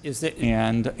confidence.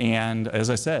 And as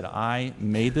I said, I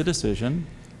made the decision.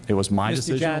 It was my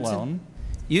decision Johnson, alone.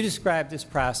 You described this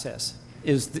process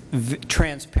as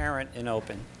transparent and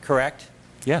open, correct?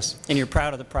 Yes. And you're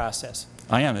proud of the process?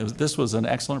 I am. This was an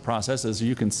excellent process, as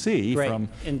you can see from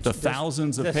the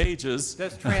thousands of pages.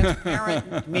 Does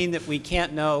transparent mean that we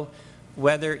can't know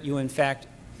whether you in fact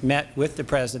met with the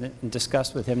President and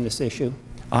discussed with him this issue?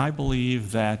 I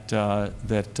believe that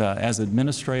as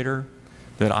administrator,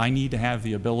 that I need to have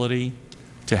the ability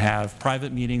to have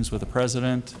private meetings with the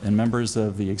President and members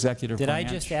of the executive branch. Did I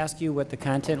just ask you what the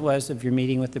content was of your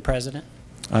meeting with the President?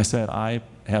 I said I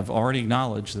have already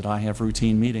acknowledged that I have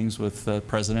routine meetings with the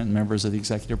President and members of the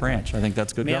executive branch. I think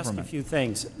that's good government. Let me ask a few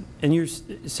things. In your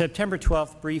September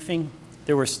 12th briefing,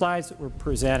 there were slides that were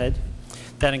presented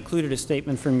that included a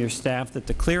statement from your staff that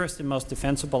the clearest and most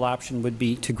defensible option would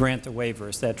be to grant the waiver.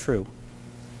 Is that true?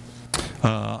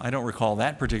 I don't recall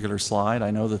that particular slide. I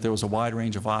know that there was a wide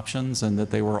range of options and that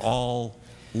they were all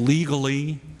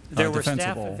legally There were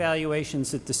defensible. staff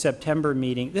evaluations at the September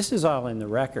meeting. This is all in the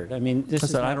record. I mean, this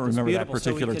is not I don't remember that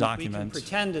particular so document. We can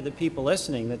pretend to the people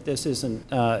listening that this is an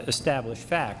established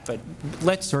fact, but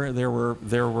let's... Sir, there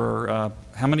were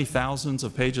how many thousands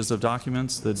of pages of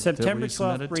documents that September we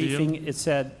submitted 12th briefing, it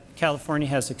said California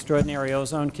has extraordinary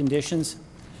ozone conditions.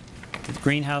 The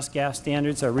greenhouse gas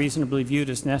standards are reasonably viewed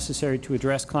as necessary to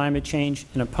address climate change,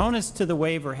 and opponents to the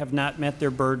waiver have not met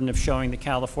their burden of showing the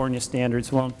California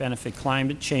standards won't benefit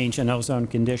climate change and ozone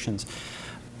conditions.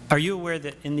 Are you aware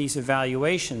that in these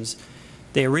evaluations,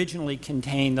 they originally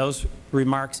contained those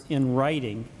remarks in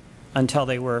writing until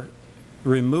they were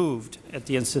removed at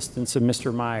the insistence of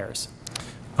Mr. Myers?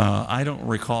 I don't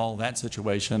recall that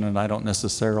situation, and I don't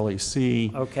necessarily see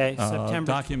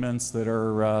documents that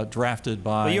are drafted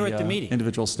by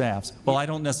individual staffs. Well, I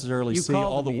don't necessarily see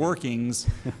all the workings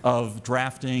of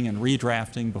drafting and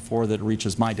redrafting before that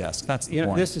reaches my desk. That's the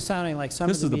point. This is sounding like some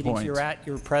of the meetings you're at,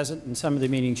 you're present, and some of the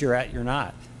meetings you're at, you're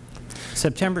not.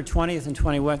 September 20th and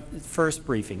 21st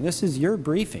briefing. This is your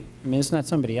briefing. I mean, it's not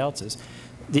somebody else's.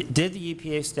 Did the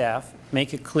EPA staff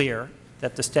make it clear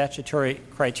that the statutory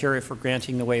criteria for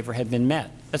granting the waiver had been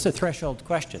met? That's a threshold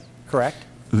question, correct?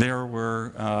 There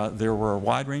were a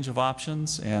wide range of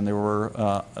options, and there were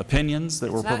opinions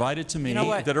that were provided to me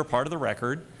that are part of the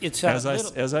record. It's as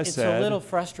I said, a little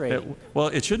frustrating. Well,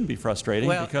 it shouldn't be frustrating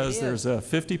because there's a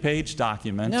 50-page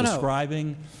document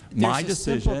describing my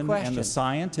decision and the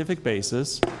scientific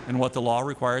basis and what the law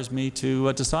requires me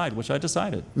to decide, which I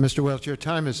decided. Mr. Welch, your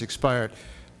time has expired.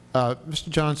 Mr.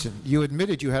 Johnson, you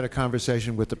admitted you had a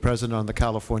conversation with the President on the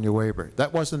California waiver.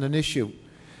 That wasn't an issue.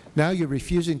 Now you're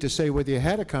refusing to say whether you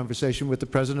had a conversation with the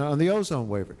President on the ozone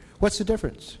waiver. What's the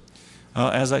difference?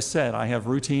 As I said, I have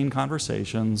routine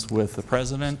conversations with the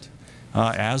President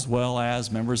as well as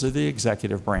members of the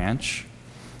executive branch,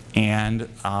 and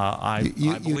I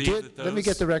believe that those— Let me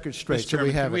get the record straight. Mr.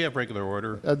 Chairman, can we have regular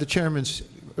order? The Chairman's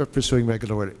pursuing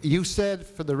regular order. You said,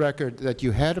 for the record, that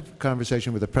you had a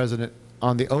conversation with the President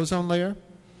on the ozone layer?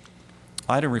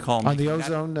 I don't recall on the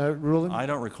ozone ruling? I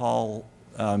don't recall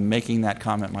making that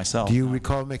comment myself. Do you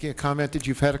recall making a comment that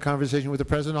you've had a conversation with the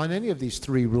President on any of these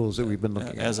three rules that we've been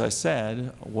looking at? As I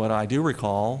said, what I do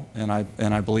recall, and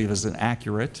I believe is an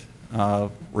accurate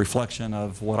reflection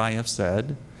of what I have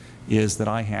said, is that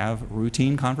I have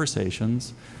routine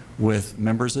conversations with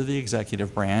members of the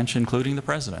executive branch, including the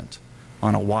President,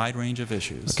 on a wide range of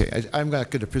issues. Okay, I'm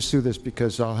not going to pursue this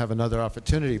because I'll have another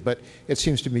opportunity, but it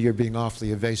seems to me you're being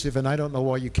awfully evasive, and I don't know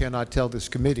why you cannot tell this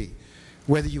committee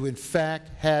whether you in fact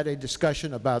had a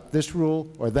discussion about this rule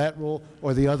or that rule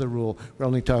or the other rule. We're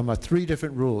only talking about three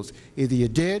different rules. Either you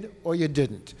did or you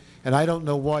didn't. And I don't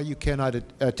know why you cannot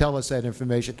tell us that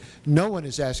information. No one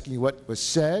is asking you what was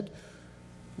said.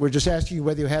 We're just asking you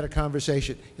whether you had a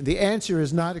conversation. And the answer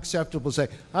is not acceptable to say,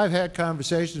 I've had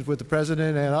conversations with the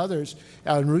President and others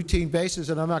on a routine basis,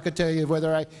 and I'm not going to tell you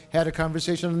whether I had a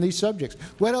conversation on these subjects.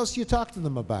 What else do you talk to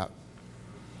them about?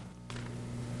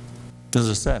 As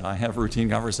I said, I have routine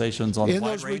conversations on a wide range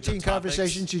of topics. In those routine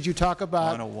conversations, did you talk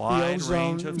about the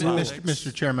ozone rules?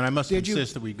 Mr. Chairman, I must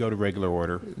insist that we go to regular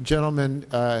order. Gentlemen,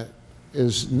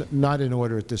 is not in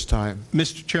order at this time.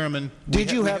 Mr. Chairman,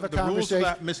 did you have a conversation?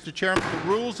 Mr. Chairman,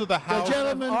 the rules of the House.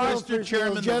 Mr.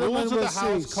 Chairman, the rules of the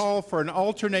House call for an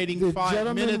alternating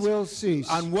 5 minutes. Will cease.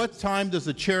 On what time does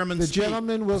the chairman speak?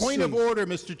 Point of order,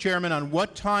 Mr. Chairman. On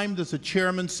what time does the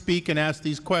chairman speak and ask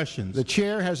these questions? The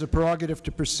chair has a prerogative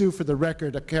to pursue, for the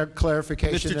record, a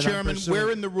clarification. Mr. Chairman,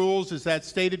 where in the rules is that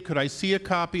stated? Could I see a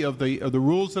copy of the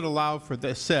rules that allow for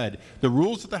this said? The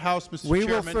rules of the House, Mr. Chairman. We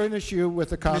will furnish you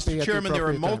with a copy. Mr. Chairman, there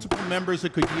are multiple members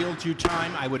that could yield you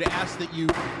time. I would ask that you—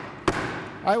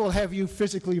 I will have you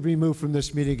physically removed from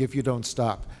this meeting if you don't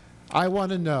stop. I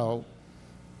want to know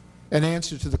an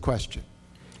answer to the question.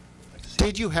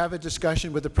 Did you have a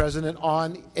discussion with the President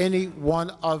on any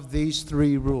one of these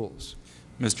three rules?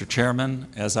 Mr. Chairman,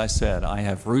 as I said, I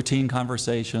have routine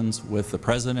conversations with the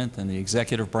President and the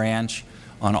executive branch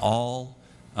on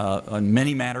on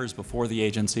many matters before the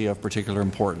agency of particular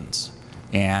importance.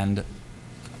 And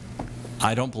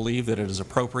I don't believe that it is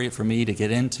appropriate for me to get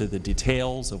into the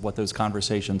details of what those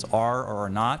conversations are or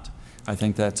are not. I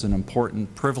think that's an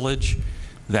important privilege,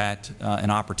 that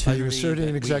an opportunity. Are you asserting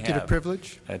an executive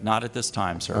privilege? Not at this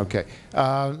time, sir. Okay.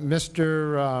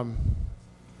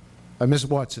 Ms.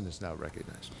 Watson is now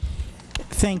recognized.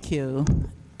 Thank you.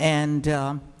 And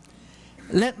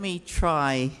let me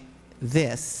try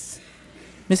this.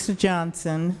 Mr.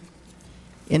 Johnson,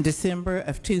 in December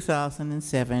of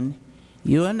 2007,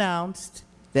 you announced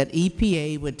that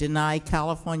EPA would deny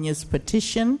California's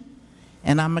petition,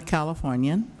 and I'm a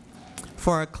Californian,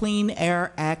 for a Clean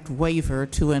Air Act waiver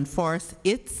to enforce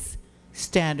its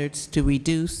standards to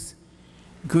reduce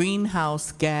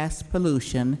greenhouse gas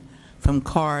pollution from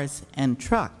cars and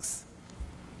trucks.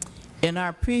 In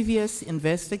our previous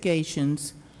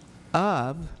investigations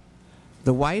of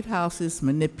the White House's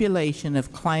manipulation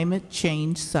of climate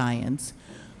change science,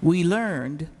 we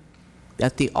learned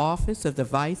that the Office of the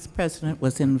Vice President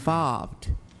was involved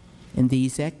in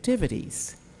these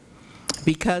activities.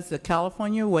 Because the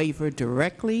California waiver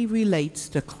directly relates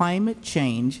to climate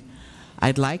change,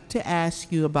 I'd like to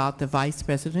ask you about the Vice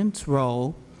President's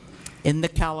role in the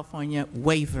California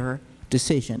waiver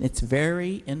decision. It's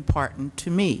very important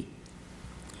to me.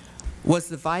 Was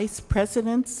the Vice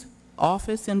President's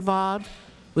office involved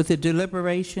with the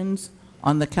deliberations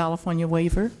on the California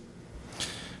waiver?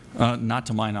 Not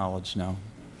to my knowledge, no.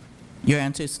 Your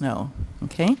answer is no.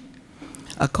 Okay.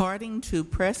 According to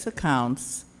press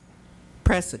accounts,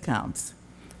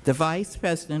 the Vice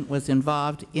President was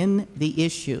involved in the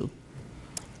issue,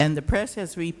 and the press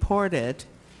has reported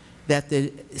that the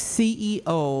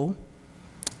CEO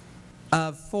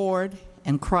of Ford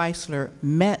and Chrysler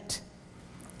met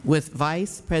with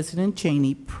Vice President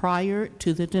Cheney prior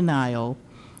to the denial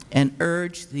and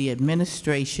urged the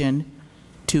administration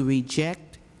to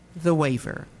reject the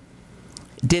waiver.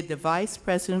 Did the Vice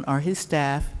President or his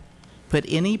staff put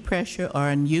any pressure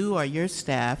on you or your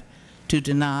staff to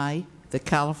deny the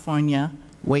California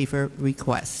waiver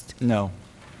request? No.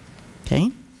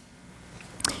 Okay.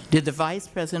 Did the Vice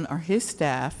President or his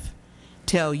staff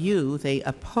tell you they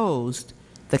opposed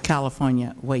the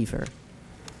California waiver?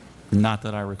 Not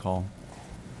that I recall.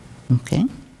 Okay.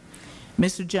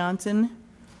 Mr. Johnson,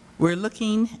 we're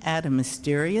looking at a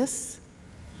mysterious,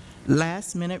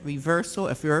 last-minute reversal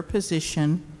of your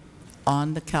position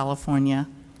on the California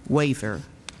waiver.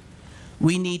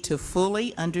 We need to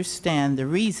fully understand the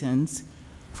reasons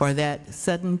for that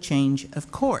sudden change of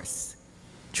course.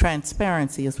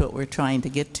 Transparency is what we're trying to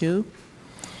get to.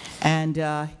 And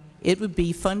it would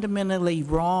be fundamentally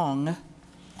wrong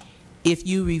if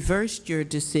you reversed your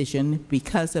decision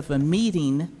because of a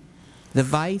meeting the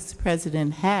Vice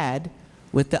President had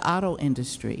with the auto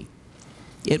industry.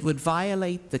 It would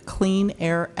violate the Clean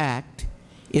Air Act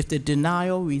if the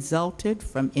denial resulted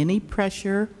from any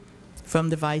pressure from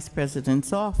the Vice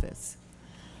President's office.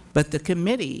 But the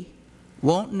committee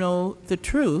won't know the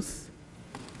truth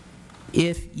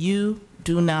if you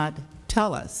do not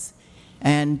tell us.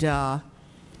 And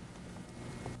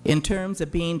in terms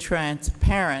of being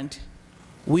transparent,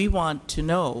 we want to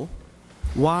know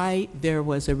why there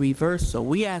was a reversal.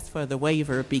 We asked for the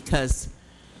waiver because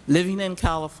living in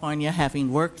California,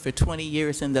 having worked for 20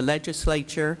 years in the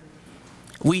legislature,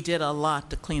 we did a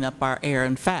lot to clean up our air.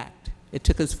 In fact, it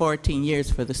took us 14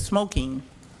 years for the smoking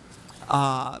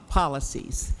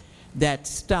policies that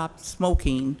stopped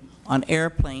smoking on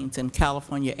airplanes in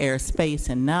California airspace,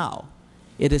 and now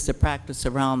it is a practice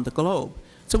around the globe.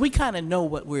 So we kind of know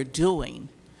what we're doing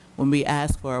when we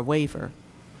ask for a waiver.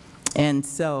 And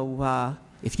so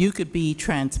if you could be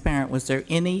transparent, was there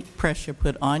any pressure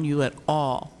put on you at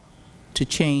all to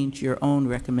change your own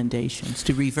recommendations,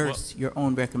 to reverse your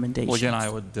own recommendations? Well, again, I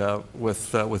would,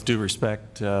 with due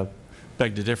respect,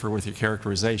 beg to differ with your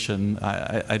characterization.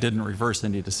 I didn't reverse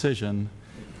any decision.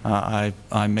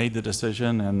 I made the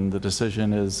decision, and the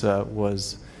decision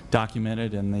was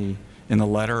documented in the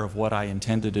letter of what I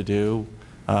intended to do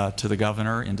to the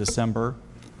governor in December.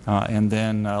 And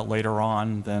then later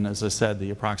on, then, as I said,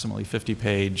 the approximately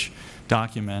 50-page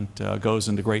document goes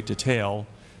into great detail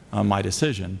my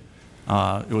decision.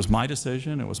 It was my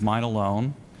decision. It was mine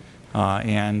alone.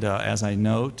 And as I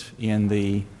note in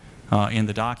the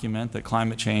document, that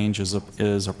climate change is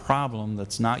a problem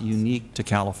that's not unique to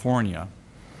California.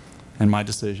 And my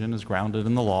decision is grounded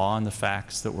in the law and the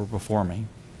facts that were before me.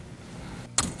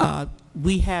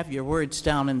 We have your words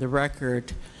down in the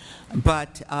record.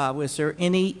 But was there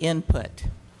any input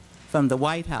from the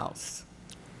White House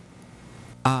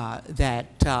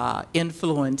that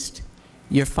influenced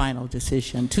your final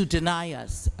decision to deny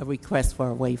us a request for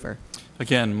a waiver?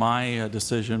 Again, my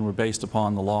decision were based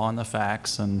upon the law and the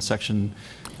facts and Section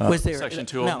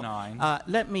 209. No,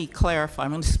 let me clarify.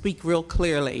 I'm going to speak real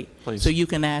clearly. Please. So you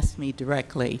can ask me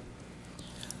directly.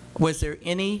 Was there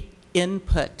any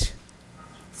input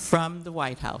from the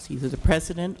White House, either the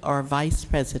President or Vice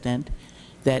President,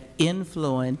 that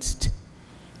influenced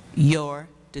your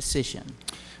decision?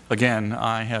 Again,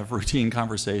 I have routine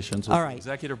conversations with the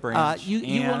executive branch.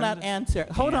 You will not answer.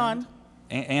 Hold on.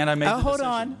 And I made the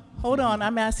decision. Hold on.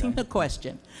 I'm asking a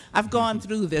question. I've gone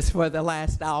through this for the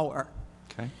last hour.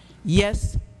 Okay.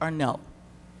 Yes or no?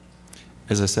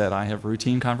 As I said, I have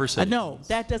routine conversations. No,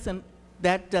 that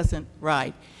doesn't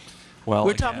right. Well,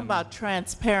 we're talking about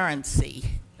transparency.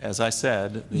 As I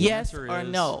said, the yes answer or is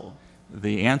no.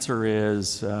 The answer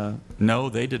is no,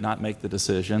 they did not make the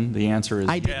decision. The answer is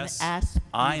yes, didn't ask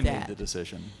I that. made the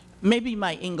decision. Maybe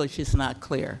my English is not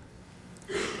clear.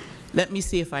 Let me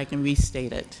see if I can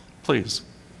restate it. Please.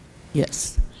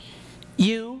 Yes.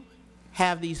 You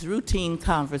have these routine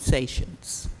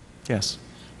conversations. Yes.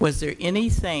 Was there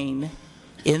anything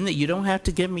in the, you don't have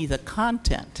to give me the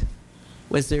content,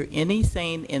 was there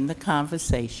anything in the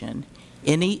conversation,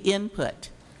 any input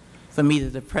from either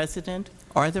the President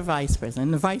or the Vice President,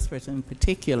 and the Vice President in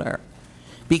particular,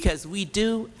 because we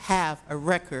do have a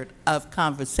record of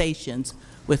conversations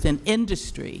with an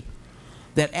industry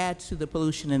that adds to the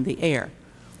pollution in the air.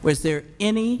 Was there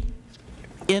any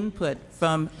input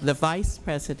from the Vice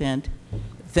President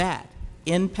that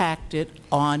impacted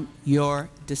on your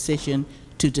decision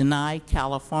to deny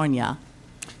California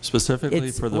specifically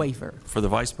its for the waiver? For the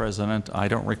Vice President, I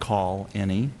don't recall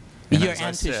any. Your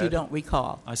answer is you don't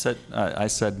recall. I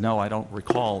said no, I don't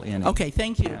recall any. Okay,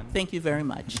 thank you. Thank you very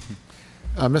much.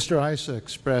 Mr. Issa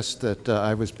expressed that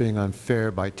I was being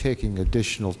unfair by taking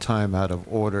additional time out of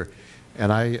order,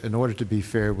 and I, in order to be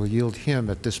fair, will yield him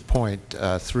at this point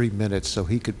 3 minutes so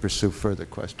he could pursue further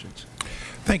questions.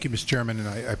 Thank you, Mr. Chairman, and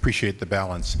I appreciate the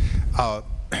balance.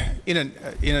 In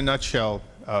a nutshell,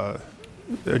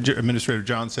 Administrator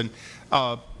Johnson,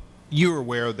 you are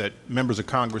aware that members of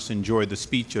Congress enjoy the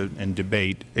speech and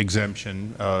debate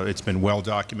exemption. It's been well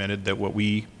documented that what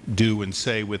we do and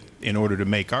say in order to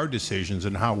make our decisions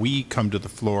and how we come to the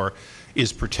floor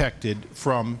is protected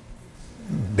from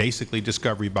basically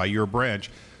discovery by your branch.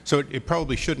 So it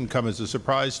probably shouldn't come as a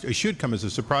surprise. It should come as a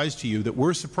surprise to you that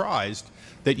we're surprised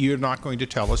that you're not going to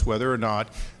tell us whether or not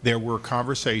there were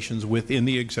conversations within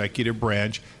the executive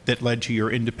branch that led to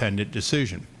your independent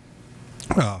decision.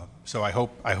 So I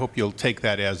hope you'll take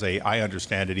that as I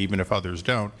understand it, even if others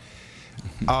don't.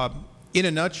 In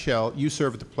a nutshell, you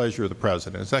serve at the pleasure of the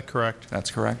President. Is that correct? That's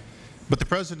correct. But the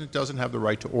President doesn't have the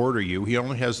right to order you. He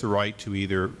only has the right to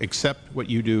either accept what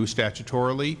you do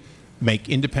statutorily, make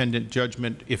independent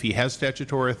judgment if he has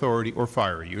statutory authority, or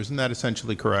fire you. Isn't that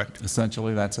essentially correct?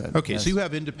 Essentially, that's it. Okay, yes. So you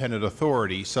have independent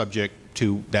authority subject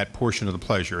to that portion of the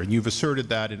pleasure, and you've asserted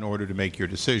that in order to make your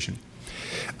decision.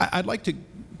 I'd like to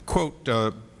quote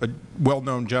a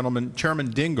well-known gentleman,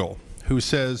 Chairman Dingell, who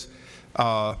says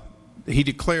he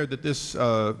declared that this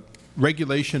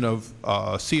regulation of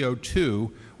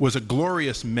CO2 was a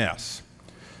glorious mess.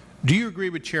 Do you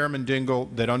agree with Chairman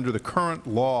Dingell that under the current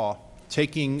law,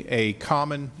 taking a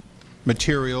common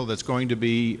material that's going to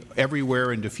be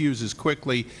everywhere and diffuses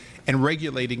quickly and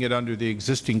regulating it under the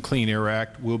existing Clean Air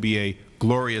Act will be a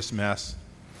glorious mess?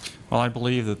 Well, I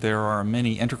believe that there are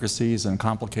many intricacies and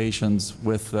complications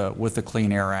with the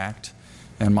Clean Air Act,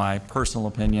 and my personal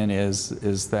opinion is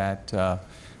that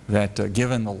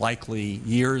given the likely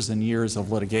years and years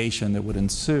of litigation that would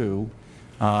ensue,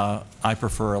 I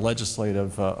prefer a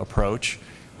legislative approach.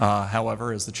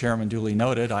 However, as the Chairman duly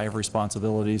noted, I have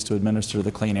responsibilities to administer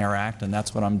the Clean Air Act, and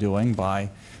that's what I'm doing by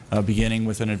beginning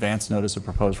with an advance notice of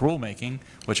proposed rulemaking,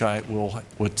 which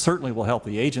certainly will help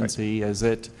the agency as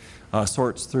it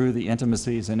sorts through the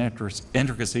intimacies and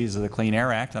intricacies of the Clean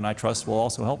Air Act, and I trust will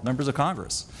also help members of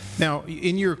Congress. Now,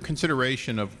 in your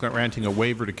consideration of granting a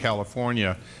waiver to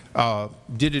California,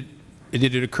 did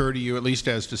it occur to you, at least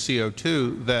as to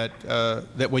CO2,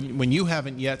 that when you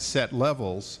haven't yet set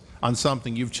levels on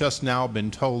something you've just now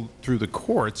been told through the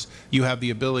courts you have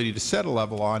the ability to set a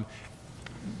level on,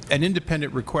 an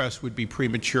independent request would be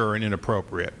premature and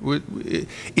inappropriate?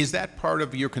 Is that part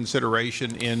of your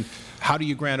consideration in how do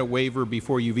you grant a waiver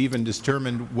before you've even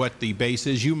determined what the base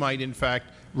is? You might, in fact,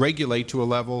 regulate to a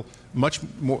level much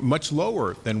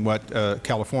lower than what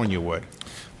California would.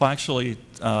 Well, actually,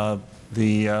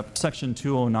 the Section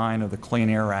 209 of the Clean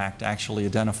Air Act actually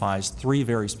identifies 3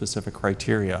 very specific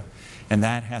criteria, and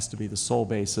that has to be the sole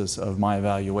basis of my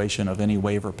evaluation of any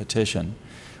waiver petition.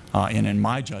 And in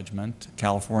my judgment,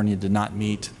 California did not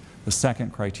meet the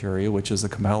second criteria, which is the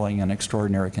compelling and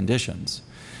extraordinary conditions,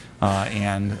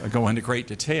 and go into great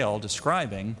detail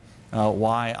describing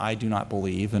why I do not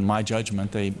believe, in my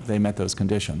judgment, they met those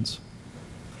conditions.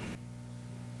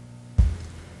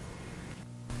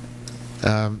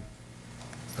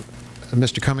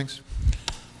 Mr. Cummings.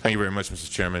 Thank you very much, Mr.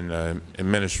 Chairman.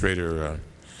 Administrator,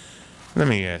 let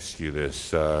me ask you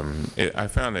this. I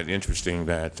found it interesting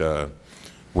that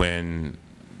when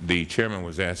the Chairman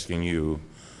was asking you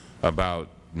about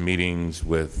meetings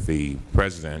with the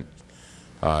President,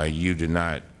 you did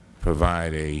not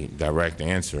provide a direct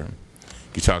answer.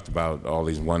 You talked about all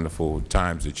these wonderful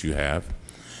times that you have,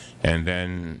 and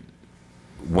then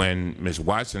when Ms.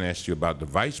 Watson asked you about the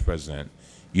Vice President,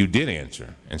 you did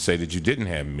answer and say that you didn't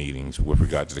have meetings with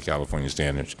regard to the California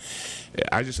standards.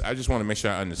 I just want to make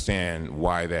sure I understand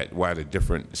why the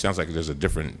different. It sounds like there's a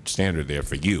different standard there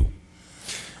for you.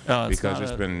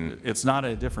 It's not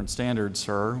a different standard,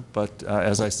 sir. But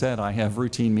as I said, I have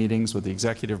routine meetings with the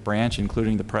executive branch,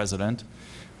 including the President.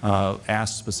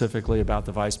 Asked specifically about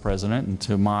the Vice President, and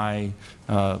to my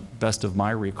best of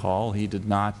my recall, he did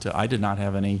not. I did not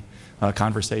have any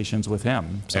conversations with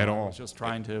him. So at all. I was just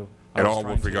trying to. At all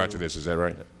with regard to this, is that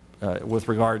right? With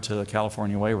regard to the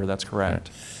California waiver, that's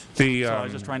correct. So I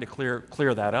was just trying to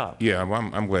clear that up. Yeah, well,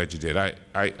 I'm glad you did.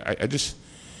 I just,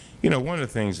 you know, one of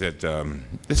the things that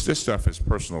this stuff is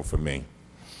personal for me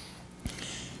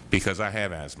because I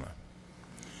have asthma,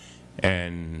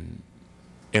 and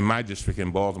in my district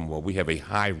in Baltimore, we have a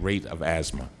high rate of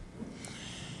asthma,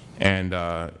 and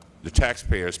the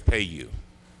taxpayers pay you.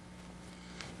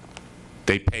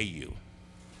 They pay you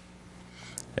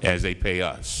as they pay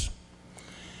us.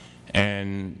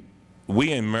 And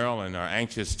we in Maryland are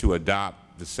anxious to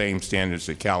adopt the same standards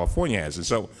that California has. And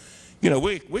so, you know,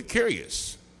 we're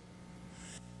curious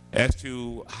as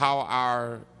to how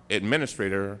our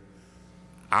administrator,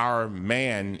 our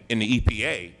man in the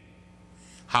EPA,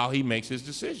 how he makes his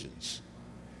decisions.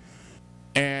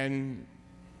 And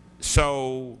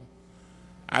so,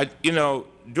 you know,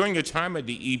 during your time at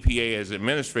the EPA as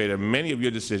administrator, many of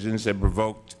your decisions have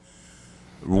provoked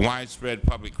widespread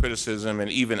public criticism and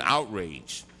even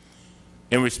outrage.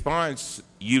 In response,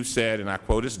 you said, and I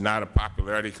quote, "It's not a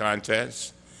popularity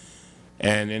contest."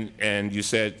 And you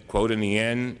said, quote, "In the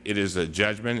end, it is a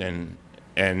judgment,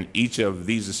 and each of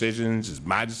these decisions is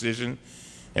my decision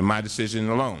and my decision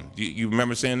alone." Do you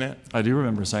remember saying that? I do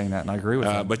remember saying that, and I agree with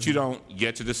that. But you don't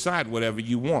get to decide whatever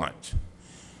you want.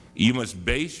 You must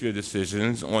base your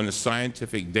decisions on the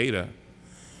scientific data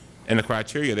and the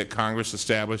criteria that Congress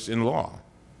established in law.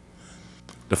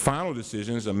 The final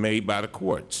decisions are made by the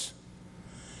courts,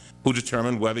 who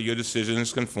determine whether your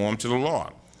decisions conform to the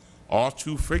law. All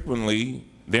too frequently,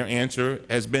 their answer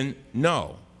has been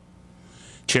no.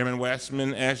 Chairman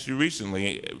Waxman asked you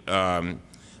recently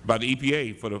about the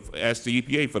EPA asked the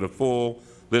EPA for the full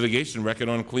litigation record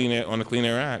on the Clean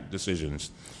Air Act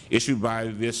decisions issued by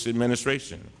this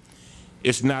administration.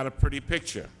 It's not a pretty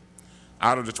picture.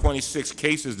 Out of the 26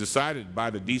 cases decided by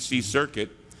the D.C.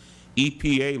 Circuit,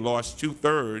 EPA lost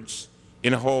 2/3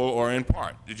 in whole or in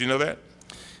part. Did you know that?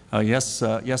 Yes,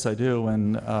 I do.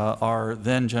 And our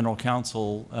then General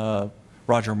Counsel,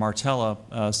 Roger Martella,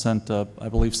 I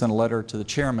believe, sent a letter to the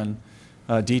chairman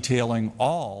detailing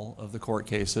all of the court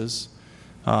cases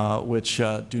which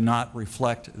do not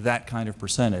reflect that kind of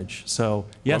percentage. So,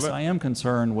 yes, I am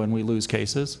concerned when we lose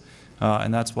cases,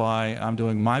 and that's why I'm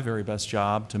doing my very best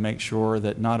job to make sure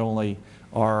that not only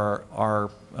are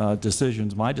our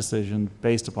decisions, my decision,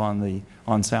 based upon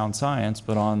on sound science,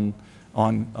 but on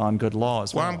good law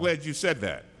as well. Well, I'm glad you said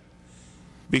that,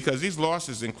 because these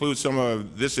losses include some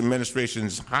of this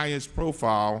administration's highest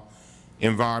profile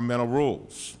environmental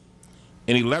rules.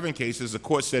 In 11 cases, the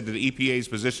court said that the EPA's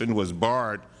position was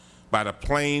barred by the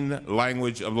plain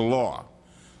language of the law,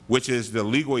 which is the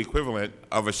legal equivalent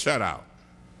of a shutout.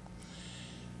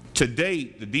 To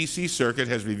date, the D.C. Circuit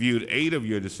has reviewed 8 of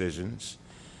your decisions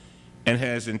and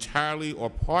has entirely or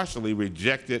partially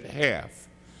rejected half.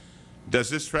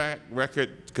 Does this track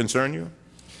record concern you?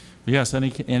 Yes,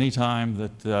 any time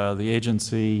that the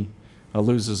agency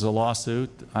loses a lawsuit,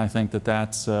 I think that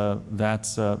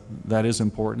is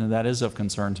important, and that is of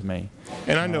concern to me.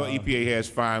 And I know EPA has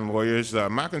fine lawyers.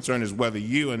 My concern is whether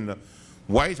you and the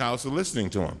White House are listening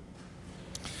to them.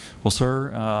 Well,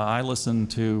 sir, I listen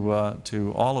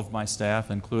to all of my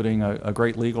staff, including a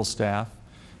great legal staff,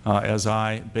 as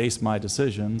I base my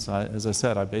decisions. As I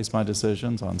said, I base my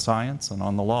decisions on science and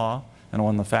on the law and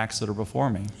on the facts that are before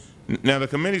me. Now, the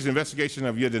committee's investigation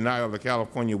of your denial of the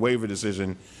California waiver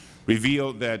decision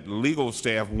revealed that legal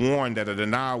staff warned that a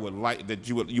denial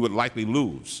you would likely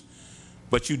lose,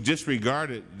 but you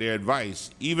disregarded their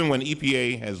advice. Even when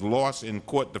EPA has lost in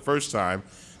court the first time,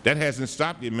 that hasn't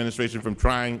stopped the administration from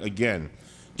trying again.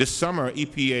 This summer,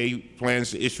 EPA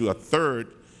plans to issue a 3rd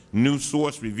new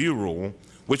source review rule,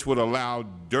 which would allow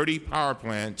dirty power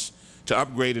plants to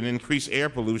upgrade and increase air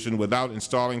pollution without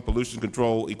installing pollution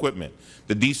control equipment.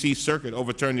 The D.C. Circuit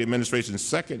overturned the administration's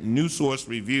 2nd new source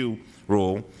review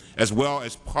rule, as well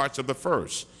as parts of the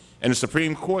 1st. And the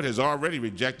Supreme Court has already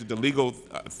rejected the legal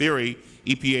theory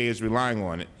EPA is relying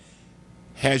on.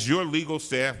 Has your legal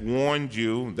staff warned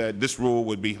you that this rule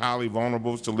would be highly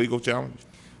vulnerable to legal challenge?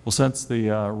 Well, since the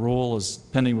rule is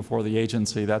pending before the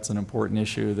agency, that's an important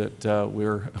issue that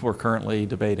we're currently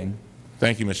debating.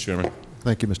 Thank you, Mr. Chairman.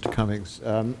 Thank you, Mr. Cummings.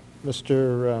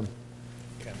 Mr.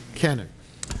 Cannon.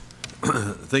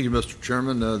 Thank you, Mr.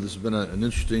 Chairman. This has been an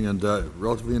interesting and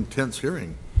relatively intense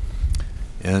hearing.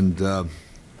 And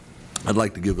I'd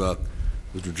like to give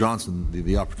Mr. Johnson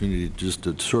the opportunity just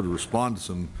to sort of respond to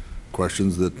some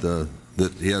questions that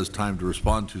he has time to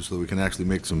respond to so that we can actually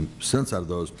make some sense out of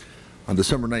those. On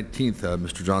December 19th,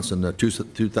 Mr. Johnson,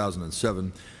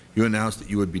 2007, you announced that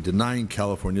you would be denying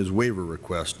California's waiver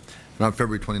request. And on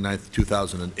February 29th,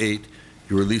 2008,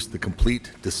 you released the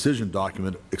complete decision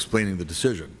document explaining the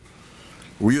decision.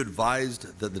 Were you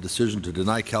advised that the decision to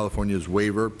deny California's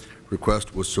waiver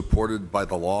request was supported by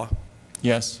the law?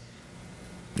 Yes.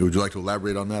 Would you like to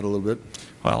elaborate on that a little bit?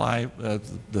 Well,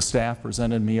 the staff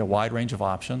presented me a wide range of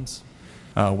options.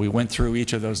 We went through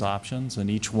each of those options, and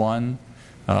each one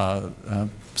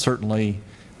certainly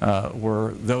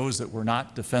were those that were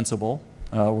not defensible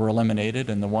were eliminated,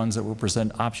 and the ones that were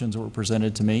options that were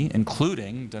presented to me,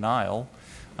 including denial,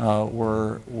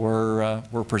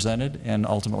 were presented, and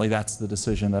ultimately that's the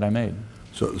decision that I made.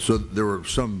 So there were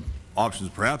some options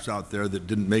perhaps out there that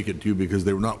didn't make it to you because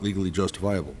they were not legally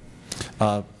justifiable.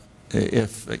 I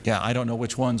don't know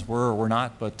which ones were or were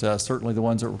not, but certainly the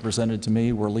ones that were presented to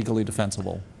me were legally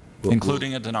defensible,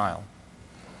 including a denial.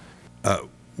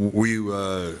 Were you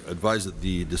advised that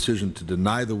the decision to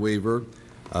deny the waiver,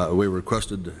 a waiver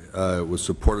requested, was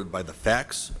supported by the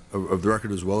facts of the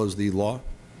record as well as the law?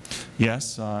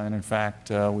 Yes, and in fact,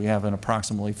 we have an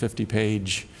approximately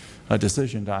 50-page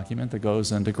decision document that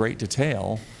goes into great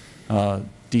detail,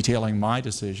 detailing my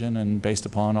decision and based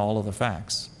upon all of the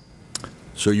facts.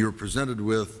 So you were presented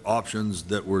with options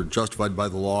that were justified by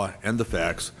the law and the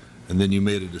facts, and then you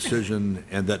made a decision,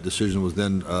 and that decision was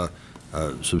then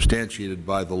substantiated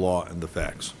by the law and the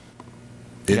facts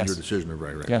in your decision,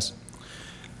 right? Yes.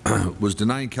 Was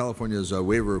denying California's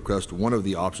waiver request one of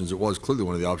the options? It was clearly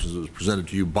one of the options that was presented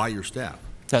to you by your staff.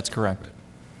 That's correct.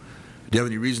 Do you have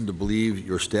any reason to believe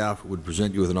your staff would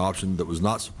present you with an option that was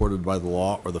not supported by the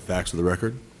law or the facts of the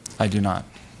record? I do not.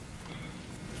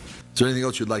 Is there anything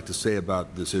else you'd like to say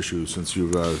about this issue since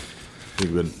you've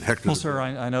been hectored? Well, sir,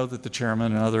 I know that the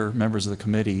chairman and other members of the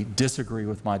committee disagree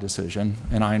with my decision,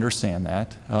 and I understand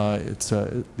that.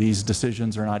 These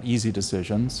decisions are not easy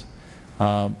decisions,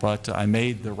 but I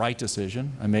made the right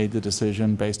decision. I made the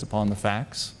decision based upon the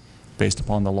facts, based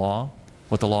upon the law,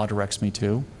 what the law directs me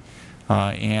to,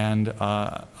 and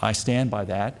I stand by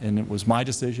that, and it was my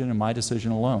decision and my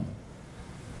decision alone.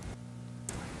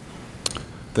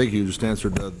 Thank you. You just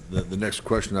answered the next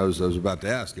question I was about to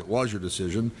ask. It was your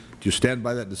decision. Do you stand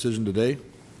by that decision today?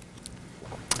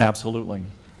 Absolutely.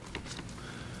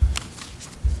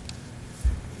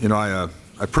 You know, I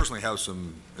personally have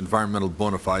some environmental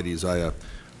bona fides. I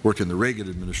worked in the Reagan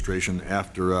administration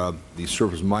after the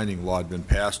surface mining law had been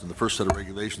passed, and the first set of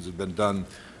regulations had been done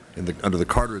under the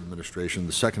Carter administration.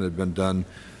 The second had been done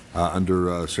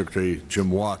under Secretary Jim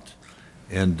Watt.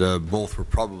 And both were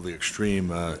probably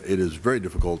extreme. It is very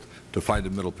difficult to find a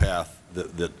middle path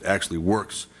that actually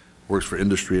works for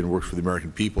industry and works for the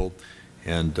American people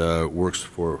and works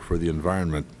for the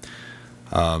environment.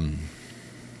 I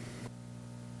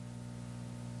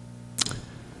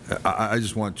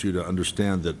just want you to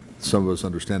understand that some of us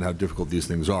understand how difficult these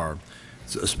things are.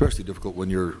 It's especially difficult when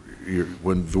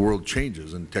when the world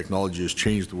changes, and technology has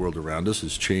changed the world around us,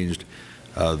 has changed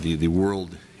the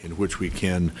world in which we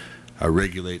can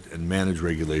regulate and manage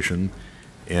regulation,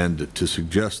 and to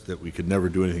suggest that we could never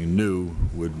do anything new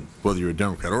would, whether you're a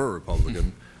Democrat or a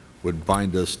Republican, would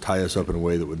bind us, tie us up in a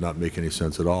way that would not make any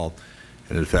sense at all.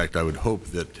 And in fact, I would hope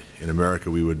that in America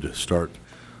we would start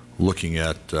looking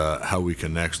at how we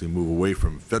can actually move away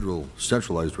from federal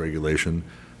centralized regulation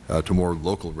to more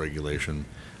local regulation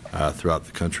throughout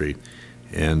the country.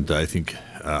 And I think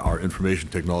our information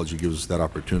technology gives us that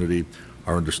opportunity.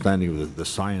 Our understanding of the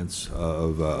science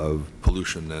of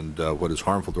pollution and what is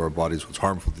harmful to our bodies, what's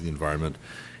harmful to the environment,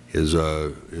 is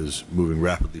moving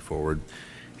rapidly forward.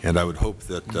 And I would hope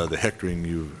that the hectoring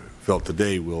you felt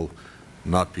today will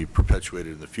not be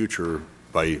perpetuated in the future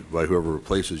by whoever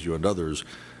replaces you and others,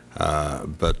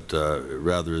 but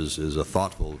rather is a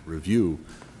thoughtful review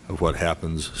of what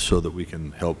happens so that we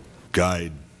can help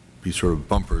guide, be sort of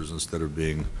bumpers instead of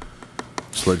being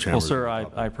sledgehammers. Well, sir,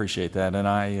 I appreciate that, and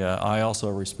I also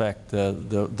respect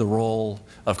the role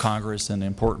of Congress and the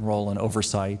important role in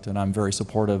oversight, and I'm very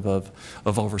supportive of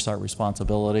oversight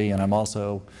responsibility, and I'm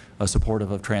also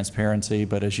supportive of transparency,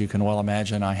 but as you can well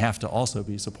imagine, I have to also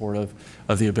be supportive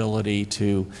of the ability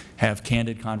to have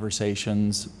candid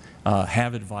conversations,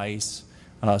 have advice,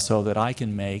 so that I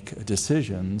can make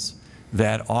decisions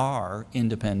that are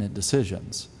independent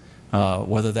decisions.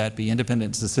 Whether that be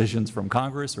independent decisions from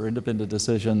Congress or independent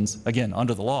decisions, again,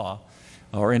 under the law,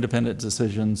 or independent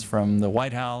decisions from the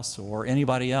White House or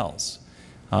anybody else.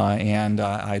 And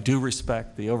I do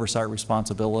respect the oversight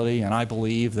responsibility, and I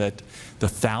believe that the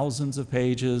thousands of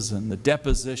pages and the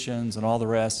depositions and all the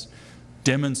rest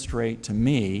demonstrate to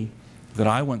me that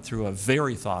I went through a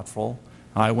very thoughtful,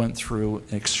 I went through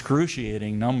an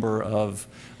excruciating number of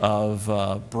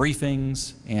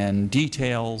briefings and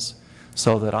details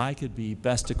so that I could be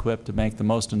best equipped to make the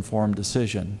most informed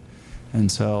decision. And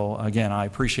so, again, I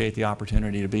appreciate the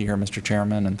opportunity to be here, Mr.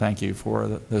 Chairman, and thank you for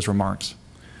those remarks.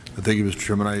 Thank you, Mr.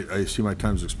 Chairman. I see my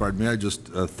time has expired. May I just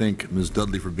thank Ms.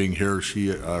 Dudley for being here.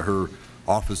 Her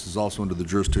office is also under the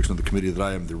jurisdiction of the committee that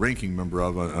I am the ranking member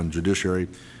of on Judiciary.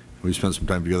 We spent some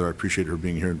time together. I appreciate her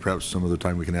being here, and perhaps some other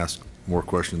time we can ask more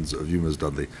questions of you, Ms.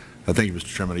 Dudley. Thank you, Mr.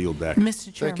 Chairman. I yield back.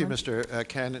 Mr. Chairman. Thank you, Mr.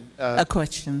 Cannon. A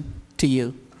question to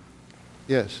you.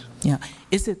 Yes. Yeah.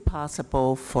 Is it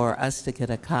possible for us to get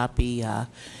a copy?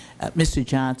 Mr.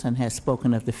 Johnson has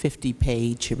spoken of the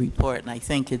 50-page report, and I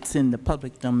think it's in the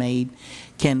public domain.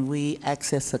 Can we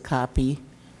access a copy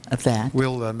of that?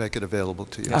 We'll make it available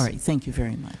to you. All right. Thank you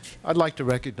very much. I'd like to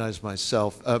recognize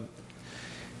myself.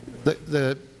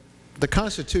 The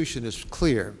Constitution is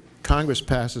clear. Congress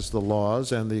passes the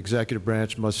laws, and the executive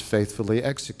branch must faithfully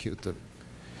execute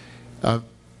them.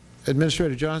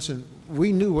 Administrator Johnson,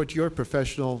 we knew what your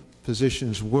professional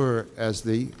positions were as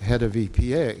the head of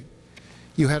EPA.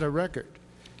 You had a record.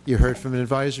 You heard from an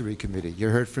advisory committee. You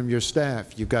heard from your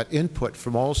staff. You got input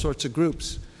from all sorts of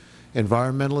groups,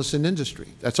 environmentalists and industry.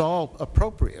 That's all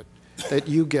appropriate, that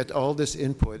you get all this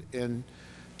input in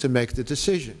to make the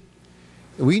decision.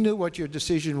 We knew what your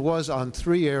decision was on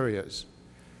 3 areas: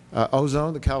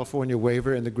 ozone, the California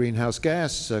waiver, and the greenhouse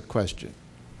gas question.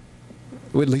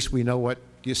 At least we know what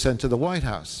you sent to the White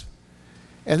House.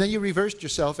 And then you reversed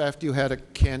yourself after you had a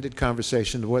candid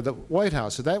conversation with the White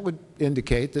House. So that would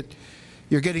indicate that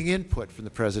you're getting input from the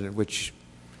President, which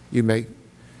you may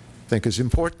think is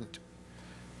important.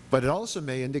 But it also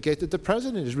may indicate that the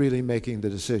President is really making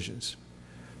the decisions.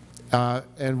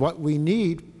 And what we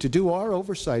need to do our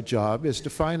oversight job is to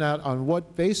find out on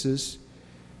what basis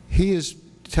he is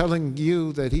telling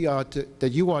you that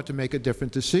you ought to make a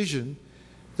different decision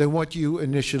than what you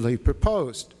initially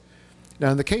proposed. Now,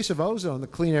 in the case of ozone, the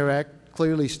Clean Air Act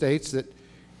clearly states that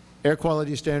air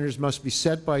quality standards must be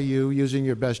set by you using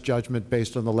your best judgment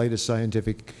based on the latest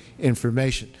scientific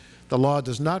information. The law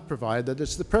does not provide that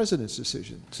it's the President's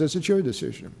decision. It says it's your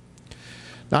decision.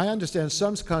 Now, I understand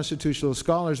some constitutional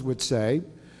scholars would say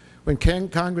when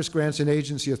Congress grants an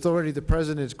agency authority, the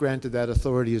President is granted that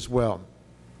authority as well.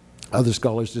 Other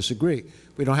scholars disagree.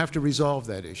 We don't have to resolve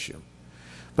that issue.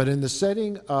 But in the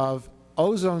setting of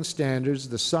ozone standards,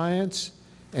 the science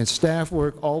and staff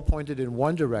work all pointed in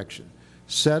one direction: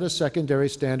 set a secondary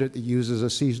standard that uses a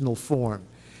seasonal form.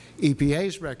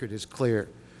 EPA's record is clear,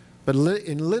 but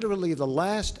in literally the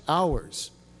last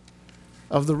hours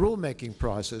of the rulemaking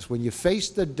process, when you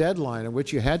faced the deadline in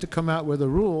which you had to come out with a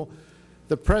rule,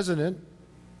 the President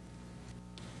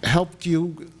helped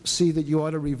you see that you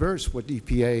ought to reverse what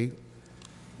EPA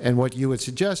and what you had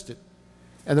suggested.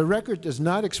 And the record does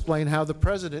not explain how the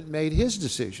President made his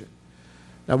decision.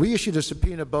 Now, we issued a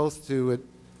subpoena both to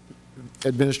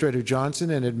Administrator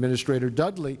Johnson and Administrator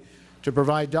Dudley to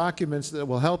provide documents that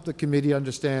will help the committee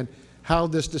understand how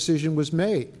this decision was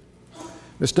made.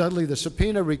 Ms. Dudley, the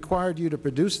subpoena required you to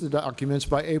produce the documents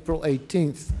by April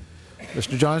 18th.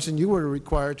 Mr. Johnson, you were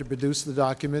required to produce the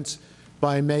documents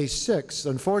by May 6th.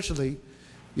 Unfortunately,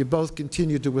 you both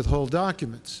continued to withhold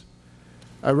documents.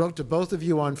 I wrote to both of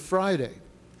you on Friday.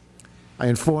 I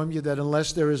inform you that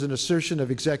unless there is an assertion of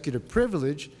executive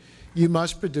privilege, you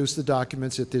must produce the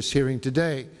documents at this hearing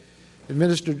today.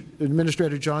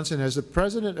 Administrator Johnson, has the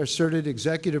President asserted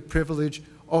executive privilege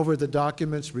over the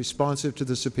documents responsive to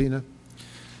the subpoena?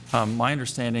 My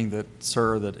understanding,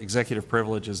 sir, that executive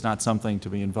privilege is not something to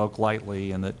be invoked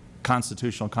lightly, and that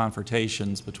constitutional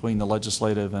confrontations between the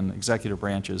legislative and executive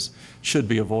branches should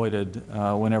be avoided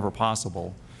whenever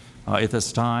possible. At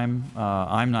this time,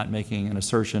 I'm not making an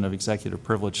assertion of executive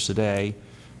privilege today.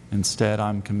 Instead,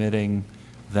 I'm committing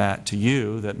that to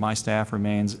you that my staff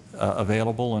remains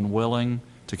available and willing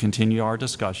to continue our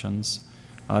discussions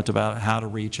about how to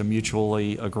reach a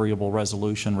mutually agreeable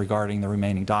resolution regarding the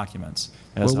remaining documents.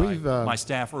 As my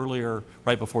staff earlier,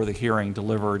 right before the hearing,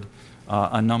 delivered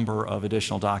a number of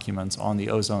additional documents on the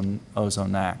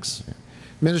ozone acts.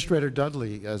 Administrator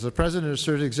Dudley, as the President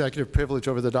asserted executive privilege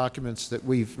over the documents that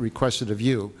we've requested of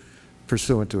you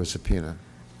pursuant to a subpoena.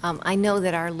 I know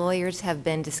that our lawyers have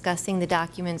been discussing the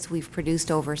documents. We've produced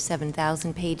over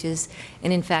 7,000 pages.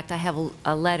 And in fact, I have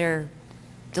a letter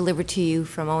delivered to you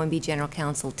from OMB General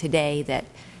Counsel today that,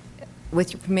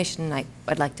 with your permission,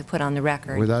 I'd like to put on the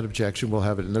record. Without objection, we'll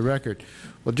have it in the record.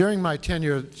 Well, during my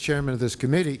tenure as chairman of this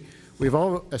committee, we've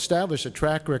all established a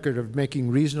track record of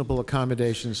making reasonable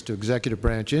accommodations to executive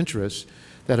branch interests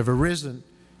that have arisen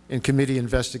in committee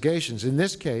investigations. In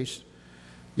this case,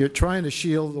 you're trying to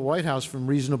shield the White House from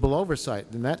reasonable oversight,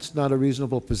 and that's not a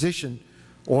reasonable position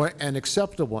or an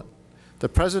acceptable one. The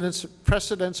President's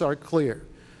precedents are clear.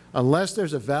 Unless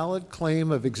there's a valid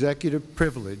claim of executive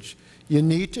privilege, you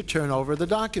need to turn over the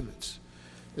documents.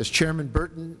 As Chairman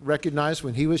Burton recognized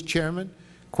when he was chairman,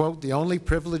 quote, the only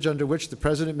privilege under which the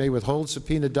President may withhold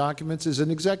subpoenaed documents is an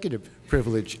executive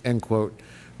privilege, end quote.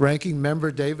 Ranking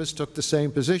Member Davis took the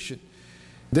same position.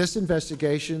 This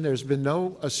investigation, there's been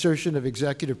no assertion of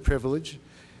executive privilege,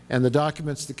 and the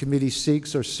documents the committee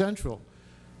seeks are central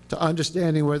to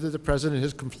understanding whether the President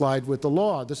has complied with the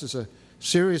law. This is a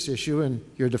serious issue, and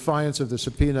your defiance of the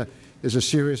subpoena is a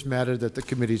serious matter that the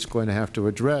committee is going to have to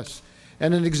address.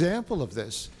 And an example of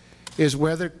this is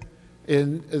whether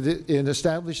in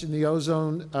establishing the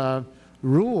ozone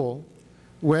rule,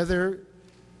 whether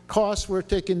costs were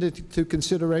taken into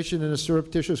consideration in a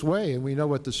surreptitious way. And we know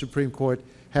what the Supreme Court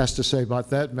has to say about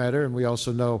that matter, and we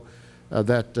also know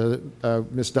that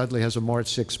Ms. Dudley has a March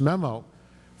 6 memo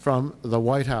from the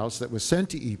White House that was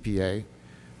sent to EPA,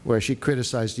 where she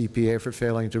criticized EPA for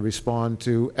failing to respond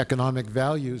to economic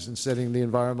values in setting the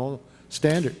environmental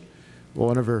standard. Well,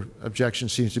 one of her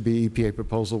objections seems to be EPA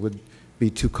proposal would be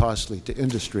too costly to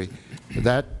industry.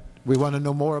 That, we want to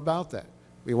know more about that.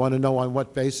 We want to know on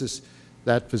what basis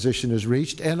that position is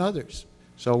reached, and others.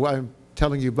 So I'm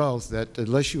telling you both that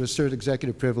unless you assert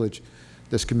executive privilege,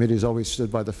 this committee has always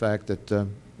stood by the fact that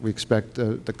we expect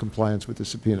the compliance with the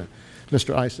subpoena.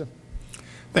 Mr. Issa.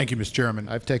 Thank you, Mr. Chairman.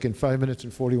 I've taken 5 minutes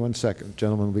and 41 seconds.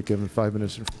 Gentlemen will be given 5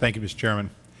 minutes. Thank you, Mr. Chairman.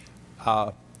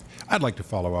 I'd like to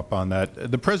follow up on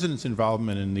that. The President's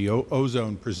involvement in the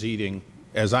ozone proceeding,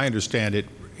 as I understand it,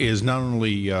 is not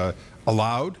only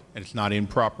allowed, and it's not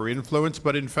improper influence,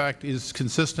 but in fact is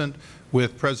consistent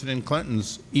with President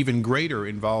Clinton's even greater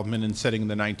involvement in setting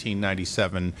the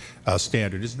 1997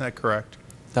 standard. Isn't that correct?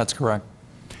 That's correct.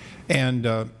 And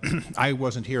I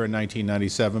wasn't here in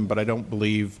 1997, but I don't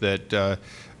believe that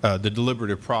the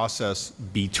deliberative process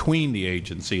between the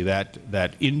agency,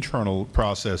 that internal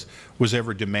process, was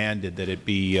ever demanded that it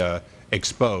be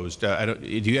exposed. Do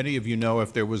any of you know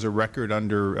if there was a record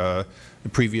under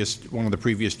one of the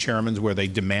previous chairmen where they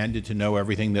demanded to know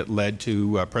everything that led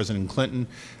to President Clinton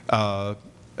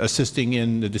assisting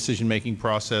in the decision-making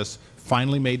process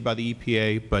finally made by the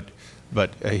EPA,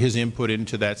 but his input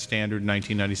into that standard in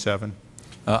 1997?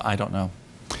 I don't know.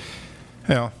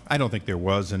 Well, I don't think there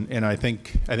was, and I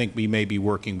think we may be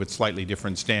working with slightly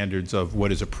different standards of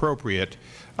what is appropriate.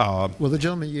 Will the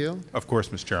gentleman yield? Of course,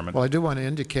 Mr. Chairman. Well, I do want to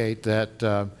indicate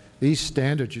that these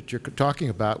standards that you're talking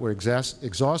about were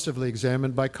exhaustively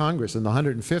examined by Congress. In the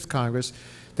 105th Congress,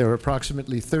 there were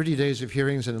approximately 30 days of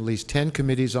hearings and at least 10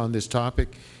 committees on this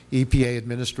topic. EPA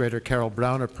Administrator Carol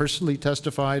Browner personally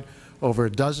testified over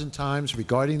a dozen times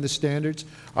regarding the standards.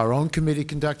 Our own committee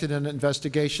conducted an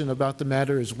investigation about the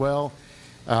matter as well.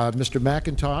 Mr.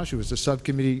 McIntosh, who was the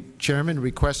subcommittee chairman,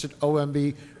 requested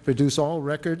OMB produce all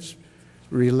records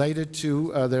related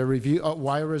to their review,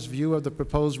 WIRA's view of the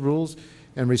proposed rules.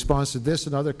 In response to this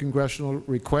and other congressional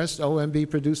requests, OMB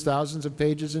produced thousands of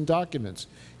pages in documents,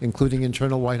 including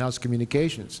internal White House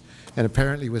communications, and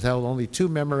apparently withheld only 2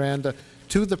 memoranda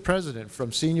to the President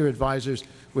from senior advisors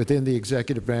within the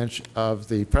executive branch of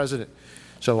the President.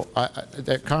 So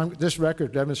this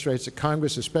record demonstrates that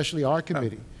Congress, especially our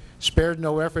committee, spared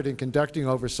no effort in conducting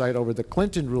oversight over the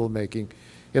Clinton rulemaking.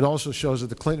 It also shows that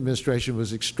the Clinton administration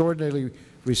was extraordinarily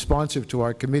responsive to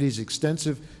our committee's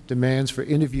extensive demands for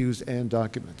interviews and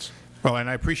documents. Well, and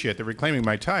I appreciate the reclaiming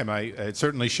my time. It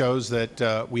certainly shows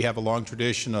that we have a long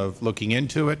tradition of looking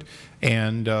into it,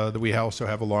 and that we also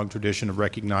have a long tradition of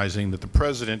recognizing that the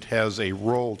President has a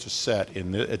role to set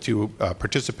in to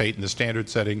participate in the standard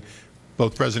setting,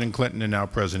 both President Clinton and now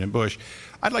President Bush.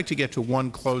 I'd like to get to one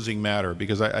closing matter,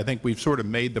 because I think we've sort of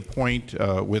made the point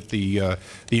with the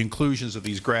inclusions of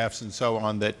these graphs and so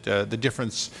on that the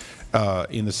difference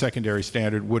in the secondary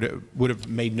standard would have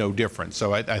made no difference.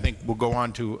 So I think we'll go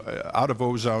on to out of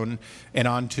ozone and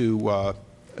on to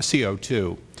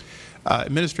CO2.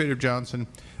 Administrator Johnson,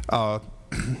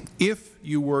 if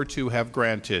you were to have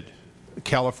granted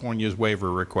California's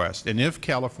waiver request, and if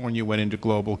California went into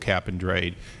global cap and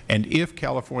trade, and if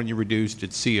California reduced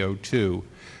its CO2,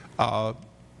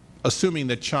 assuming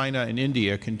that China and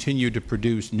India continue to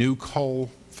produce new coal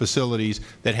facilities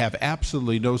that have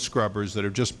absolutely no scrubbers, that are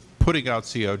just putting out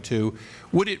CO2,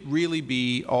 would it really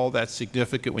be all that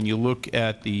significant when you look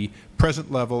at the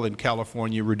present level in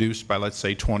California reduced by, let's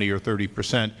say, 20 or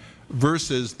 30%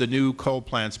 versus the new coal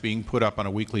plants being put up on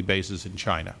a weekly basis in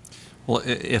China? Well,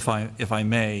 if I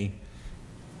may,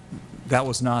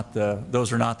 those are not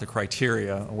the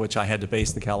criteria on which I had to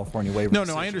base the California waiver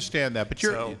decision. No, I understand that, but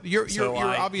you're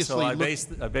obviously. So I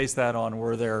based that on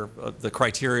the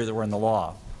criteria that were in the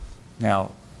law.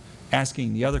 Now,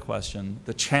 asking the other question,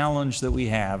 the challenge that we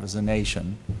have as a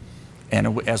nation,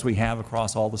 and as we have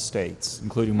across all the states,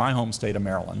 including my home state of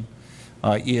Maryland,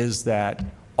 is that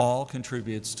all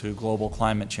contributes to global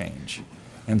climate change.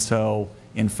 And so,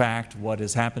 in fact, what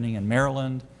is happening in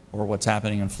Maryland, or what's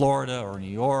happening in Florida or New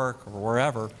York or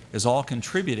wherever, is all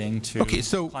contributing to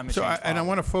climate change. And I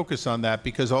want to focus on that,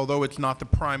 because although it's not the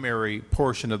primary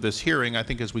portion of this hearing, I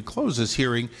think as we close this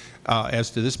hearing, as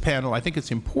to this panel, I think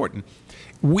it's important.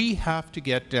 We have to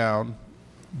get down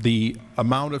the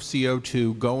amount of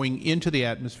CO2 going into the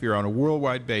atmosphere on a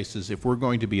worldwide basis if we're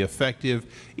going to be effective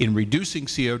in reducing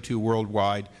CO2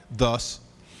 worldwide, thus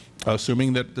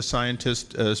assuming that the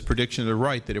scientists' predictions are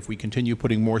right, that if we continue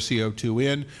putting more CO2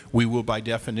 in, we will by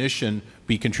definition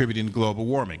be contributing to global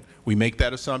warming. We make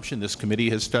that assumption. This committee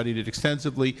has studied it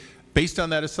extensively. Based on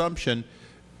that assumption,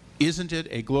 isn't it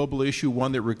a global issue,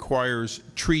 one that requires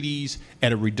treaties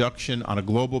and a reduction on a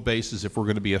global basis if we're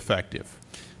going to be effective?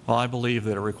 Well, I believe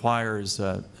that it requires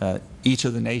each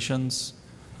of the nations,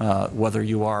 whether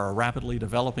you are a rapidly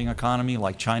developing economy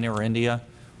like China or India,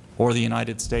 or the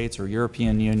United States or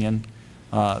European Union,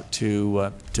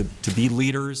 to be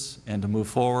leaders and to move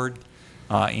forward,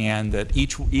 and that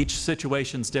each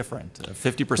situation is different.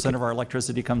 50% of our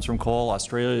electricity comes from coal.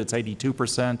 Australia, it's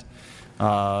 82%.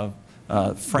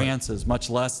 France is much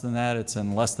less than that. It's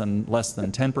in less than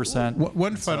 10%.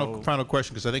 One final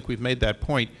question, because I think we've made that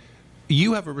point.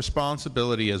 You have a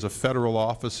responsibility as a federal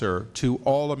officer to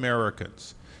all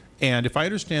Americans. And if I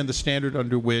understand the standard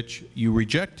under which you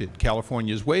rejected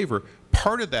California's waiver,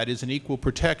 part of that is an equal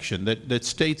protection, that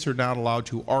states are not allowed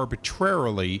to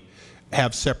arbitrarily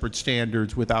have separate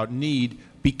standards without need,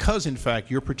 because in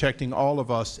fact you're protecting all of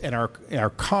us and our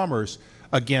commerce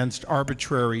against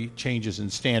arbitrary changes in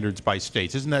standards by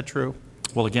states. Isn't that true?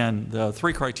 Well, again, the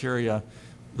three criteria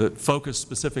that focus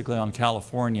specifically on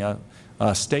California,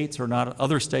 other states are not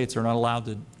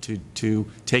allowed to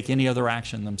take any other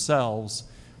action themselves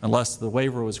unless the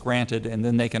waiver was granted, and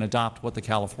then they can adopt what the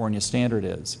California standard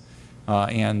is.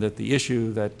 And that the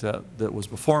issue that was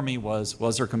before me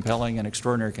was there compelling and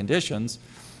extraordinary conditions?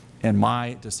 And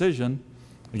my decision,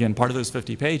 again, part of those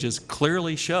 50 pages,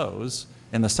 clearly shows,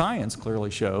 and the science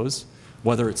clearly shows,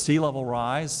 whether it's sea level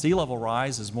rise. Sea level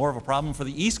rise is more of a problem for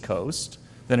the East Coast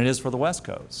than it is for the West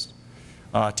Coast.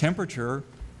 Temperature,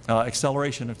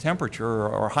 acceleration of temperature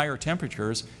or higher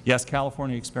temperatures, yes,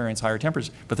 California experienced higher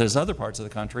temperatures, but there's other parts of the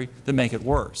country that make it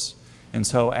worse. And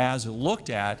so as looked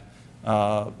at,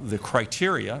 the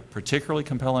criteria, particularly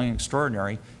compelling and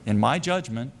extraordinary, in my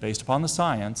judgment, based upon the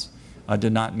science,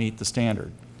 did not meet the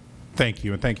standard. Thank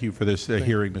you, and thank you for this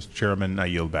hearing, Mr. Chairman. I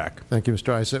yield back. Thank you,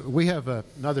 Mr. Issa. We have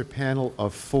another panel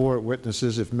of 4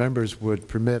 witnesses. If members would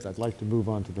permit, I'd like to move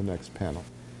on to the next panel.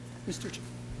 Mr.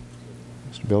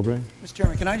 Bilbray? Mr.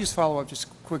 Chairman, can I just follow up just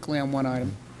quickly on one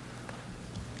item?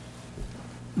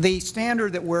 The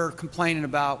standard that we're complaining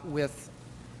about with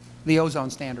the ozone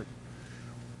standard,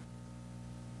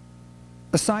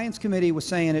 the Science Committee was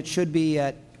saying it should be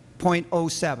at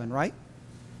 0.07, right?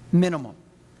 Minimum.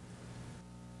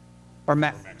 Or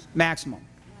maximum.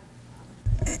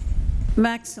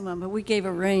 Maximum, but we gave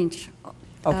a range,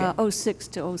 okay. 06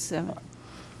 to 07.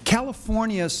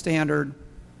 California's standard,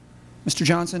 Mr.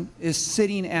 Johnson, is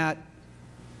sitting at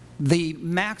the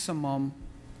maximum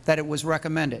that it was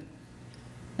recommended.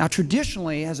 Now,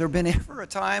 traditionally, has there been ever a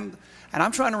time, and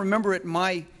I'm trying to remember it in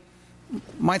my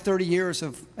 30 years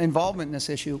of involvement in this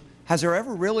issue, has there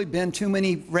ever really been too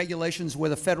many regulations where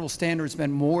the federal standard has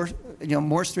been more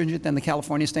stringent than the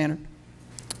California standard?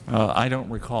 I don't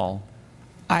recall.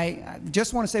 I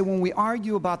just want to say, when we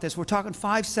argue about this, we're talking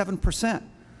 5–7%.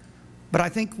 But I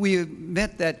think we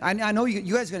admit that, I know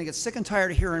you guys are going to get sick and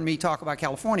tired of hearing me talk about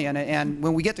California, and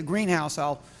when we get to greenhouse,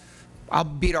 I'll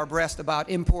beat our breast about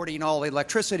importing all the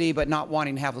electricity but not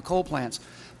wanting to have the coal plants.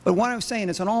 But what I'm saying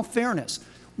is, in all fairness,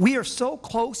 we are so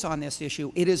close on this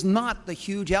issue, it is not the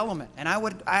huge element. And I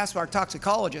would ask our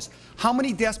toxicologists, how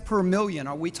many deaths per million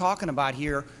are we talking about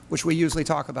here, which we usually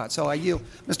talk about? So I yield.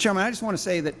 Mr. Chairman, I just want to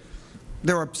say that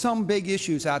there are some big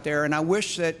issues out there, and I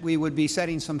wish that we would be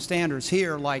setting some standards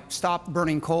here, like stop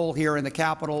burning coal here in the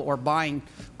Capitol or buying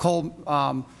coal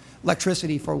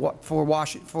electricity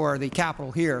for the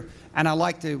Capitol here. And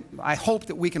I hope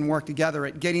that we can work together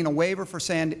at getting a waiver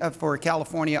for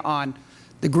California on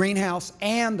the greenhouse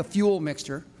and the fuel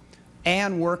mixture,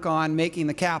 and work on making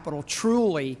the Capitol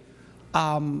truly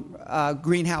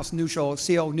greenhouse neutral,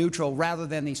 CO neutral, rather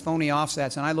than these phony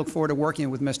offsets. And I look forward to working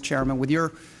with Mr. Chairman. With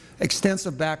your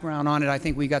extensive background on it, I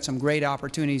think we got some great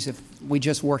opportunities if we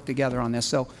just work together on this.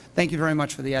 So thank you very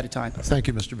much for the added time. Thank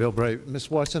you, Mr. Bilbray.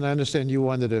 Ms. Watson, I understand you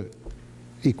wanted an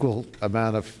equal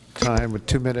amount of time with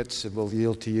 2 minutes, and we'll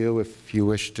yield to you if you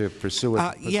wish to pursue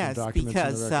it. Yes,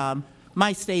 because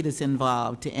my state is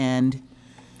involved, and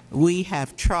we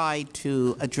have tried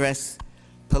to address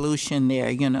pollution there.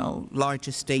 You know,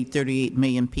 largest state, 38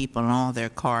 million people and all their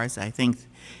cars. I think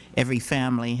every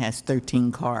family has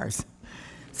 13 cars.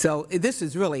 So this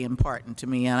is really important to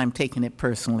me, and I'm taking it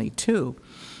personally too.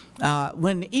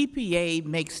 When the EPA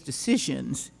makes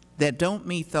decisions that don't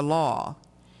meet the law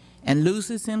and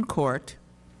loses in court,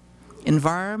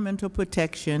 environmental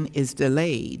protection is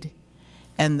delayed,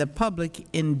 and the public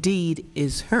indeed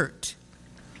is hurt.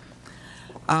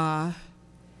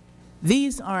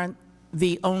 These aren't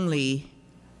the only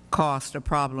cost or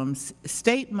problems.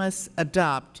 State must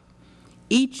adopt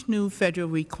each new federal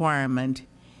requirement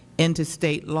into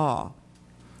state law,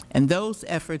 and those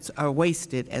efforts are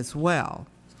wasted as well.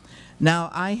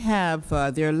 Now, I have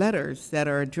their letters that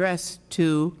are addressed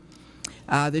to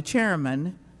the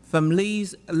chairman from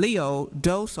Leo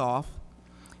Dosoff,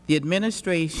 the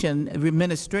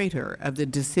administrator of the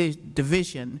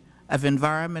Division of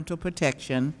Environmental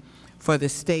Protection for the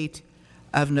state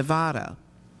of Nevada.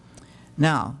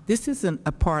 Now, this isn't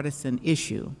a partisan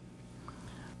issue,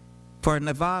 for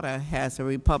Nevada has a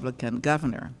Republican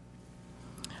governor.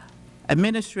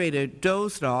 Administrator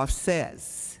Dosoff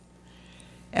says,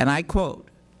 and I quote,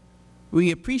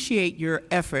 "We appreciate your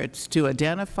efforts to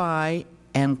identify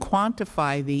and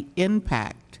quantify the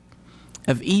impact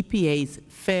of EPA's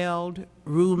failed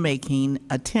rulemaking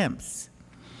attempts.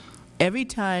 Every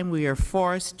time we are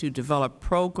forced to develop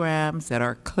programs that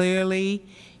are clearly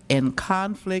in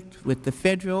conflict with the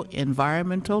federal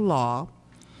environmental law,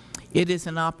 it is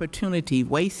an opportunity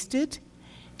wasted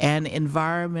and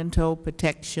environmental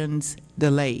protections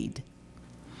delayed.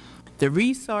 The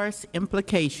resource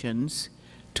implications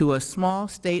to a small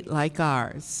state like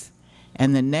ours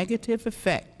and the negative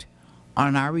effect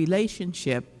on our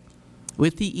relationship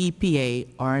with the EPA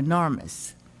are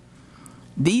enormous.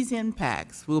 These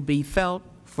impacts will be felt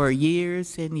for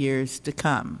years and years to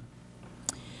come.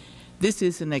 This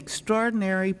is an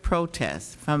extraordinary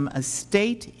protest from a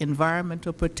state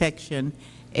environmental protection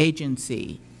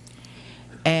agency.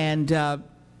 And,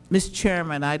 Mr.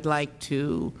 Chairman, I'd like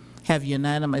to have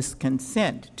unanimous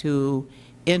consent to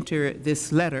enter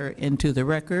this letter into the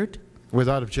record.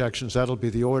 Without objections, that'll be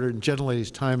the order. And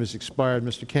gentlelady's time has expired.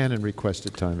 Mr. Cannon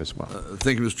requested time as well.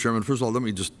 Thank you, Mr. Chairman. First of all, let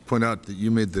me just point out that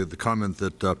you made the comment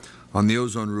that on the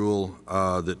ozone rule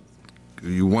that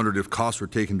you wondered if costs were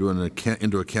taken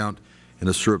into account in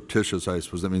a surreptitious, I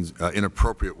suppose that means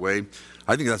inappropriate way.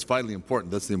 I think that's vitally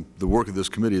important. That's the work of this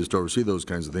committee, is to oversee those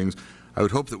kinds of things. I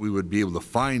would hope that we would be able to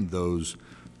find those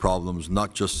problems,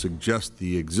 not just suggest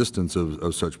the existence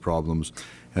of such problems.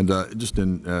 And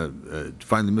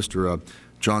finally, Mr.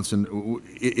 Johnson,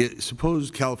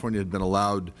 suppose California had been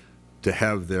allowed to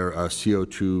have their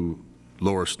CO2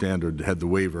 lower standard, had the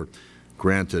waiver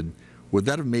granted, would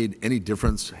that have made any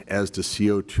difference as to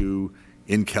CO2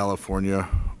 in California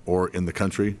or in the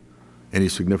country? Any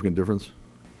significant difference?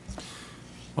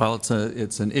 Well,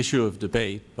 it's an issue of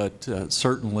debate, but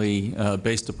certainly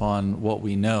based upon what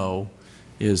we know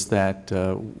is that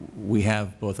we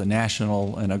have both a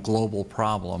national and a global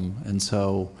problem, and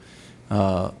so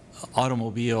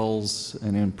automobiles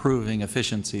and improving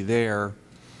efficiency there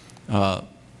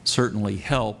certainly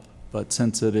help, but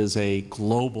since it is a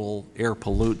global air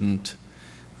pollutant,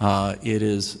 it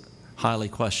is highly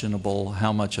questionable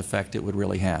how much effect it would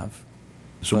really have.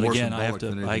 So but again,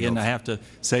 I have to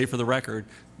say for the record,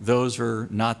 those are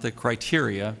not the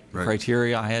criteria. The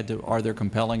criteria I had to, are there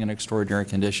compelling and extraordinary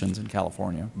conditions in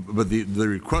California? But the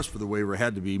request for the waiver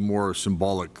had to be more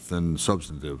symbolic than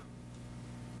substantive.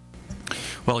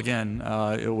 Well, again,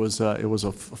 it was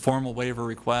a formal waiver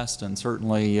request, and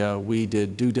certainly we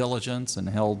did due diligence and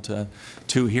held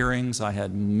 2 hearings. I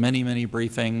had many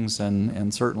briefings,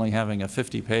 and certainly having a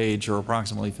 50-page or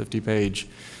approximately 50-page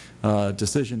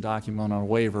decision document on a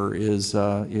waiver is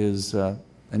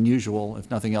unusual,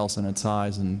 if nothing else, in its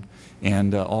size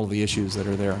and all of the issues that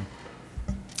are there.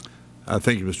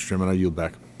 Thank you, Mr. Chairman. I yield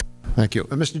back. Thank you.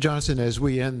 Mr. Johnson, as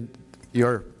we end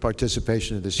your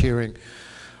participation in this hearing,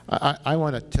 I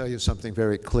want to tell you something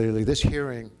very clearly. This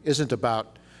hearing isn't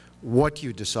about what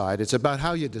you decide. It's about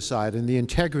how you decide and the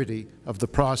integrity of the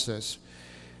process.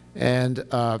 And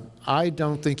I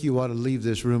don't think you ought to leave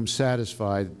this room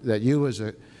satisfied that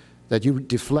that you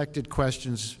deflected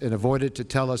questions and avoided to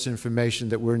tell us information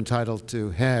that we're entitled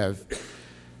to have.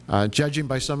 Judging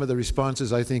by some of the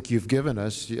responses I think you've given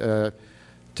us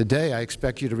today, I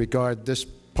expect you to regard this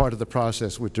part of the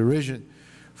process with derision.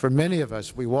 For many of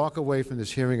us, we walk away from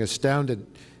this hearing astounded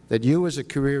that you as a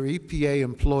career EPA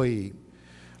employee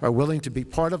are willing to be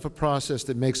part of a process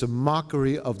that makes a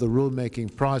mockery of the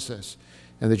rulemaking process,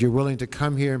 and that you're willing to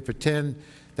come here and pretend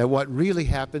that what really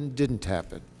happened didn't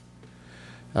happen.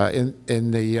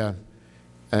 In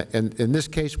And in this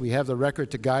case, we have the record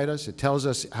to guide us. It tells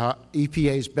us how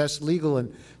EPA's best legal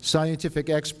and scientific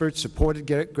experts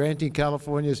supported granting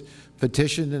California's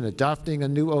petition and adopting a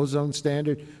new ozone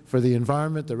standard for the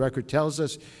environment. The record tells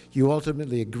us you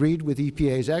ultimately agreed with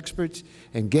EPA's experts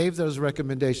and gave those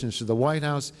recommendations to the White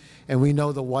House, and we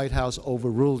know the White House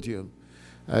overruled you.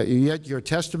 Yet your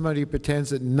testimony pretends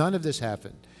that none of this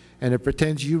happened, and it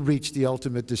pretends you reached the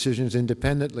ultimate decisions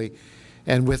independently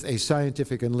and with a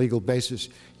scientific and legal basis.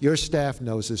 Your staff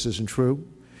knows this isn't true,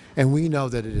 and we know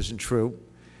that it isn't true.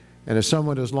 And as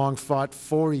someone who has long fought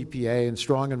for EPA and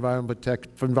strong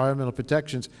environmental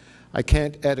protections, I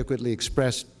can't adequately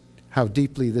express how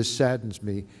deeply this saddens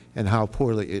me and how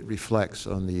poorly it reflects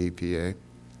on the EPA.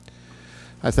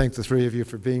 I thank the three of you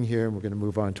for being here, and we're going to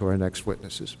move on to our next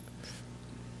witnesses.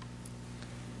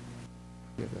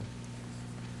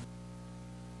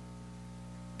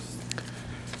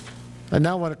 I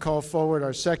now want to call forward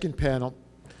our second panel,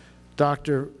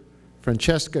 Dr.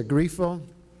 Francesca Grifo.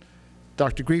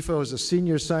 Dr. Grifo is a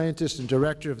senior scientist and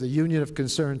director of the Union of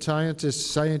Concerned Scientists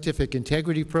Scientific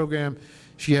Integrity Program.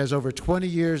 She has over 20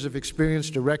 years of experience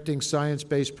directing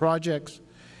science-based projects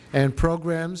and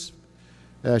programs.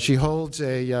 She holds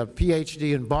a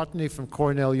PhD in botany from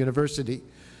Cornell University.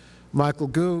 Michael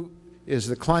Gu is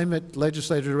the Climate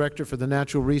Legislative Director for the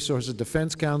Natural Resources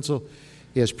Defense Council.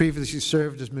 He has previously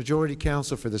served as Majority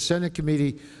Counsel for the Senate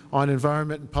Committee on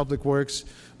Environment and Public Works,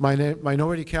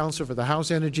 Minority Counsel for the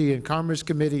House Energy and Commerce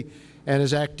Committee, and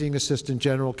as Acting Assistant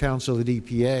General Counsel at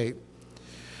EPA.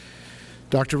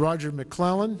 Dr. Roger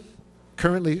McClellan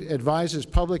currently advises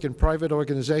public and private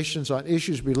organizations on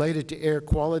issues related to air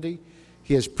quality.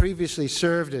 He has previously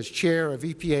served as Chair of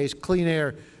EPA's Clean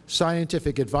Air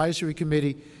Scientific Advisory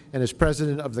Committee and as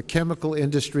President of the Chemical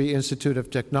Industry Institute of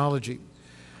Technology.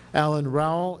 Alan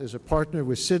Rowell is a partner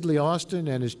with Sidley Austin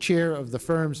and is chair of the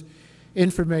firm's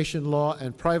Information Law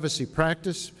and Privacy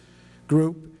Practice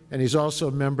Group, and he's also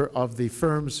a member of the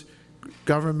firm's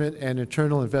Government and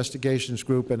Internal Investigations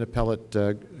Group and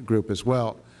Appellate Group as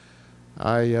well.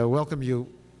 I welcome you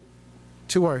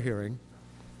to our hearing.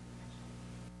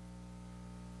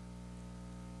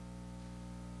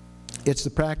 It's the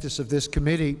practice of this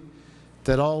committee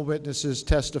that all witnesses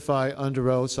testify under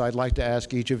oath, so I'd like to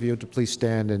ask each of you to please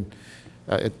stand and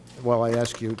while I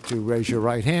ask you to raise your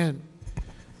right hand.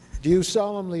 Do you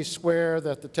solemnly swear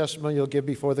that the testimony you'll give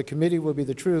before the committee will be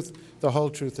the truth, the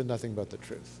whole truth, and nothing but the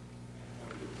truth?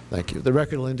 Thank you. The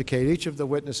record will indicate each of the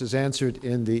witnesses answered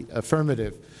in the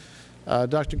affirmative.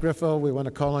 Dr. Grifo, we want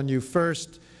to call on you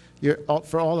first.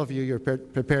 For all of you, your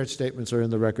prepared statements are in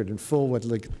the record in full.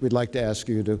 We'd like to ask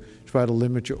you to try to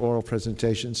limit your oral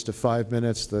presentations to 5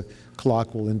 minutes. The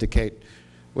clock will indicate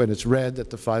when it's read that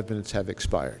the 5 minutes have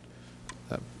expired.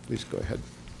 Please go ahead.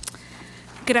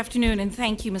 Good afternoon, and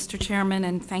thank you, Mr. Chairman,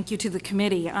 and thank you to the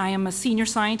committee. I am a senior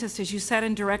scientist, as you said,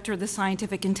 and director of the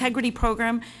Scientific Integrity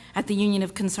Program at the Union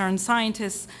of Concerned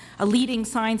Scientists, a leading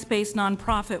science-based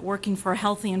nonprofit working for a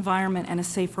healthy environment and a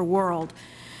safer world.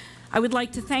 I would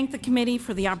like to thank the committee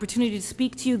for the opportunity to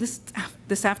speak to you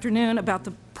this afternoon about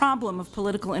the problem of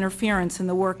political interference in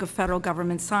the work of federal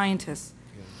government scientists.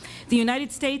 The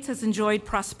United States has enjoyed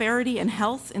prosperity and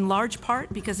health in large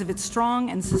part because of its strong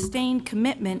and sustained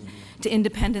commitment to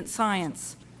independent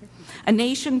science.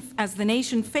 As the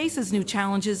nation faces new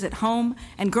challenges at home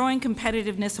and growing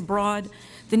competitiveness abroad,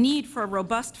 the need for a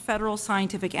robust federal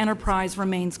scientific enterprise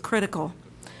remains critical.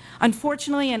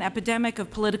 Unfortunately, an epidemic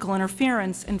of political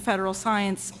interference in federal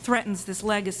science threatens this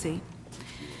legacy.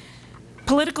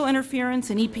 Political interference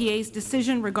in EPA's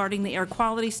decision regarding the air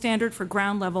quality standard for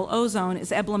ground-level ozone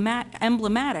is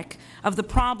emblematic of the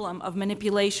problem of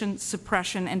manipulation,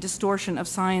 suppression, and distortion of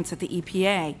science at the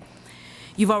EPA.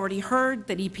 You've already heard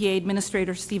that EPA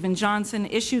Administrator Stephen Johnson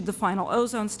issued the final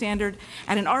ozone standard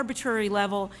at an arbitrary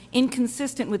level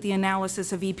inconsistent with the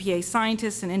analysis of EPA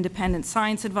scientists and independent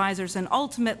science advisors and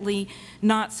ultimately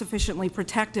not sufficiently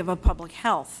protective of public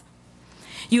health.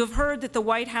 You have heard that the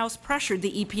White House pressured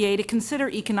the EPA to consider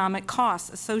economic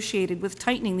costs associated with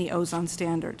tightening the ozone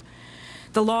standard.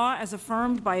 The law, as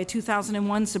affirmed by a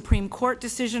 2001 Supreme Court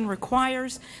decision,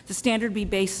 requires the standard be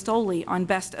based solely on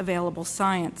best available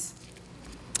science.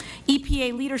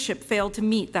 EPA leadership failed to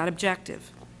meet that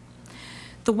objective.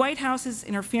 The White House's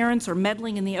interference or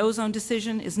meddling in the ozone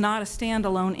decision is not a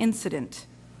standalone incident.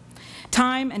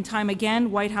 Time and time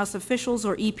again, White House officials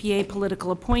or EPA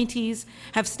political appointees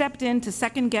have stepped in to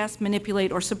second-guess,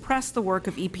 manipulate, or suppress the work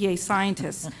of EPA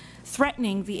scientists,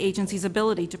 threatening the agency's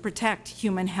ability to protect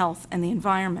human health and the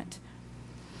environment.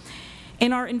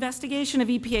 In our investigation of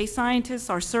EPA scientists,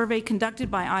 our survey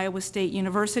conducted by Iowa State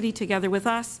University together with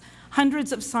us,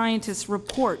 Hundreds of scientists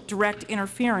report direct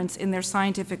interference in their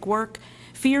scientific work,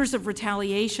 fears of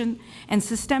retaliation, and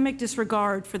systemic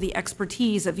disregard for the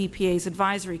expertise of EPA's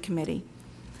advisory committee.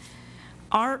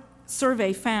 Our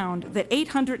survey found that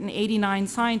 889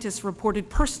 scientists reported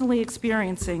personally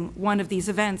experiencing one of these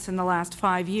events in the last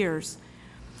 5 years.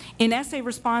 In essay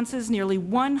responses, nearly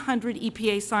 100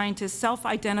 EPA scientists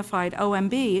self-identified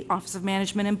OMB, Office of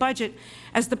Management and Budget,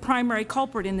 as the primary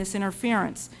culprit in this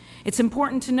interference. It's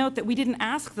important to note that we didn't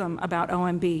ask them about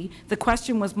OMB. The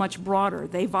question was much broader.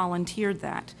 They volunteered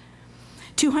that.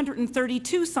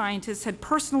 232 scientists had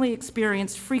personally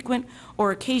experienced frequent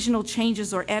or occasional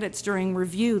changes or edits during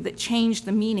review that changed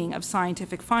the meaning of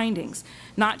scientific findings,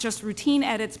 not just routine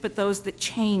edits, but those that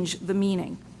change the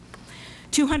meaning.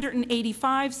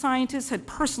 285 scientists had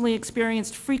personally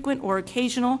experienced frequent or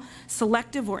occasional,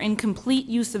 selective or incomplete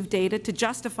use of data to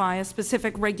justify a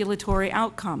specific regulatory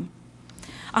outcome.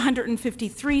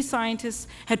 153 scientists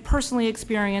had personally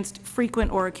experienced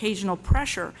frequent or occasional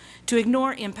pressure to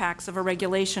ignore impacts of a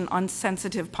regulation on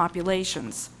sensitive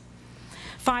populations.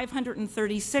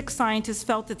 536 scientists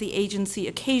felt that the agency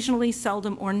occasionally,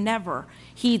 seldom, or never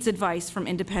heeds advice from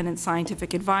independent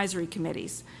scientific advisory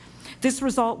committees. This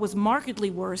result was markedly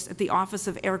worse at the Office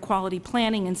of Air Quality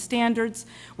Planning and Standards,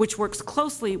 which works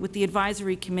closely with the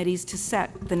advisory committees to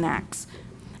set the NAAQS.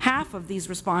 Half of these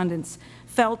respondents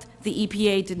felt the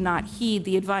EPA did not heed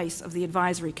the advice of the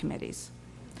advisory committees.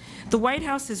 The White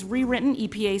House has rewritten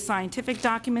EPA scientific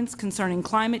documents concerning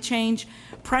climate change,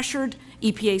 pressured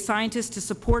EPA scientists to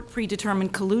support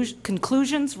predetermined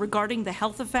conclusions regarding the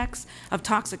health effects of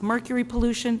toxic mercury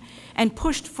pollution, and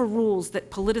pushed for rules that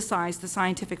politicize the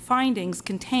scientific findings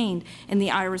contained in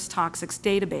the IRIS Toxics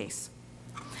database.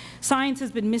 Science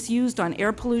has been misused on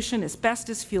air pollution,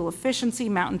 asbestos, fuel efficiency,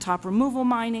 mountaintop removal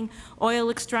mining,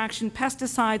 oil extraction,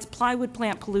 pesticides, plywood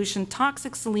plant pollution,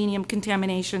 toxic selenium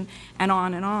contamination, and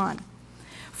on and on.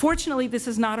 Fortunately, this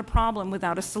is not a problem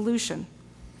without a solution.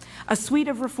 A suite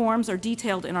of reforms are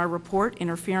detailed in our report,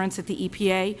 Interference at the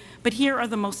EPA, but here are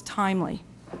the most timely.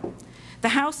 The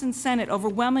House and Senate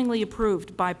overwhelmingly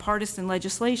approved bipartisan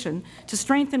legislation to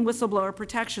strengthen whistleblower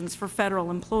protections for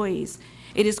federal employees.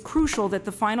 It is crucial that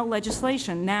the final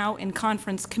legislation, now in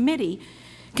conference committee,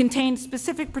 contains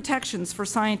specific protections for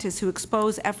scientists who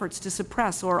expose efforts to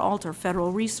suppress or alter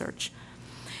federal research.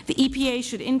 The EPA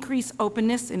should increase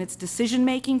openness in its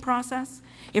decision-making process.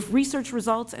 If research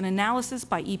results and analysis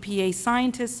by EPA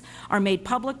scientists are made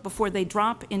public before they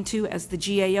drop into, as the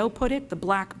GAO put it, the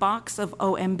black box of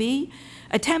OMB,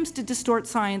 attempts to distort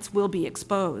science will be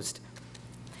exposed.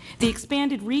 The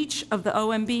expanded reach of the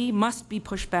OMB must be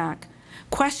pushed back.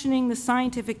 Questioning the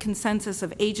scientific consensus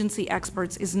of agency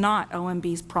experts is not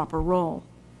OMB's proper role.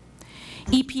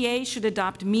 EPA should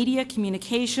adopt media,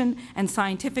 communication, and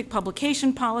scientific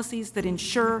publication policies that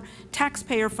ensure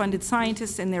taxpayer-funded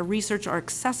scientists and their research are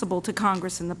accessible to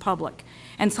Congress and the public,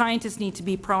 and scientists need to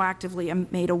be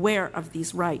proactively made aware of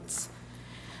these rights.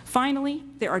 Finally,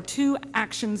 there are two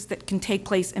actions that can take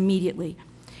place immediately.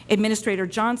 Administrator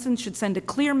Johnson should send a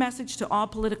clear message to all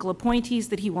political appointees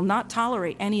that he will not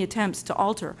tolerate any attempts to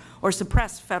alter or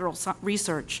suppress federal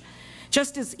research.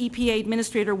 Just as EPA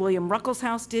Administrator William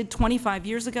Ruckelshaus did 25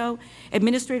 years ago,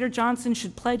 Administrator Johnson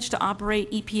should pledge to operate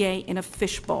EPA in a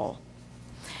fishbowl.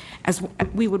 As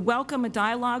we would welcome a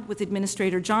dialogue with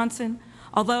Administrator Johnson,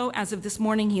 although as of this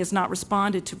morning he has not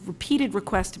responded to repeated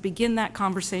requests to begin that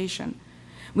conversation.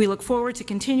 We look forward to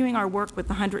continuing our work with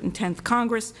the 110th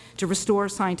Congress to restore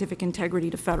scientific integrity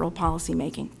to federal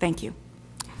policymaking. Thank you.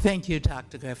 Thank you,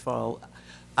 Dr. Gafford.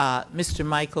 Mr.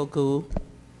 Michael Gu.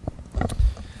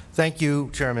 Thank you,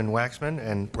 Chairman Waxman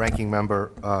and Ranking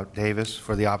Member Davis,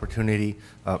 for the opportunity,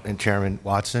 and Chairman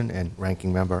Watson and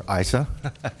Ranking Member Issa,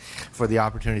 for the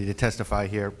opportunity to testify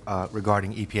here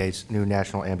regarding EPA's new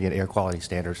National Ambient Air Quality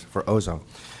Standards for ozone.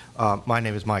 My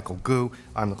name is Michael Gu.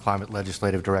 I'm the Climate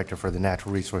Legislative Director for the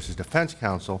Natural Resources Defense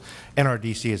Council.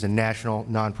 NRDC is a national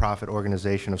nonprofit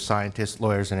organization of scientists,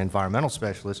 lawyers, and environmental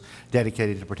specialists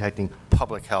dedicated to protecting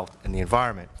public health and the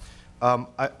environment.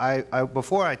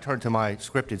 Before I turn to my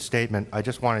scripted statement, I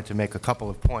just wanted to make a couple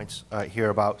of points here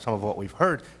about some of what we've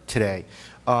heard today.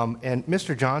 And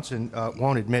Mr. Johnson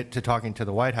won't admit to talking to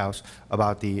the White House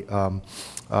about the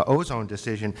ozone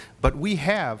decision, but we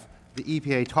have the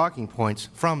EPA talking points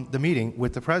from the meeting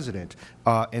with the President,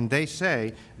 and they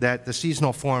say that the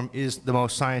seasonal form is the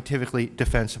most scientifically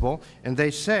defensible, and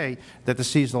they say that the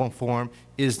seasonal form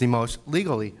is the most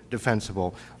legally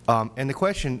defensible. And the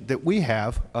question that we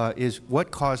have is what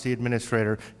caused the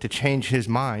Administrator to change his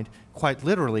mind quite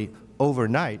literally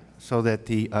overnight so that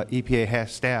the EPA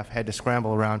staff had to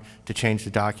scramble around to change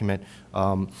the document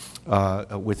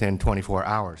within 24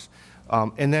 hours.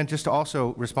 And then just to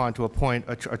also respond to a point,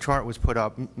 a chart was put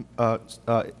up.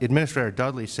 Administrator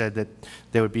Dudley said that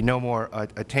there would be no more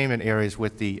attainment areas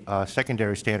with the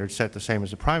secondary standard set the same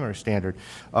as the primary standard.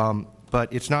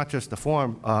 But it's not just the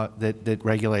form that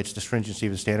regulates the stringency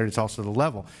of the standard, it's also the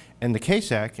level. And the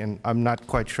CASE Act, and I'm not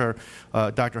quite sure,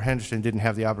 Dr. Henderson didn't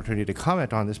have the opportunity to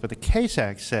comment on this, but the CASE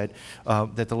Act said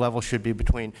that the level should be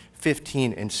between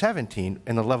 15 and 17,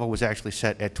 and the level was actually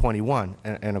set at 21.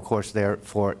 And of course,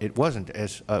 therefore, it wasn't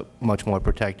as much more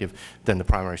protective than the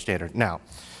primary standard. Now,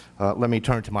 let me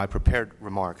turn to my prepared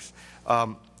remarks.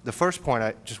 The first point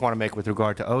I just want to make with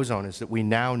regard to ozone is that we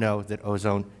now know that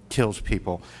ozone kills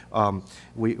people.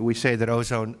 We say that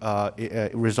ozone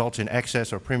results in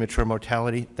excess or premature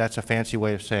mortality. That's a fancy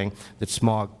way of saying that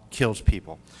smog kills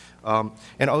people.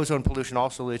 And ozone pollution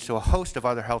also leads to a host of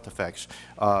other health effects,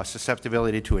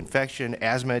 susceptibility to infection,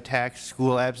 asthma attacks,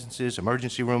 school absences,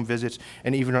 emergency room visits,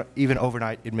 and even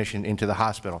overnight admission into the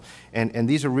hospital. And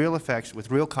these are real effects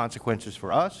with real consequences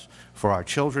for us, for our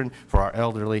children, for our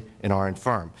elderly, and our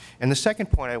infirm. And the second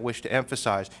point I wish to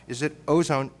emphasize is that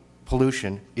ozone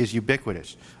pollution is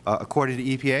ubiquitous. According to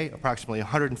EPA, approximately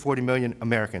 140 million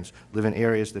Americans live in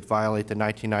areas that violate the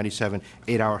 1997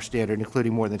 8-hour standard,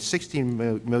 including more than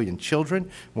 16 million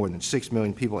children, more than 6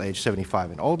 million people aged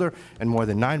 75 and older, and more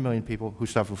than 9 million people who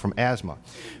suffer from asthma.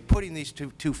 Putting these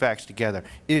two facts together,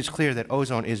 it is clear that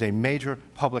ozone is a major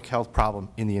public health problem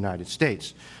in the United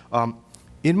States.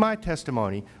 In my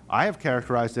testimony, I have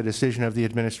characterized the decision of the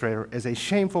Administrator as a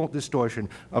shameful distortion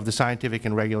of the scientific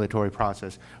and regulatory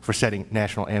process for setting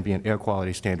national ambient air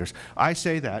quality standards. I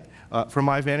say that from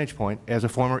my vantage point as a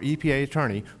former EPA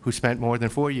attorney who spent more than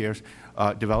 4 years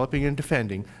developing and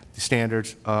defending the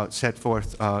standards set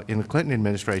forth in the Clinton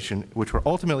administration, which were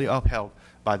ultimately upheld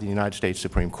by the United States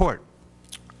Supreme Court.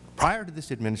 Prior to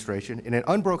this administration, in an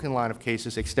unbroken line of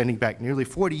cases extending back nearly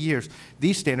 40 years,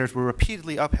 these standards were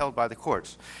repeatedly upheld by the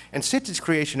courts. And since its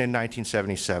creation in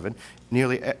 1977,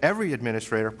 nearly every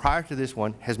administrator prior to this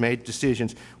one has made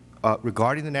decisions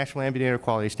regarding the National Ambient Air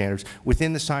Quality Standards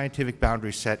within the scientific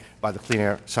boundaries set by the Clean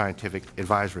Air Scientific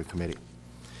Advisory Committee.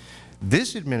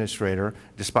 This administrator,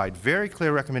 despite very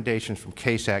clear recommendations from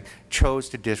CASE Act, chose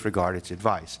to disregard its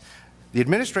advice. The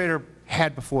administrator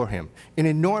had before him an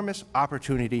enormous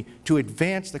opportunity to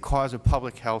advance the cause of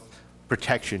public health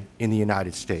protection in the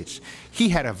United States. He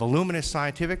had a voluminous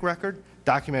scientific record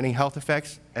documenting health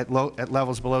effects at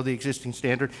levels below the existing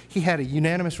standard. He had a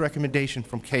unanimous recommendation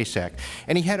from CASE Act,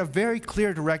 and he had a very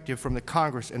clear directive from the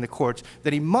Congress and the courts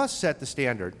that he must set the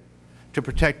standard to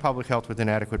protect public health with an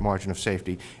adequate margin of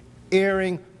safety,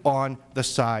 erring on the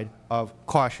side of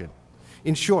caution.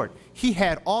 In short, he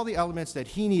had all the elements that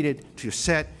he needed to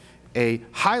set a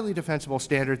highly defensible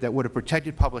standard that would have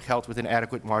protected public health with an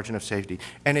adequate margin of safety.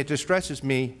 And it distresses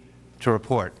me to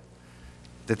report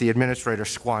that the Administrator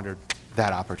squandered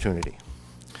that opportunity.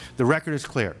 The record is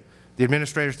clear. The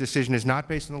Administrator's decision is not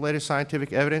based on the latest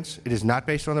scientific evidence. It is not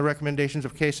based on the recommendations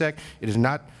of CASE Act. It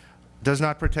does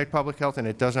not protect public health, and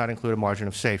it does not include a margin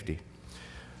of safety.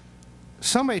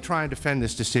 Some may try and defend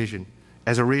this decision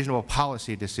as a reasonable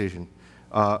policy decision,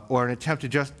 or an attempt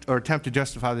to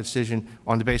justify the decision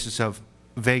on the basis of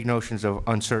vague notions of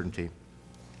uncertainty.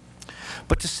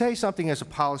 But to say something as a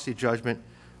policy judgment,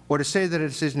 or to say that a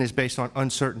decision is based on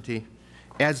uncertainty,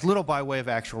 adds little by way of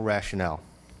actual rationale.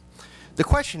 The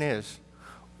question is,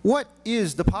 what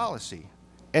is the policy,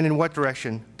 and in what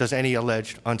direction does any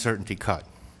alleged uncertainty cut?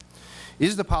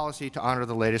 Is the policy to honor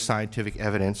the latest scientific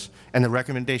evidence and the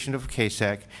recommendation of CASE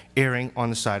Act erring on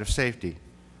the side of safety?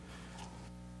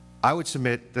 I would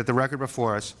submit that the record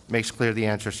before us makes clear the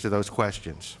answers to those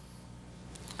questions.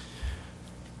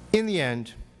 In the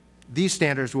end, these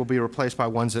standards will be replaced by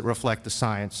ones that reflect the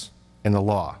science and the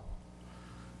law.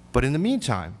 But in the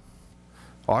meantime,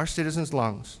 our citizens'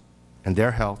 lungs and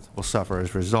their health will suffer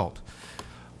as a result.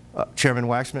 Chairman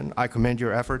Waxman, I commend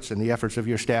your efforts and the efforts of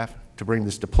your staff to bring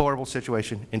this deplorable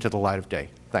situation into the light of day.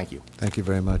 Thank you. Thank you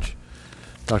very much.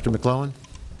 Dr. McClellan.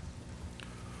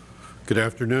 Good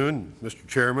afternoon, Mr.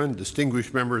 Chairman,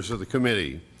 distinguished members of the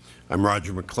committee. I'm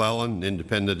Roger McClellan,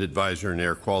 independent advisor in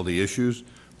air quality issues.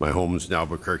 My home is in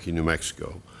Albuquerque, New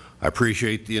Mexico. I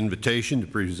appreciate the invitation to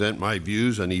present my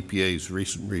views on EPA's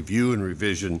recent review and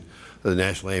revision of the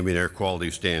National Ambient Air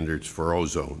Quality Standards for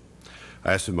ozone.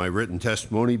 I ask that my written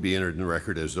testimony be entered in the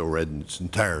record as though read in its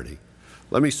entirety.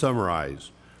 Let me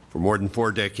summarize. For more than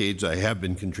 4 decades, I have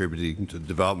been contributing to the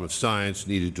development of science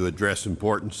needed to address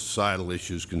important societal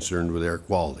issues concerned with air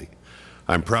quality.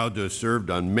 I'm proud to have served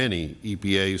on many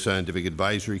EPA scientific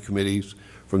advisory committees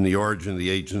from the origin of the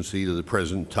agency to the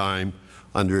present time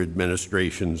under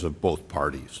administrations of both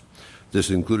parties. This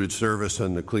included service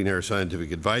on the Clean Air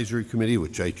Scientific Advisory Committee,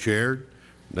 which I chaired,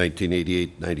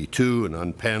 1988-92, and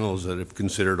on panels that have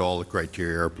considered all the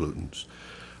criteria air pollutants.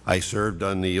 I served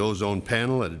on the ozone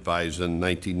panel that advised on the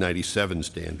 1997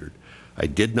 standard. I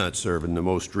did not serve in the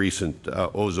most recent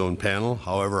ozone panel.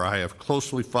 However, I have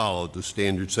closely followed the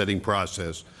standard-setting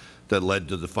process that led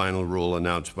to the final rule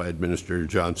announced by Administrator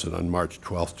Johnson on March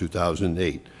 12,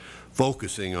 2008,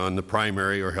 focusing on the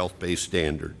primary or health-based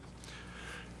standard.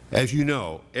 As you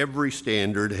know, every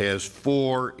standard has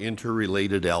 4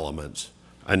 interrelated elements: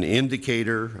 an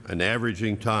indicator, an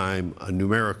averaging time, a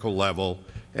numerical level,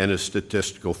 and a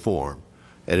statistical form.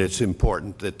 And it's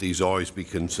important that these always be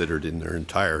considered in their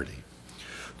entirety.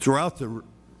 Throughout the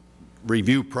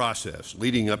review process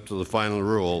leading up to the final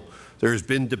rule, there has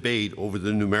been debate over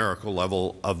the numerical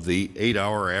level of the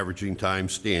 8-hour averaging time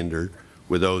standard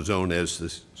with ozone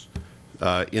as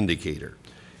the indicator.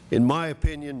 In my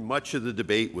opinion, much of the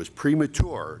debate was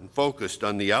premature and focused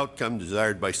on the outcome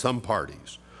desired by some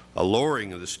parties, a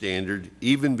lowering of the standard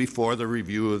even before the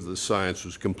review of the science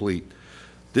was complete.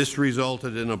 This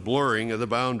resulted in a blurring of the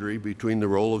boundary between the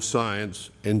role of science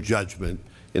and judgment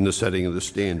in the setting of the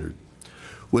standard.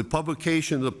 With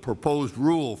publication of the proposed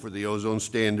rule for the ozone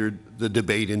standard, the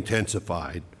debate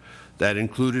intensified. That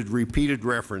included repeated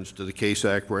reference to the Case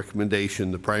Act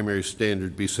recommendation the primary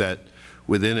standard be set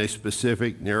within a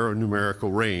specific narrow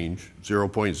numerical range,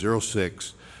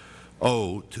 0.060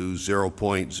 to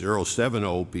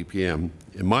 0.070 ppm.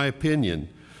 In my opinion,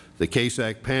 the Case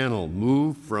Act panel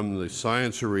moved from the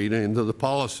science arena into the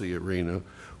policy arena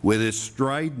with its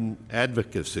strident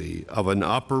advocacy of an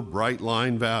upper bright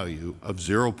line value of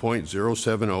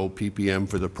 0.070 ppm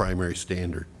for the primary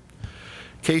standard.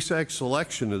 Case Act's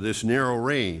selection of this narrow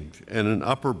range and an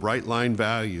upper bright line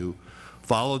value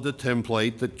followed the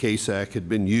template that Case Act had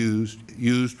been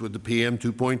used with the PM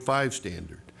 2.5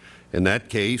 standard. In that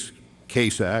case,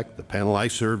 Case Act, the panel I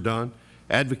served on,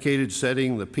 advocated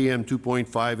setting the PM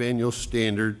 2.5 annual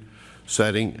standard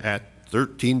setting at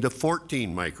 13 to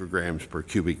 14 micrograms per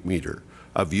cubic meter,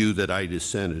 a view that I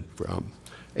dissented from,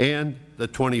 and the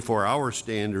 24-hour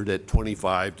standard at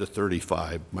 25 to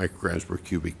 35 micrograms per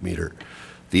cubic meter.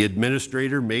 The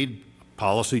Administrator made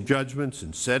policy judgments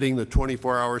in setting the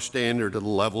 24-hour standard at a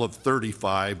level of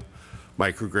 35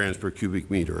 micrograms per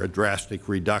cubic meter, a drastic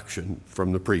reduction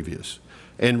from the previous,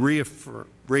 and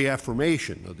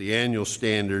reaffirmation of the annual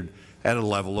standard at a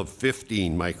level of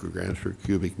 15 micrograms per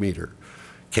cubic meter.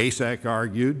 Case Act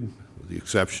argued, with the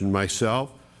exception of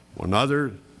myself, one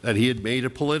other, that he had made a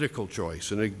political choice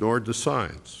and ignored the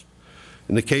science.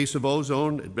 In the case of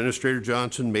ozone, Administrator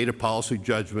Johnson made a policy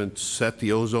judgment to set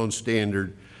the ozone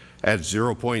standard at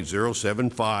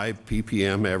 0.075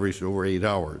 ppm averaged over 8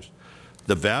 hours.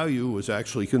 The value was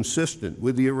actually consistent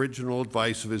with the original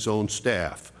advice of his own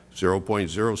staff,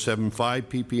 0.075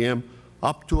 ppm,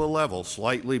 up to a level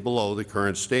slightly below the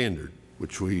current standard,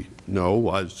 which we know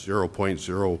was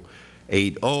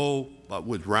 0.080, but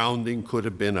with rounding could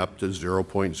have been up to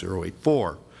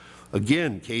 0.084.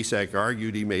 Again, Case Act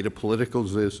argued he made a political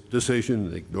decision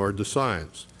and ignored the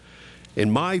science.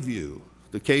 In my view,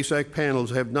 the Case Act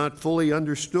panels have not fully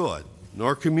understood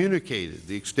nor communicated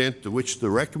the extent to which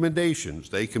the recommendations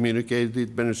they communicated to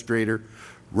the Administrator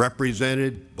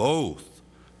represented both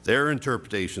their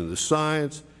interpretation of the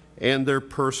science and their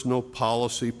personal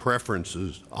policy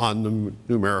preferences on the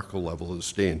numerical level of the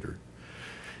standard.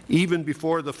 Even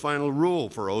before the final rule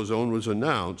for ozone was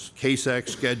announced, Case Act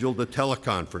scheduled a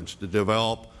teleconference to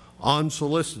develop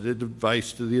unsolicited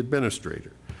advice to the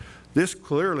Administrator. This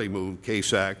clearly moved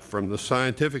Case Act from the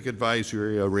scientific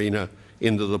advisory arena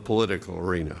into the political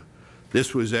arena.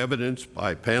 This was evidenced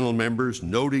by panel members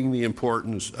noting the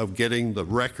importance of getting the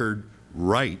record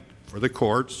right for the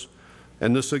courts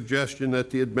and the suggestion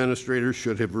that the Administrator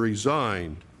should have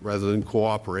resigned rather than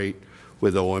cooperate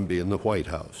with OMB and the White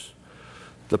House.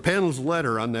 The panel's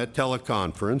letter on that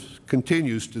teleconference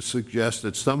continues to suggest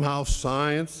that somehow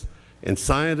science and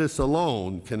scientists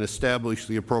alone can establish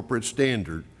the appropriate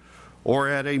standard, or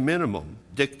at a minimum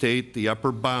dictate the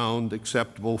upper bound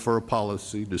acceptable for a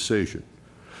policy decision.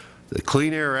 The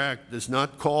Clean Air Act does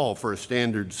not call for a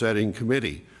standard-setting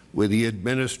committee, with the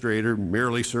Administrator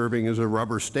merely serving as a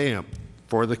rubber stamp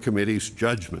for the committee's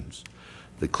judgments.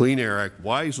 The Clean Air Act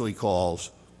wisely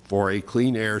calls for a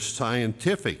Clean Air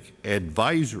Scientific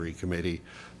Advisory Committee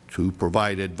to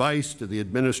provide advice to the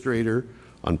Administrator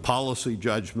on policy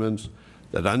judgments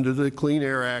that under the Clean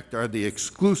Air Act are the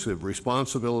exclusive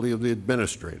responsibility of the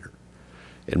Administrator.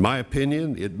 In my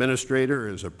opinion, the Administrator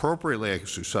has appropriately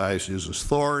exercised his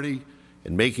authority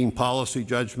and making policy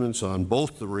judgments on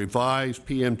both the revised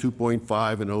PM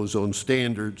 2.5 and ozone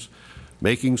standards,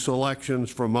 making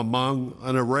selections from among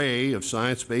an array of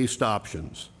science-based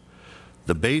options.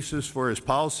 The basis for his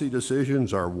policy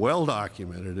decisions are well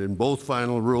documented in both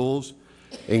final rules,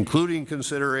 including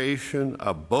consideration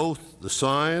of both the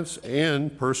science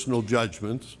and personal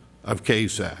judgments of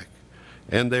CASAC,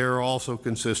 and they are also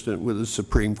consistent with the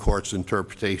Supreme Court's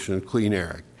interpretation of Clean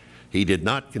Air Act. He did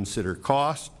not consider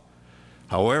cost.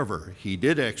 However, he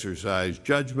did exercise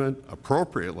judgment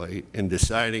appropriately in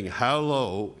deciding how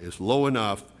low is low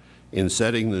enough in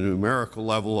setting the numerical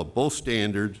level of both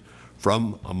standards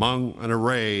from among an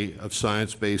array of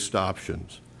science-based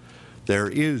options. There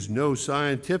is no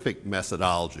scientific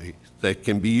methodology that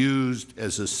can be used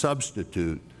as a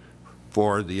substitute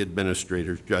for the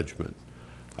Administrator's judgment.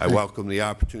 I welcome the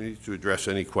opportunity to address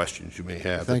any questions you may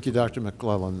have. Thank you, Dr.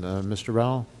 McClellan. Mr.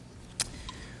 Rowell.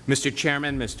 Mr.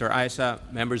 Chairman, Mr. Issa,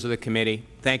 members of the committee,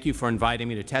 thank you for inviting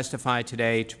me to testify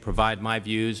today to provide my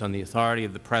views on the authority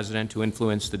of the President to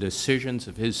influence the decisions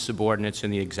of his subordinates in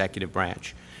the executive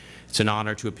branch. It's an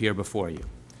honor to appear before you.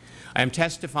 I am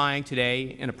testifying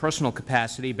today in a personal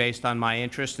capacity based on my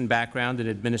interest and background in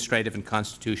administrative and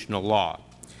constitutional law.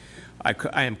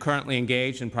 I am currently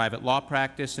engaged in private law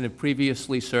practice and have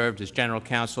previously served as General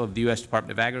Counsel of the U.S.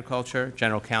 Department of Agriculture,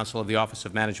 General Counsel of the Office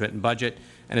of Management and Budget,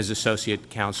 and as Associate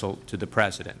Counsel to the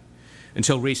President.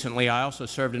 Until recently, I also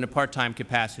served in a part-time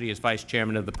capacity as Vice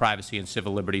Chairman of the Privacy and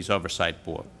Civil Liberties Oversight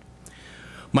Board.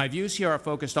 My views here are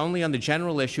focused only on the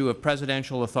general issue of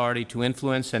presidential authority to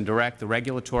influence and direct the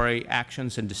regulatory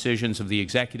actions and decisions of the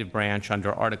executive branch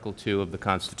under Article 2 of the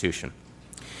Constitution.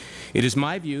 It is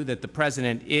my view that the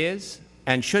President is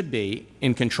and should be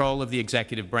in control of the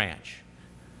executive branch.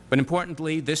 But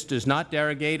importantly, this does not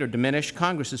derogate or diminish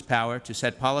Congress's power to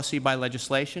set policy by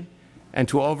legislation and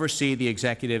to oversee the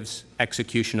executive's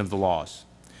execution of the laws.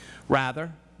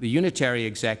 Rather, the unitary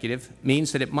executive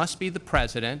means that it must be the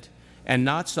President and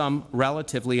not some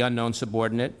relatively unknown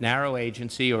subordinate, narrow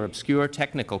agency, or obscure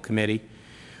technical committee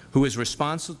who is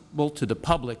responsible to the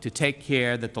public to take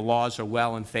care that the laws are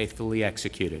well and faithfully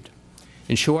executed.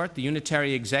 In short, the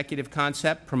unitary executive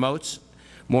concept promotes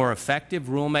more effective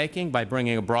rulemaking by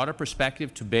bringing a broader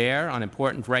perspective to bear on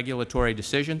important regulatory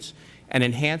decisions and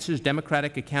enhances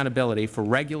democratic accountability for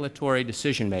regulatory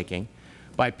decision-making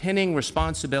by pinning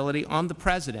responsibility on the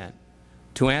President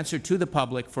to answer to the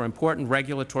public for important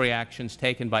regulatory actions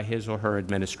taken by his or her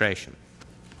administration.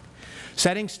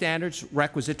 Setting standards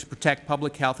requisite to protect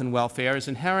public health and welfare is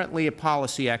inherently a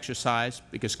policy exercise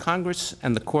because Congress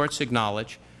and the courts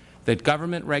acknowledge that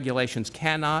government regulations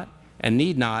cannot and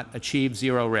need not achieve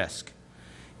zero risk.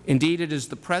 Indeed, it is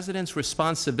the President's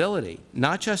responsibility,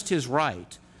 not just his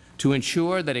right, to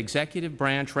ensure that executive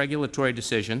branch regulatory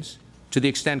decisions, to the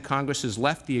extent Congress has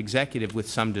left the executive with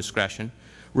some discretion,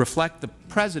 reflect the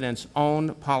President's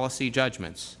own policy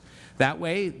judgments. That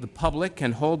way, the public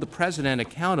can hold the President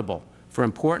accountable for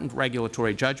important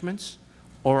regulatory judgments,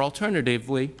 or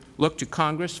alternatively, look to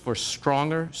Congress for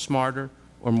stronger, smarter,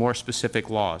 or more specific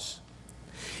laws.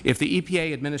 If the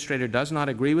EPA Administrator does not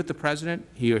agree with the President,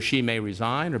 he or she may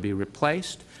resign or be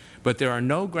replaced, but there are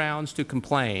no grounds to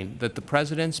complain that the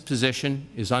President's position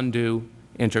is undue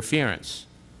interference.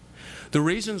 The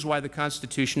reasons why the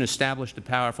Constitution established a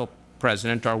powerful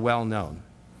President are well known.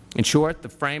 In short, the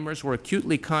framers were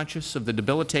acutely conscious of the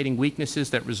debilitating weaknesses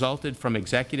that resulted from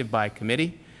executive by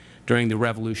committee during the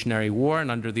Revolutionary War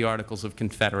and under the Articles of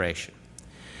Confederation.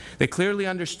 They clearly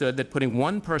understood that putting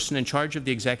one person in charge of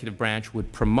the executive branch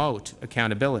would promote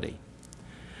accountability.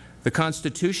 The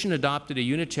Constitution adopted a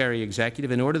unitary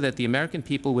executive in order that the American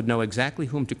people would know exactly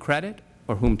whom to credit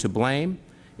or whom to blame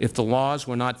if the laws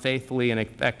were not faithfully and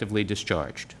effectively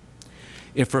discharged.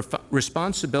 If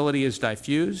responsibility is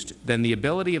diffused, then the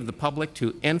ability of the public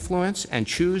to influence and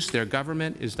choose their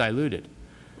government is diluted.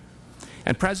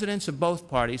 And presidents of both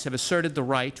parties have asserted the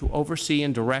right to oversee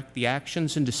and direct the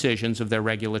actions and decisions of their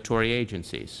regulatory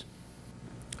agencies.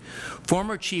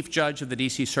 Former Chief Judge of the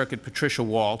D.C. Circuit Patricia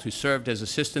Wald, who served as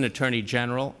Assistant Attorney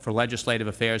General for Legislative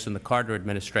Affairs in the Carter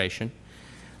administration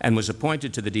and was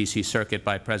appointed to the D.C. Circuit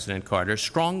by President Carter,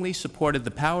 strongly supported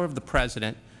the power of the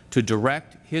President to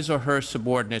direct his or her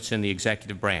subordinates in the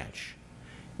executive branch.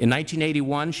 In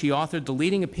 1981, she authored the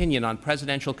leading opinion on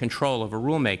presidential control over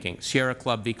rulemaking, Sierra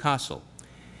Club v. Castle.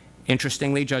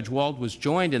 Interestingly, Judge Wald was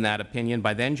joined in that opinion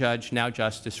by then-Judge, now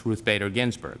Justice Ruth Bader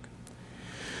Ginsburg.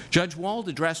 Judge Wald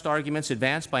addressed arguments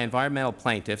advanced by environmental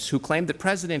plaintiffs who claimed that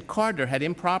President Carter had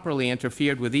improperly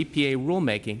interfered with EPA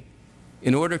rulemaking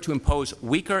in order to impose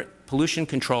weaker pollution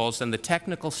controls than the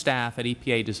technical staff at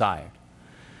EPA desired.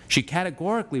 She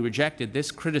categorically rejected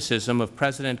this criticism of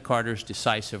President Carter's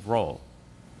decisive role.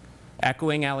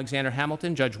 Echoing Alexander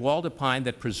Hamilton, Judge Wald opined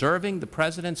that preserving the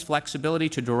President's flexibility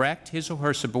to direct his or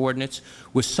her subordinates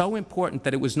was so important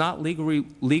that it was not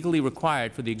legally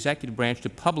required for the executive branch to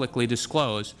publicly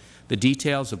disclose the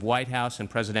details of White House and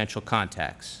presidential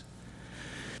contacts.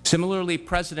 Similarly,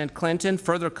 President Clinton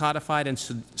further codified and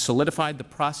solidified the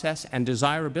process and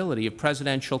desirability of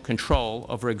presidential control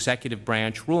over executive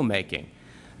branch rulemaking.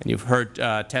 And you've heard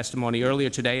testimony earlier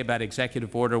today about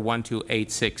Executive Order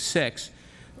 12866,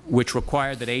 which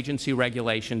required that agency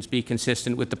regulations be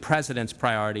consistent with the President's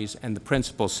priorities and the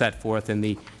principles set forth in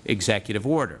the executive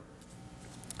order.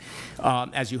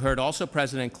 As you heard also,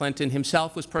 President Clinton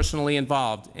himself was personally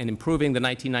involved in improving the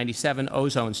 1997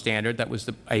 ozone standard that was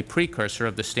a precursor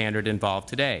of the standard involved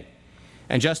today.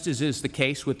 And just as is the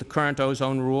case with the current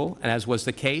ozone rule, and as was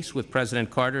the case with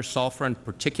President Carter's sulfur and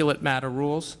particulate matter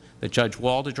rules that Judge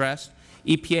Wald addressed,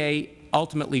 EPA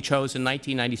ultimately chose in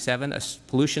 1997 a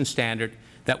pollution standard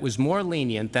that was more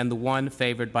lenient than the one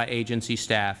favored by agency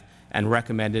staff and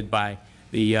recommended by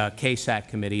the KSAC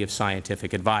Committee of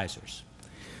Scientific Advisors.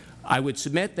 I would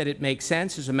submit that it makes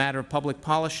sense as a matter of public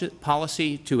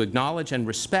policy to acknowledge and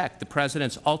respect the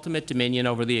President's ultimate dominion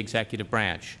over the executive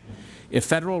branch. If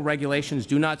Federal regulations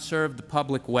do not serve the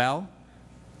public well,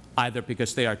 either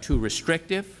because they are too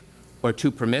restrictive or too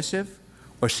permissive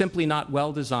or simply not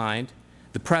well designed,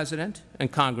 the President and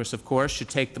Congress, of course, should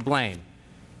take the blame.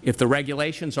 If the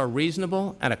regulations are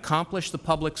reasonable and accomplish the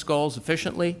public's goals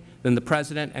efficiently, then the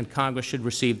President and Congress should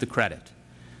receive the credit.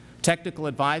 Technical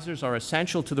advisors are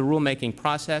essential to the rulemaking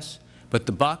process, but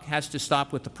the buck has to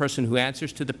stop with the person who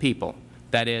answers to the people,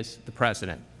 that is, the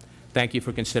President. Thank you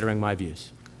for considering my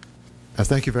views.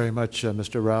 Thank you very much,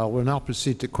 Mr. Rao. We'll now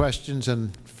proceed to questions,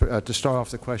 and to start off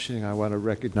the questioning, I want to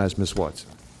recognize Ms. Watson.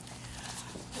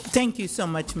 Thank you so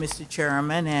much, Mr.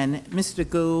 Chairman. And Mr.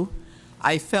 Gu,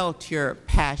 I felt your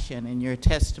passion in your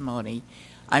testimony.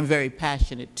 I'm very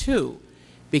passionate, too,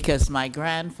 because my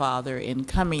grandfather, in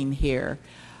coming here,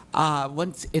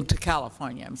 once into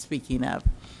California, I'm speaking of,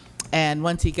 and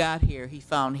once he got here, he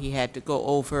found he had to go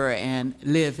over and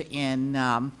live in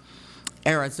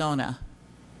Arizona.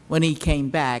 When he came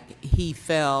back, he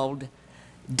fell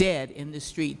dead in the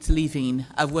streets, leaving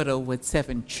a widow with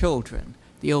 7 children.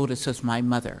 The oldest was my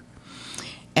mother.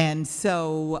 And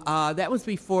so that was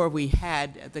before we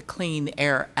had the Clean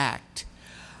Air Act.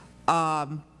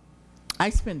 I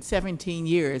spent 17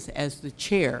 years as the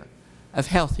chair of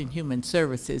Health and Human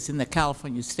Services in the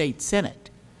California State Senate.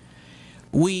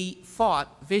 We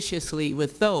fought viciously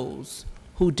with those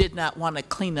who did not want to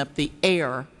clean up the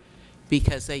air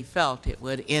because they felt it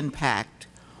would impact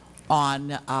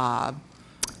on,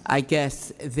 I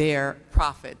guess, their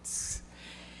profits.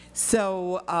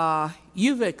 So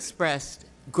you've expressed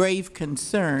grave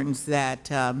concerns that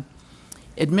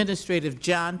Administrator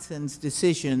Johnson's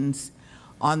decisions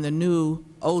on the new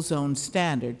ozone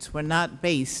standards were not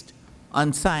based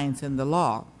on science and the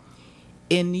law.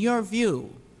 In your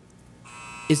view,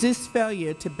 is this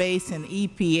failure to base an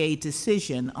EPA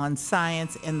decision on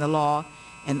science and the law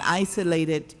an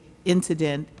isolated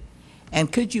incident?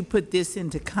 And could you put this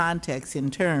into context in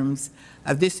terms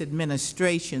of this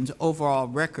administration's overall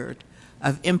record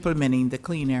of implementing the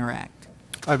Clean Air Act?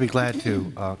 I'd be glad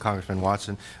to, Congressman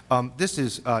Watson. This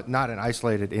is not an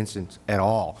isolated instance at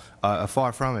all.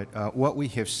 Far from it. What we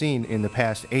have seen in the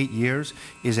past 8 years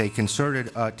is a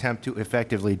concerted attempt to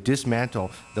effectively dismantle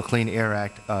the Clean Air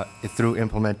Act through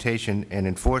implementation and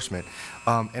enforcement.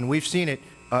 And we've seen it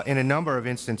in a number of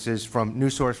instances, from new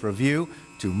source review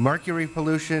to mercury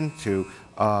pollution to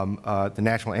the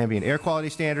National Ambient Air Quality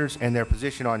Standards and their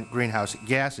position on greenhouse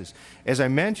gases. As I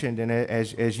mentioned, and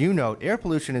as you note, air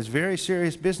pollution is very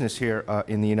serious business here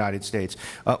in the United States.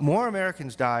 More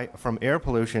Americans die from air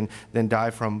pollution than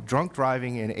die from drunk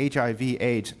driving and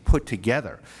HIV/AIDS put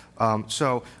together.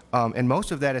 And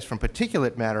most of that is from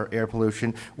particulate matter air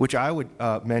pollution, which I would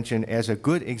mention as a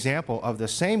good example of the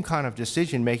same kind of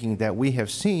decision-making that we have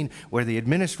seen where the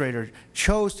administrator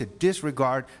chose to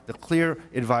disregard the clear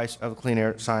advice of the Clean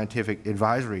Air Scientific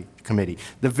Advisory Committee.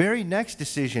 The very next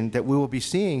decision that we will be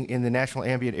seeing in the National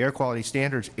Ambient Air Quality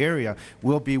Standards area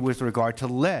will be with regard to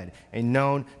lead, a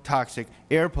known toxic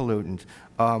air pollutant.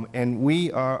 And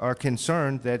we are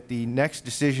concerned that the next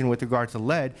decision with regard to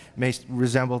lead may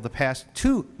resemble the past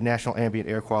 2 National Ambient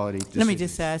Air Quality decisions. Let me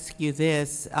just ask you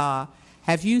this.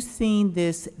 Have you seen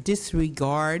this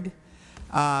disregard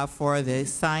for the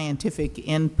scientific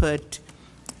input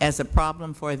as a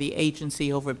problem for the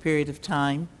agency over a period of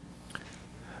time?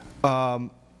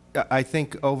 I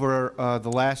think over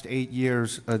the last 8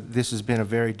 years, this has been a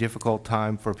very difficult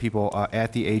time for people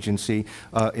at the agency.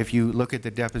 If you look at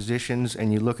the depositions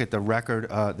and you look at the record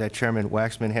that Chairman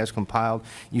Waxman has compiled,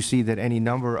 you see that any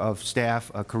number of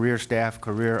staff, career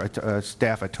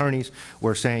staff attorneys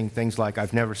were saying things like,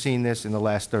 "I've never seen this in the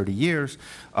last 30 years."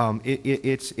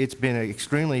 It's been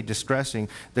extremely distressing.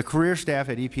 The career staff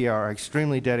at EPA are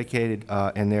extremely dedicated,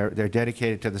 and they're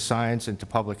dedicated to the science and to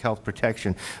public health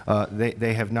protection.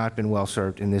 They have not been well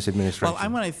served in this administration. Well, I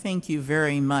want to thank you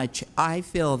very much. I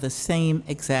feel the same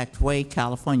exact way.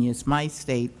 California is my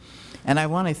state, and I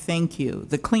want to thank you.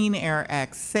 The Clean Air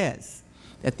Act says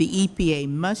that the EPA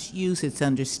must use its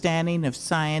understanding of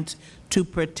science to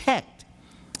protect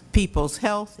people's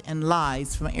health and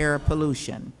lives from air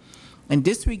pollution. And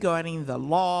disregarding the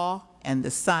law and the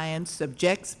science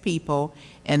subjects people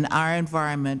and our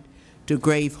environment to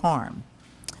grave harm.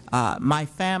 My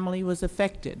family was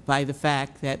affected by the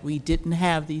fact that we didn't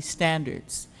have these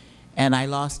standards, and I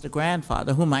lost a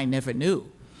grandfather whom I never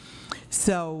knew.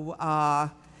 So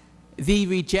the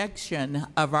rejection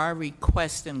of our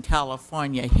request in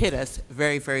California hit us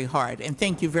very, very hard. And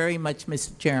thank you very much,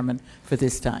 Mr. Chairman, for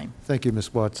this time. Thank you,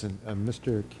 Ms. Watson.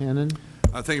 Mr. Cannon.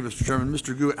 Thank you, Mr. Chairman.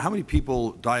 Mr. Gu, how many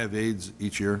people die of AIDS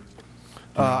each year?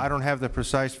 I don't have the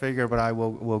precise figure, but I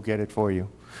will get it for you.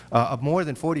 More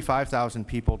than 45,000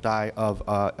 people die of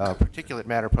particulate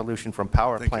matter pollution from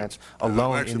power plants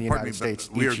alone in the United States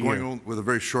each year. We are going on with a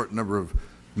very short number of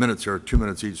minutes here, 2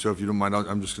 minutes each, so if you don't mind,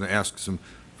 I'm just going to ask some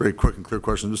very quick and clear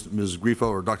questions. Ms. Grifo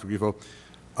or Dr. Grifo,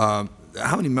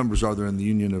 how many members are there in the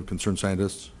Union of Concerned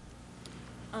Scientists?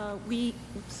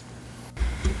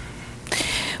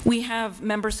 We have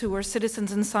members who are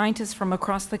citizens and scientists from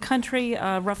across the country,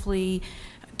 roughly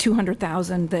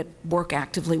 200,000 that work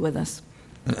actively with us.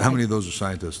 How many of those are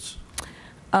scientists?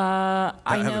 I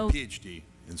know, have a PhD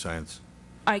in science.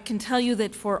 I can tell you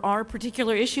that for our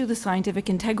particular issue, the scientific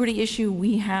integrity issue,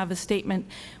 we have a statement,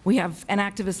 we have an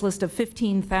activist list of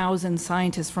 15,000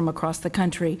 scientists from across the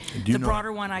country. The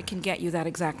broader one, I can get you that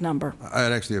exact number.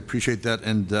 I'd actually appreciate that.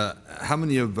 And how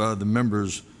many of the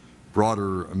members,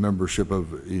 broader membership of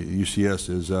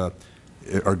UCS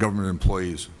are government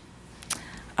employees?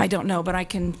 I don't know, but I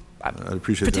can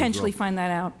potentially find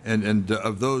that out. And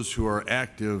of those who are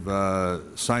active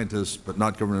scientists but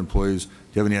not government employees, do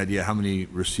you have any idea how many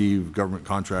receive government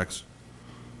contracts?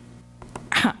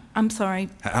 I'm sorry?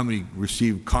 How many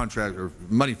receive contract or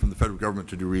money from the federal government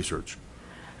to do research?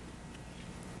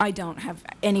 I don't have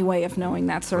any way of knowing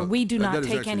that, sir. Well, we do not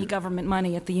take any government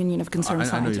money at the Union of Concerned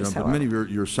Scientists, but many of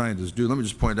your scientists do. Let me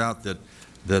just point out that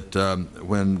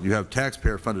when you have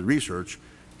taxpayer-funded research,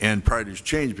 and priorities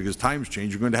change because times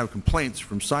change, you're going to have complaints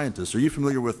from scientists. Are you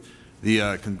familiar with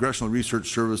the Congressional Research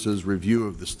Service's review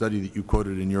of the study that you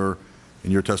quoted in your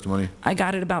testimony? I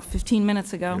got it about 15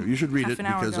 minutes ago. You should read it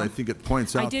because I think it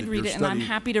points out I did read it, and I'm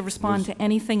happy to respond to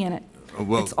anything in it.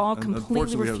 Well, it's all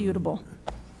completely refutable.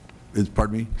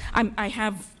 Pardon me? I'm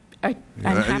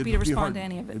happy to respond to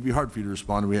any of it. It'd be hard for you to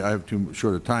respond. I have too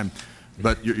short a time.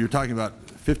 But you're talking about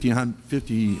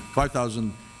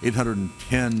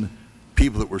 5,810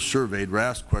 people that were surveyed, were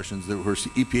asked questions, that were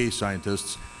EPA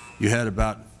scientists. You had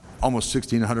about almost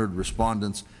 1,600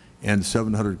 respondents and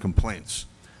 700 complaints.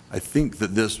 I think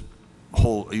that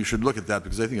you should look at that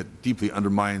because I think it deeply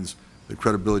undermines the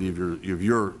credibility of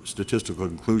your statistical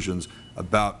conclusions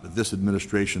about this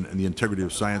administration and the integrity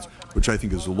of science, which I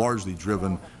think is largely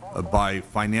driven by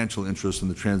financial interests in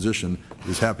the transition that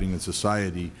is happening in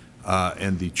society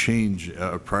and the change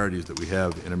of priorities that we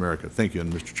have in America. Thank you,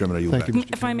 and Mr. Chairman, I yield back.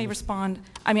 If I may respond,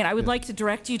 I would like to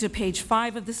direct you to page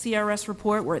 5 of the CRS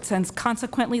report where it says,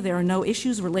 consequently, there are no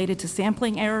issues related to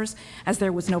sampling errors as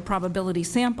there was no probability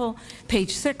sample.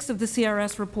 Page 6 of the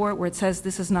CRS report where it says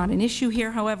this is not an issue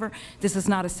here, however, this is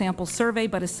not a sample survey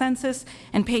but a census.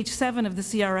 And page 7 of the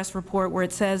CRS report where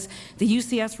it says the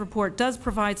UCS report does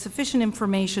provide sufficient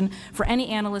information for any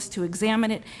analyst to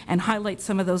examine it and highlight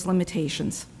some of those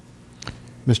limitations.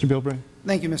 Mr. Bilbray.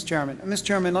 Thank you, Mr. Chairman. Mr.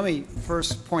 Chairman, let me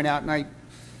first point out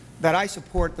that I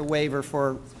support the waiver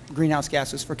for greenhouse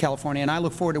gases for California, and I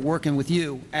look forward to working with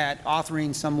you at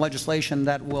authoring some legislation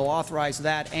that will authorize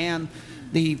that and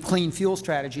the clean fuel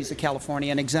strategies of California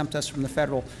and exempt us from the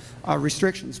federal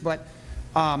restrictions. But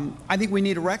I think we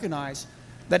need to recognize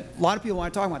that a lot of people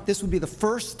want to talk about this would be the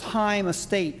first time a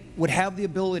state would have the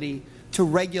ability to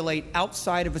regulate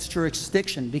outside of its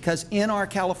jurisdiction, because in our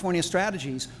California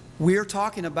strategies, we're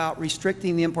talking about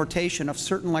restricting the importation of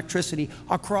certain electricity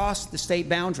across the state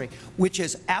boundary, which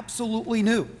is absolutely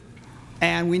new,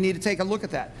 and we need to take a look at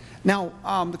that. Now,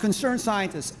 the concerned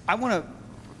scientists, I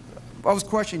was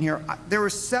questioning here. There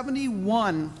were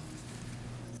 71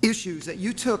 issues that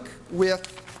you took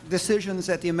with decisions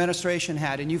that the administration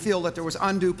had, and you feel that there was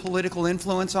undue political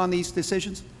influence on these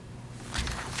decisions?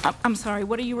 I'm sorry,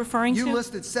 what are you referring to? You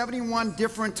listed 71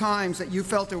 different times that you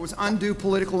felt there was undue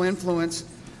political influence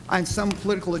on some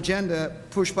political agenda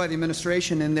pushed by the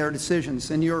administration in their decisions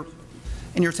in your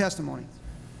testimony.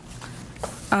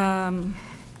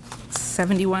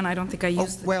 71, I don't think I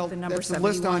used the number 71. That's the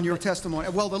list on your testimony.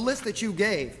 Well, the list that you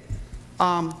gave.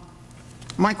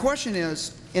 My question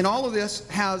is, in all of this,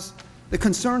 has the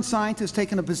concerned scientists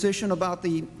taken a position about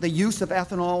the use of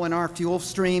ethanol in our fuel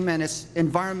stream and its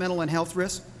environmental and health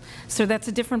risks? So that's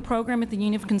a different program at the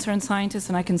Union of Concerned Scientists,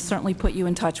 and I can certainly put you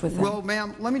in touch with them. Well,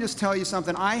 ma'am, let me just tell you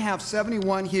something. I have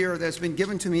 71 here that's been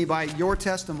given to me by your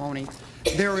testimony.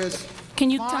 There is Can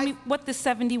you tell me what the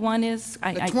 71 is?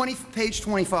 Page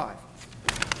 25.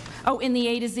 Oh, in the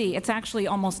A to Z. It's actually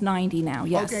almost 90 now,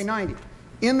 yes. Okay, 90.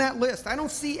 In that list, I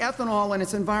don't see ethanol and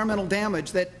its environmental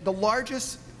damage that the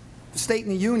largest state in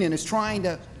the Union is trying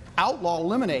to outlaw,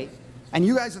 eliminate, and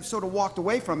you guys have sort of walked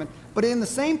away from it. But in the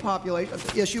same population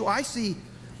issue, I see,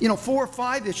 4 or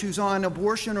 5 issues on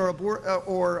abortion or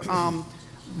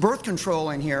birth control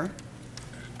in here.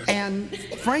 And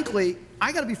frankly,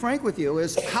 I got to be frank with you,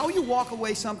 is how you walk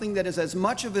away something that is as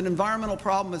much of an environmental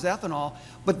problem as ethanol,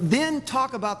 but then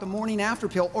talk about the morning after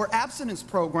pill or abstinence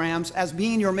programs as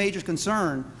being your major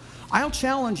concern. I'll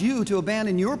challenge you to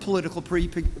abandon your political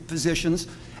positions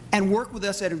and work with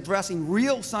us at addressing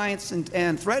real science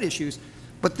and threat issues.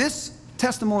 But this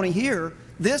testimony here,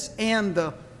 this and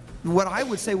what I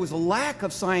would say was a lack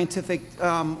of scientific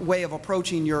way of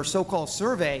approaching your so-called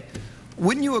survey,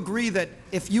 wouldn't you agree that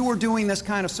if you were doing this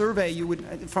kind of survey, you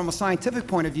would, from a scientific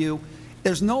point of view,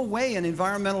 there's no way an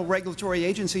environmental regulatory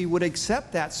agency would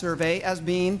accept that survey as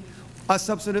being a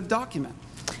substantive document?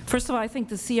 First of all, I think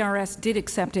the CRS did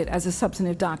accept it as a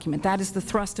substantive document. That is the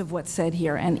thrust of what's said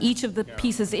here. And each of the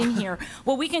pieces in here,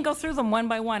 well, we can go through them one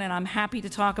by one, and I'm happy to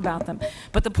talk about them.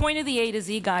 But the point of the A to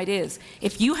Z guide is,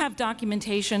 if you have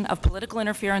documentation of political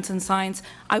interference in science,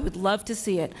 I would love to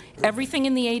see it. Everything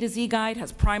in the A to Z guide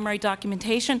has primary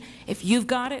documentation. If you've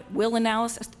got it, we'll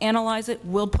analyze it,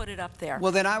 we'll put it up there.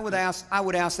 Well, then I would ask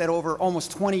that over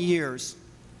almost 20 years,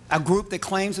 a group that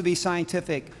claims to be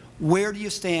scientific, where do you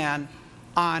stand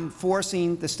on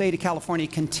forcing the state of California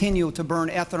to continue to burn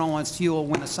ethanol as fuel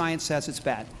when the science says it's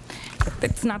bad?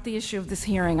 It's not the issue of this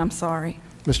hearing. I'm sorry.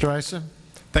 Mr. Issa?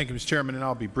 Thank you, Mr. Chairman, and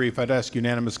I'll be brief. I'd ask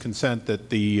unanimous consent that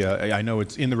the, I know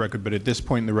it's in the record, but at this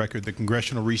point in the record, the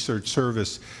Congressional Research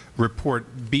Service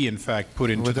report be, in fact, put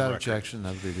into the record. Without objection,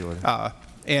 that would be the order.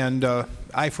 And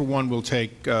I, for one, will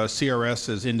take CRS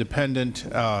as independent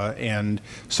and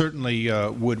certainly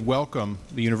would welcome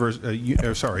the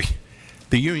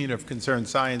the Union of Concerned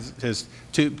Scientists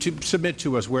to submit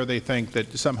to us where they think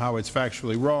that somehow it's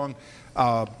factually wrong.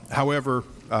 However,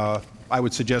 I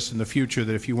would suggest in the future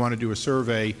that if you want to do a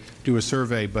survey,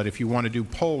 but if you want to do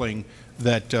polling,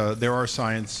 that there are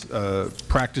science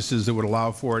practices that would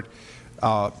allow for it.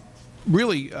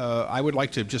 Really, I would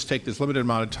like to just take this limited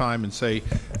amount of time and say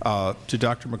to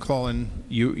Dr. McClellan,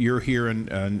 you're here, and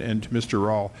to Mr.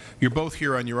 Rawl, you're both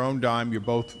here on your own dime. You're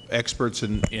both experts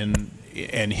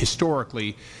and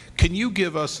historically. Can you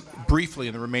give us briefly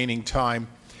in the remaining time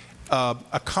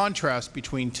a contrast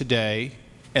between today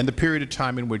and the period of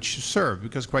time in which you served?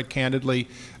 Because quite candidly,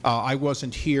 I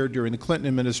wasn't here during the Clinton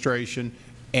administration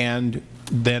and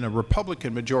then a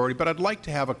Republican majority, but I'd like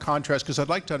to have a contrast because I'd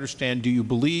like to understand, do you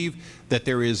believe that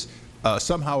there is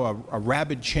somehow a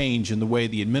rapid change in the way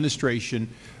the administration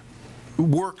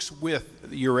works with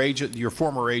your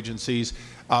former agencies,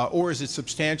 or is it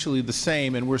substantially the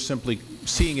same and we're simply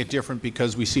seeing it different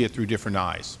because we see it through different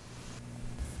eyes?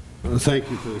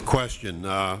 Thank you for the question.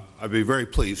 I'd be very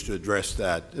pleased to address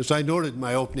that. As I noted in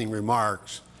my opening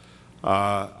remarks,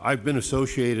 I've been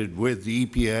associated with the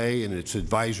EPA and its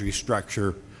advisory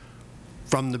structure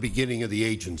from the beginning of the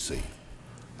agency.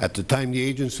 At the time the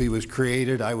agency was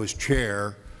created, I was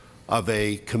chair of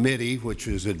a committee which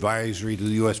is advisory to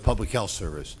the U.S. Public Health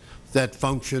Service. That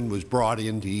function was brought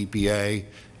into EPA,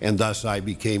 and thus I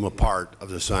became a part of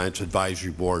the Science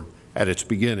Advisory Board at its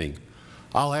beginning.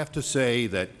 I'll have to say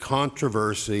that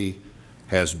controversy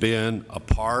has been a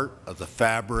part of the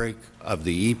fabric of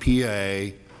the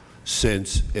EPA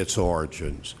since its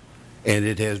origins, and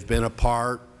it has been a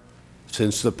part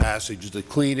since the passage of the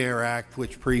Clean Air Act,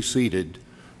 which preceded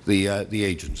the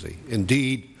agency.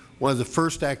 Indeed, one of the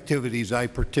first activities I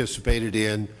participated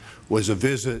in was a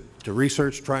visit to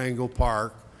Research Triangle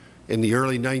Park in the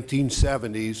early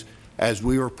 1970s as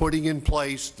we were putting in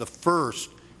place the first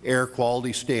air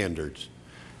quality standards.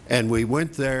 And we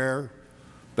went there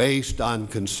based on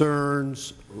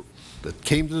concerns that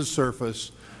came to the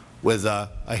surface with a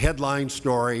headline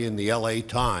story in the LA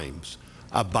Times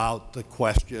about the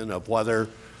question of whether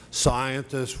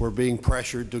scientists were being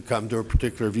pressured to come to a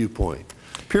particular viewpoint.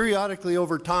 Periodically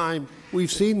over time,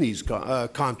 we've seen these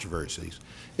controversies.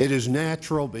 It is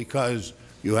natural because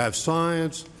you have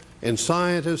science, and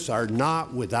scientists are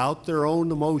not without their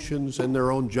own emotions and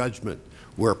their own judgment.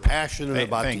 We're passionate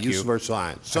about the use of our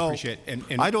science. So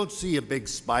I don't see a big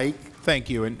spike. Thank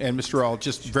you. And Mr. Rawl,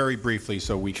 just very briefly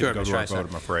so we can go to our vote,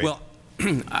 I'm afraid. Well,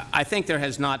 I think there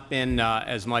has not been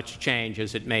as much change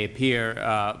as it may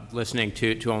appear listening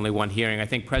to only one hearing. I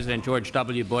think President George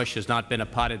W. Bush has not been a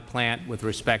potted plant with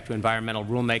respect to environmental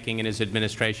rulemaking in his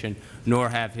administration, nor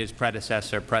have his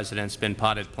predecessor presidents been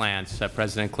potted plants.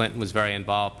 President Clinton was very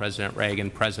involved, President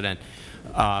Reagan, President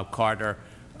Carter,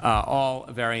 all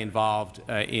very involved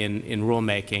in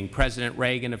rulemaking. President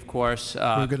Reagan, of course.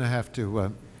 We're going to have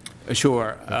to.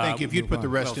 Sure. Thank you. If you'd put the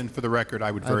rest in for the record, I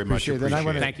would very much appreciate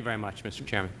it. Thank you very much, Mr.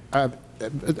 Chairman.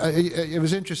 It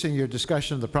was interesting, your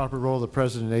discussion of the proper role of the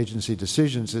President in agency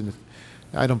decisions, and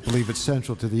I don't believe it's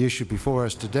central to the issue before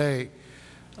us today.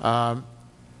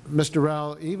 Mr.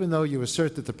 Rowell, even though you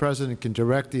assert that the President can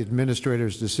direct the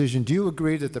Administrator's decision, do you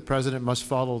agree that the President must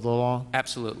follow the law?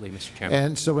 Absolutely, Mr. Chairman.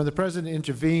 And so when the President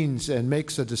intervenes and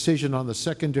makes a decision on the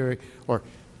secondary, or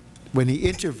when he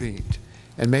intervened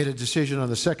and made a decision on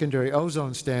the secondary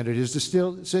ozone standard, his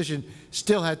decision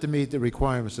still had to meet the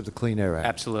requirements of the Clean Air Act?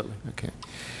 Absolutely. Okay.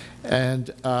 And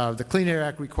the Clean Air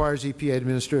Act requires EPA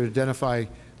Administrator to identify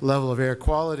level of air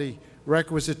quality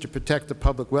requisite to protect the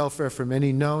public welfare from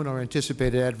any known or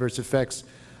anticipated adverse effects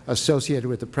associated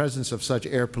with the presence of such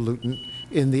air pollutant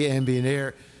in the ambient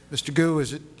air. Mr. Gu,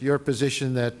 is it your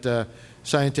position that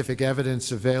scientific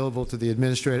evidence available to the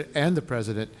Administrator and the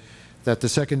President that the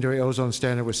secondary ozone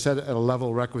standard was set at a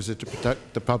level requisite to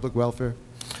protect the public welfare?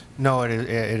 No, it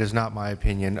is not my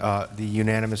opinion. The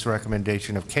unanimous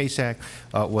recommendation of CASAC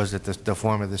was that the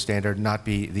form of the standard not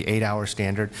be the 8-hour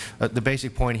standard. The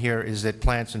basic point here is that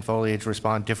plants and foliage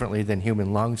respond differently than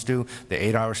human lungs do. The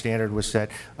 8-hour standard was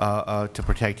set to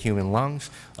protect human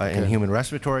lungs and human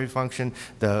respiratory function.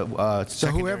 So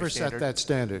whoever set that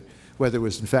standard, whether it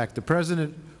was in fact the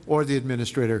President or the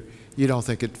Administrator, you don't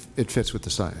think it fits with the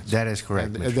science? That is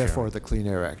correct, and therefore the Clean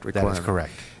Air Act requirement. That is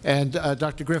correct. And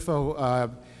Dr.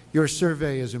 Griffo, your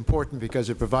survey is important because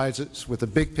it provides us with a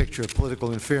big picture of political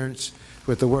interference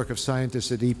with the work of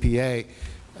scientists at EPA.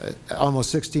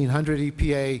 Almost 1,600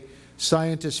 EPA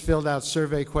scientists filled out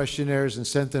survey questionnaires and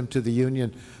sent them to the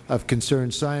Union of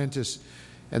Concerned Scientists,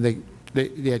 and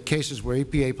they had cases where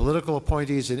EPA political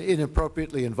appointees had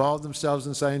inappropriately involved themselves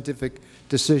in scientific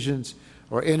decisions,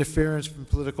 or interference from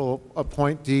political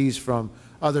appointees from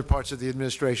other parts of the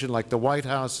administration like the White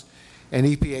House, and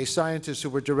EPA scientists who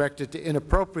were directed to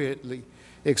inappropriately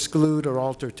exclude or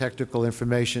alter technical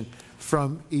information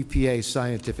from EPA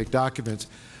scientific documents.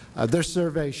 Their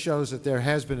survey shows that there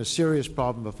has been a serious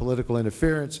problem of political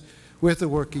interference with the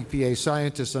work EPA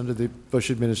scientists under the Bush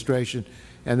administration,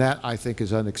 and that, I think,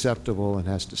 is unacceptable and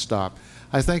has to stop.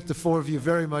 I thank the four of you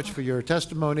very much for your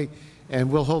testimony, and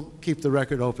we'll keep the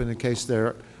record open in case there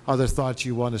are other thoughts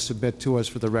you want to submit to us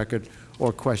for the record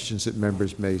or questions that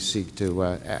members may seek to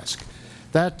ask.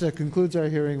 That concludes our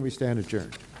hearing. We stand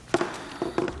adjourned.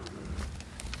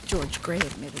 George Gray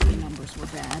admitted the numbers were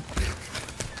bad.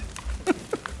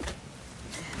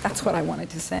 That's what I wanted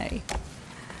to say.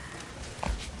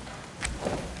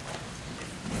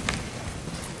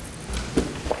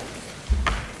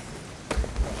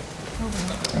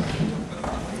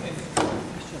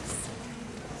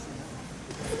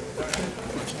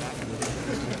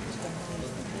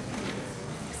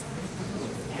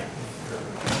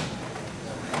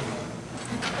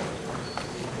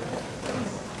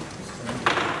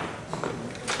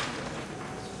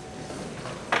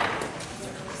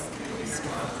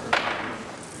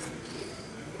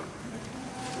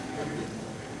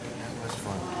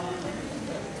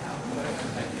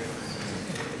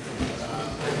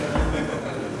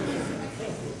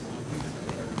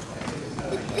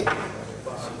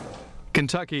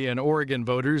 Kentucky and Oregon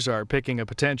voters are picking a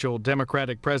potential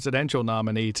Democratic presidential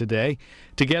nominee today.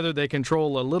 Together, they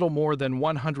control a little more than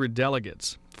 100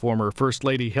 delegates. Former First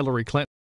Lady Hillary Clinton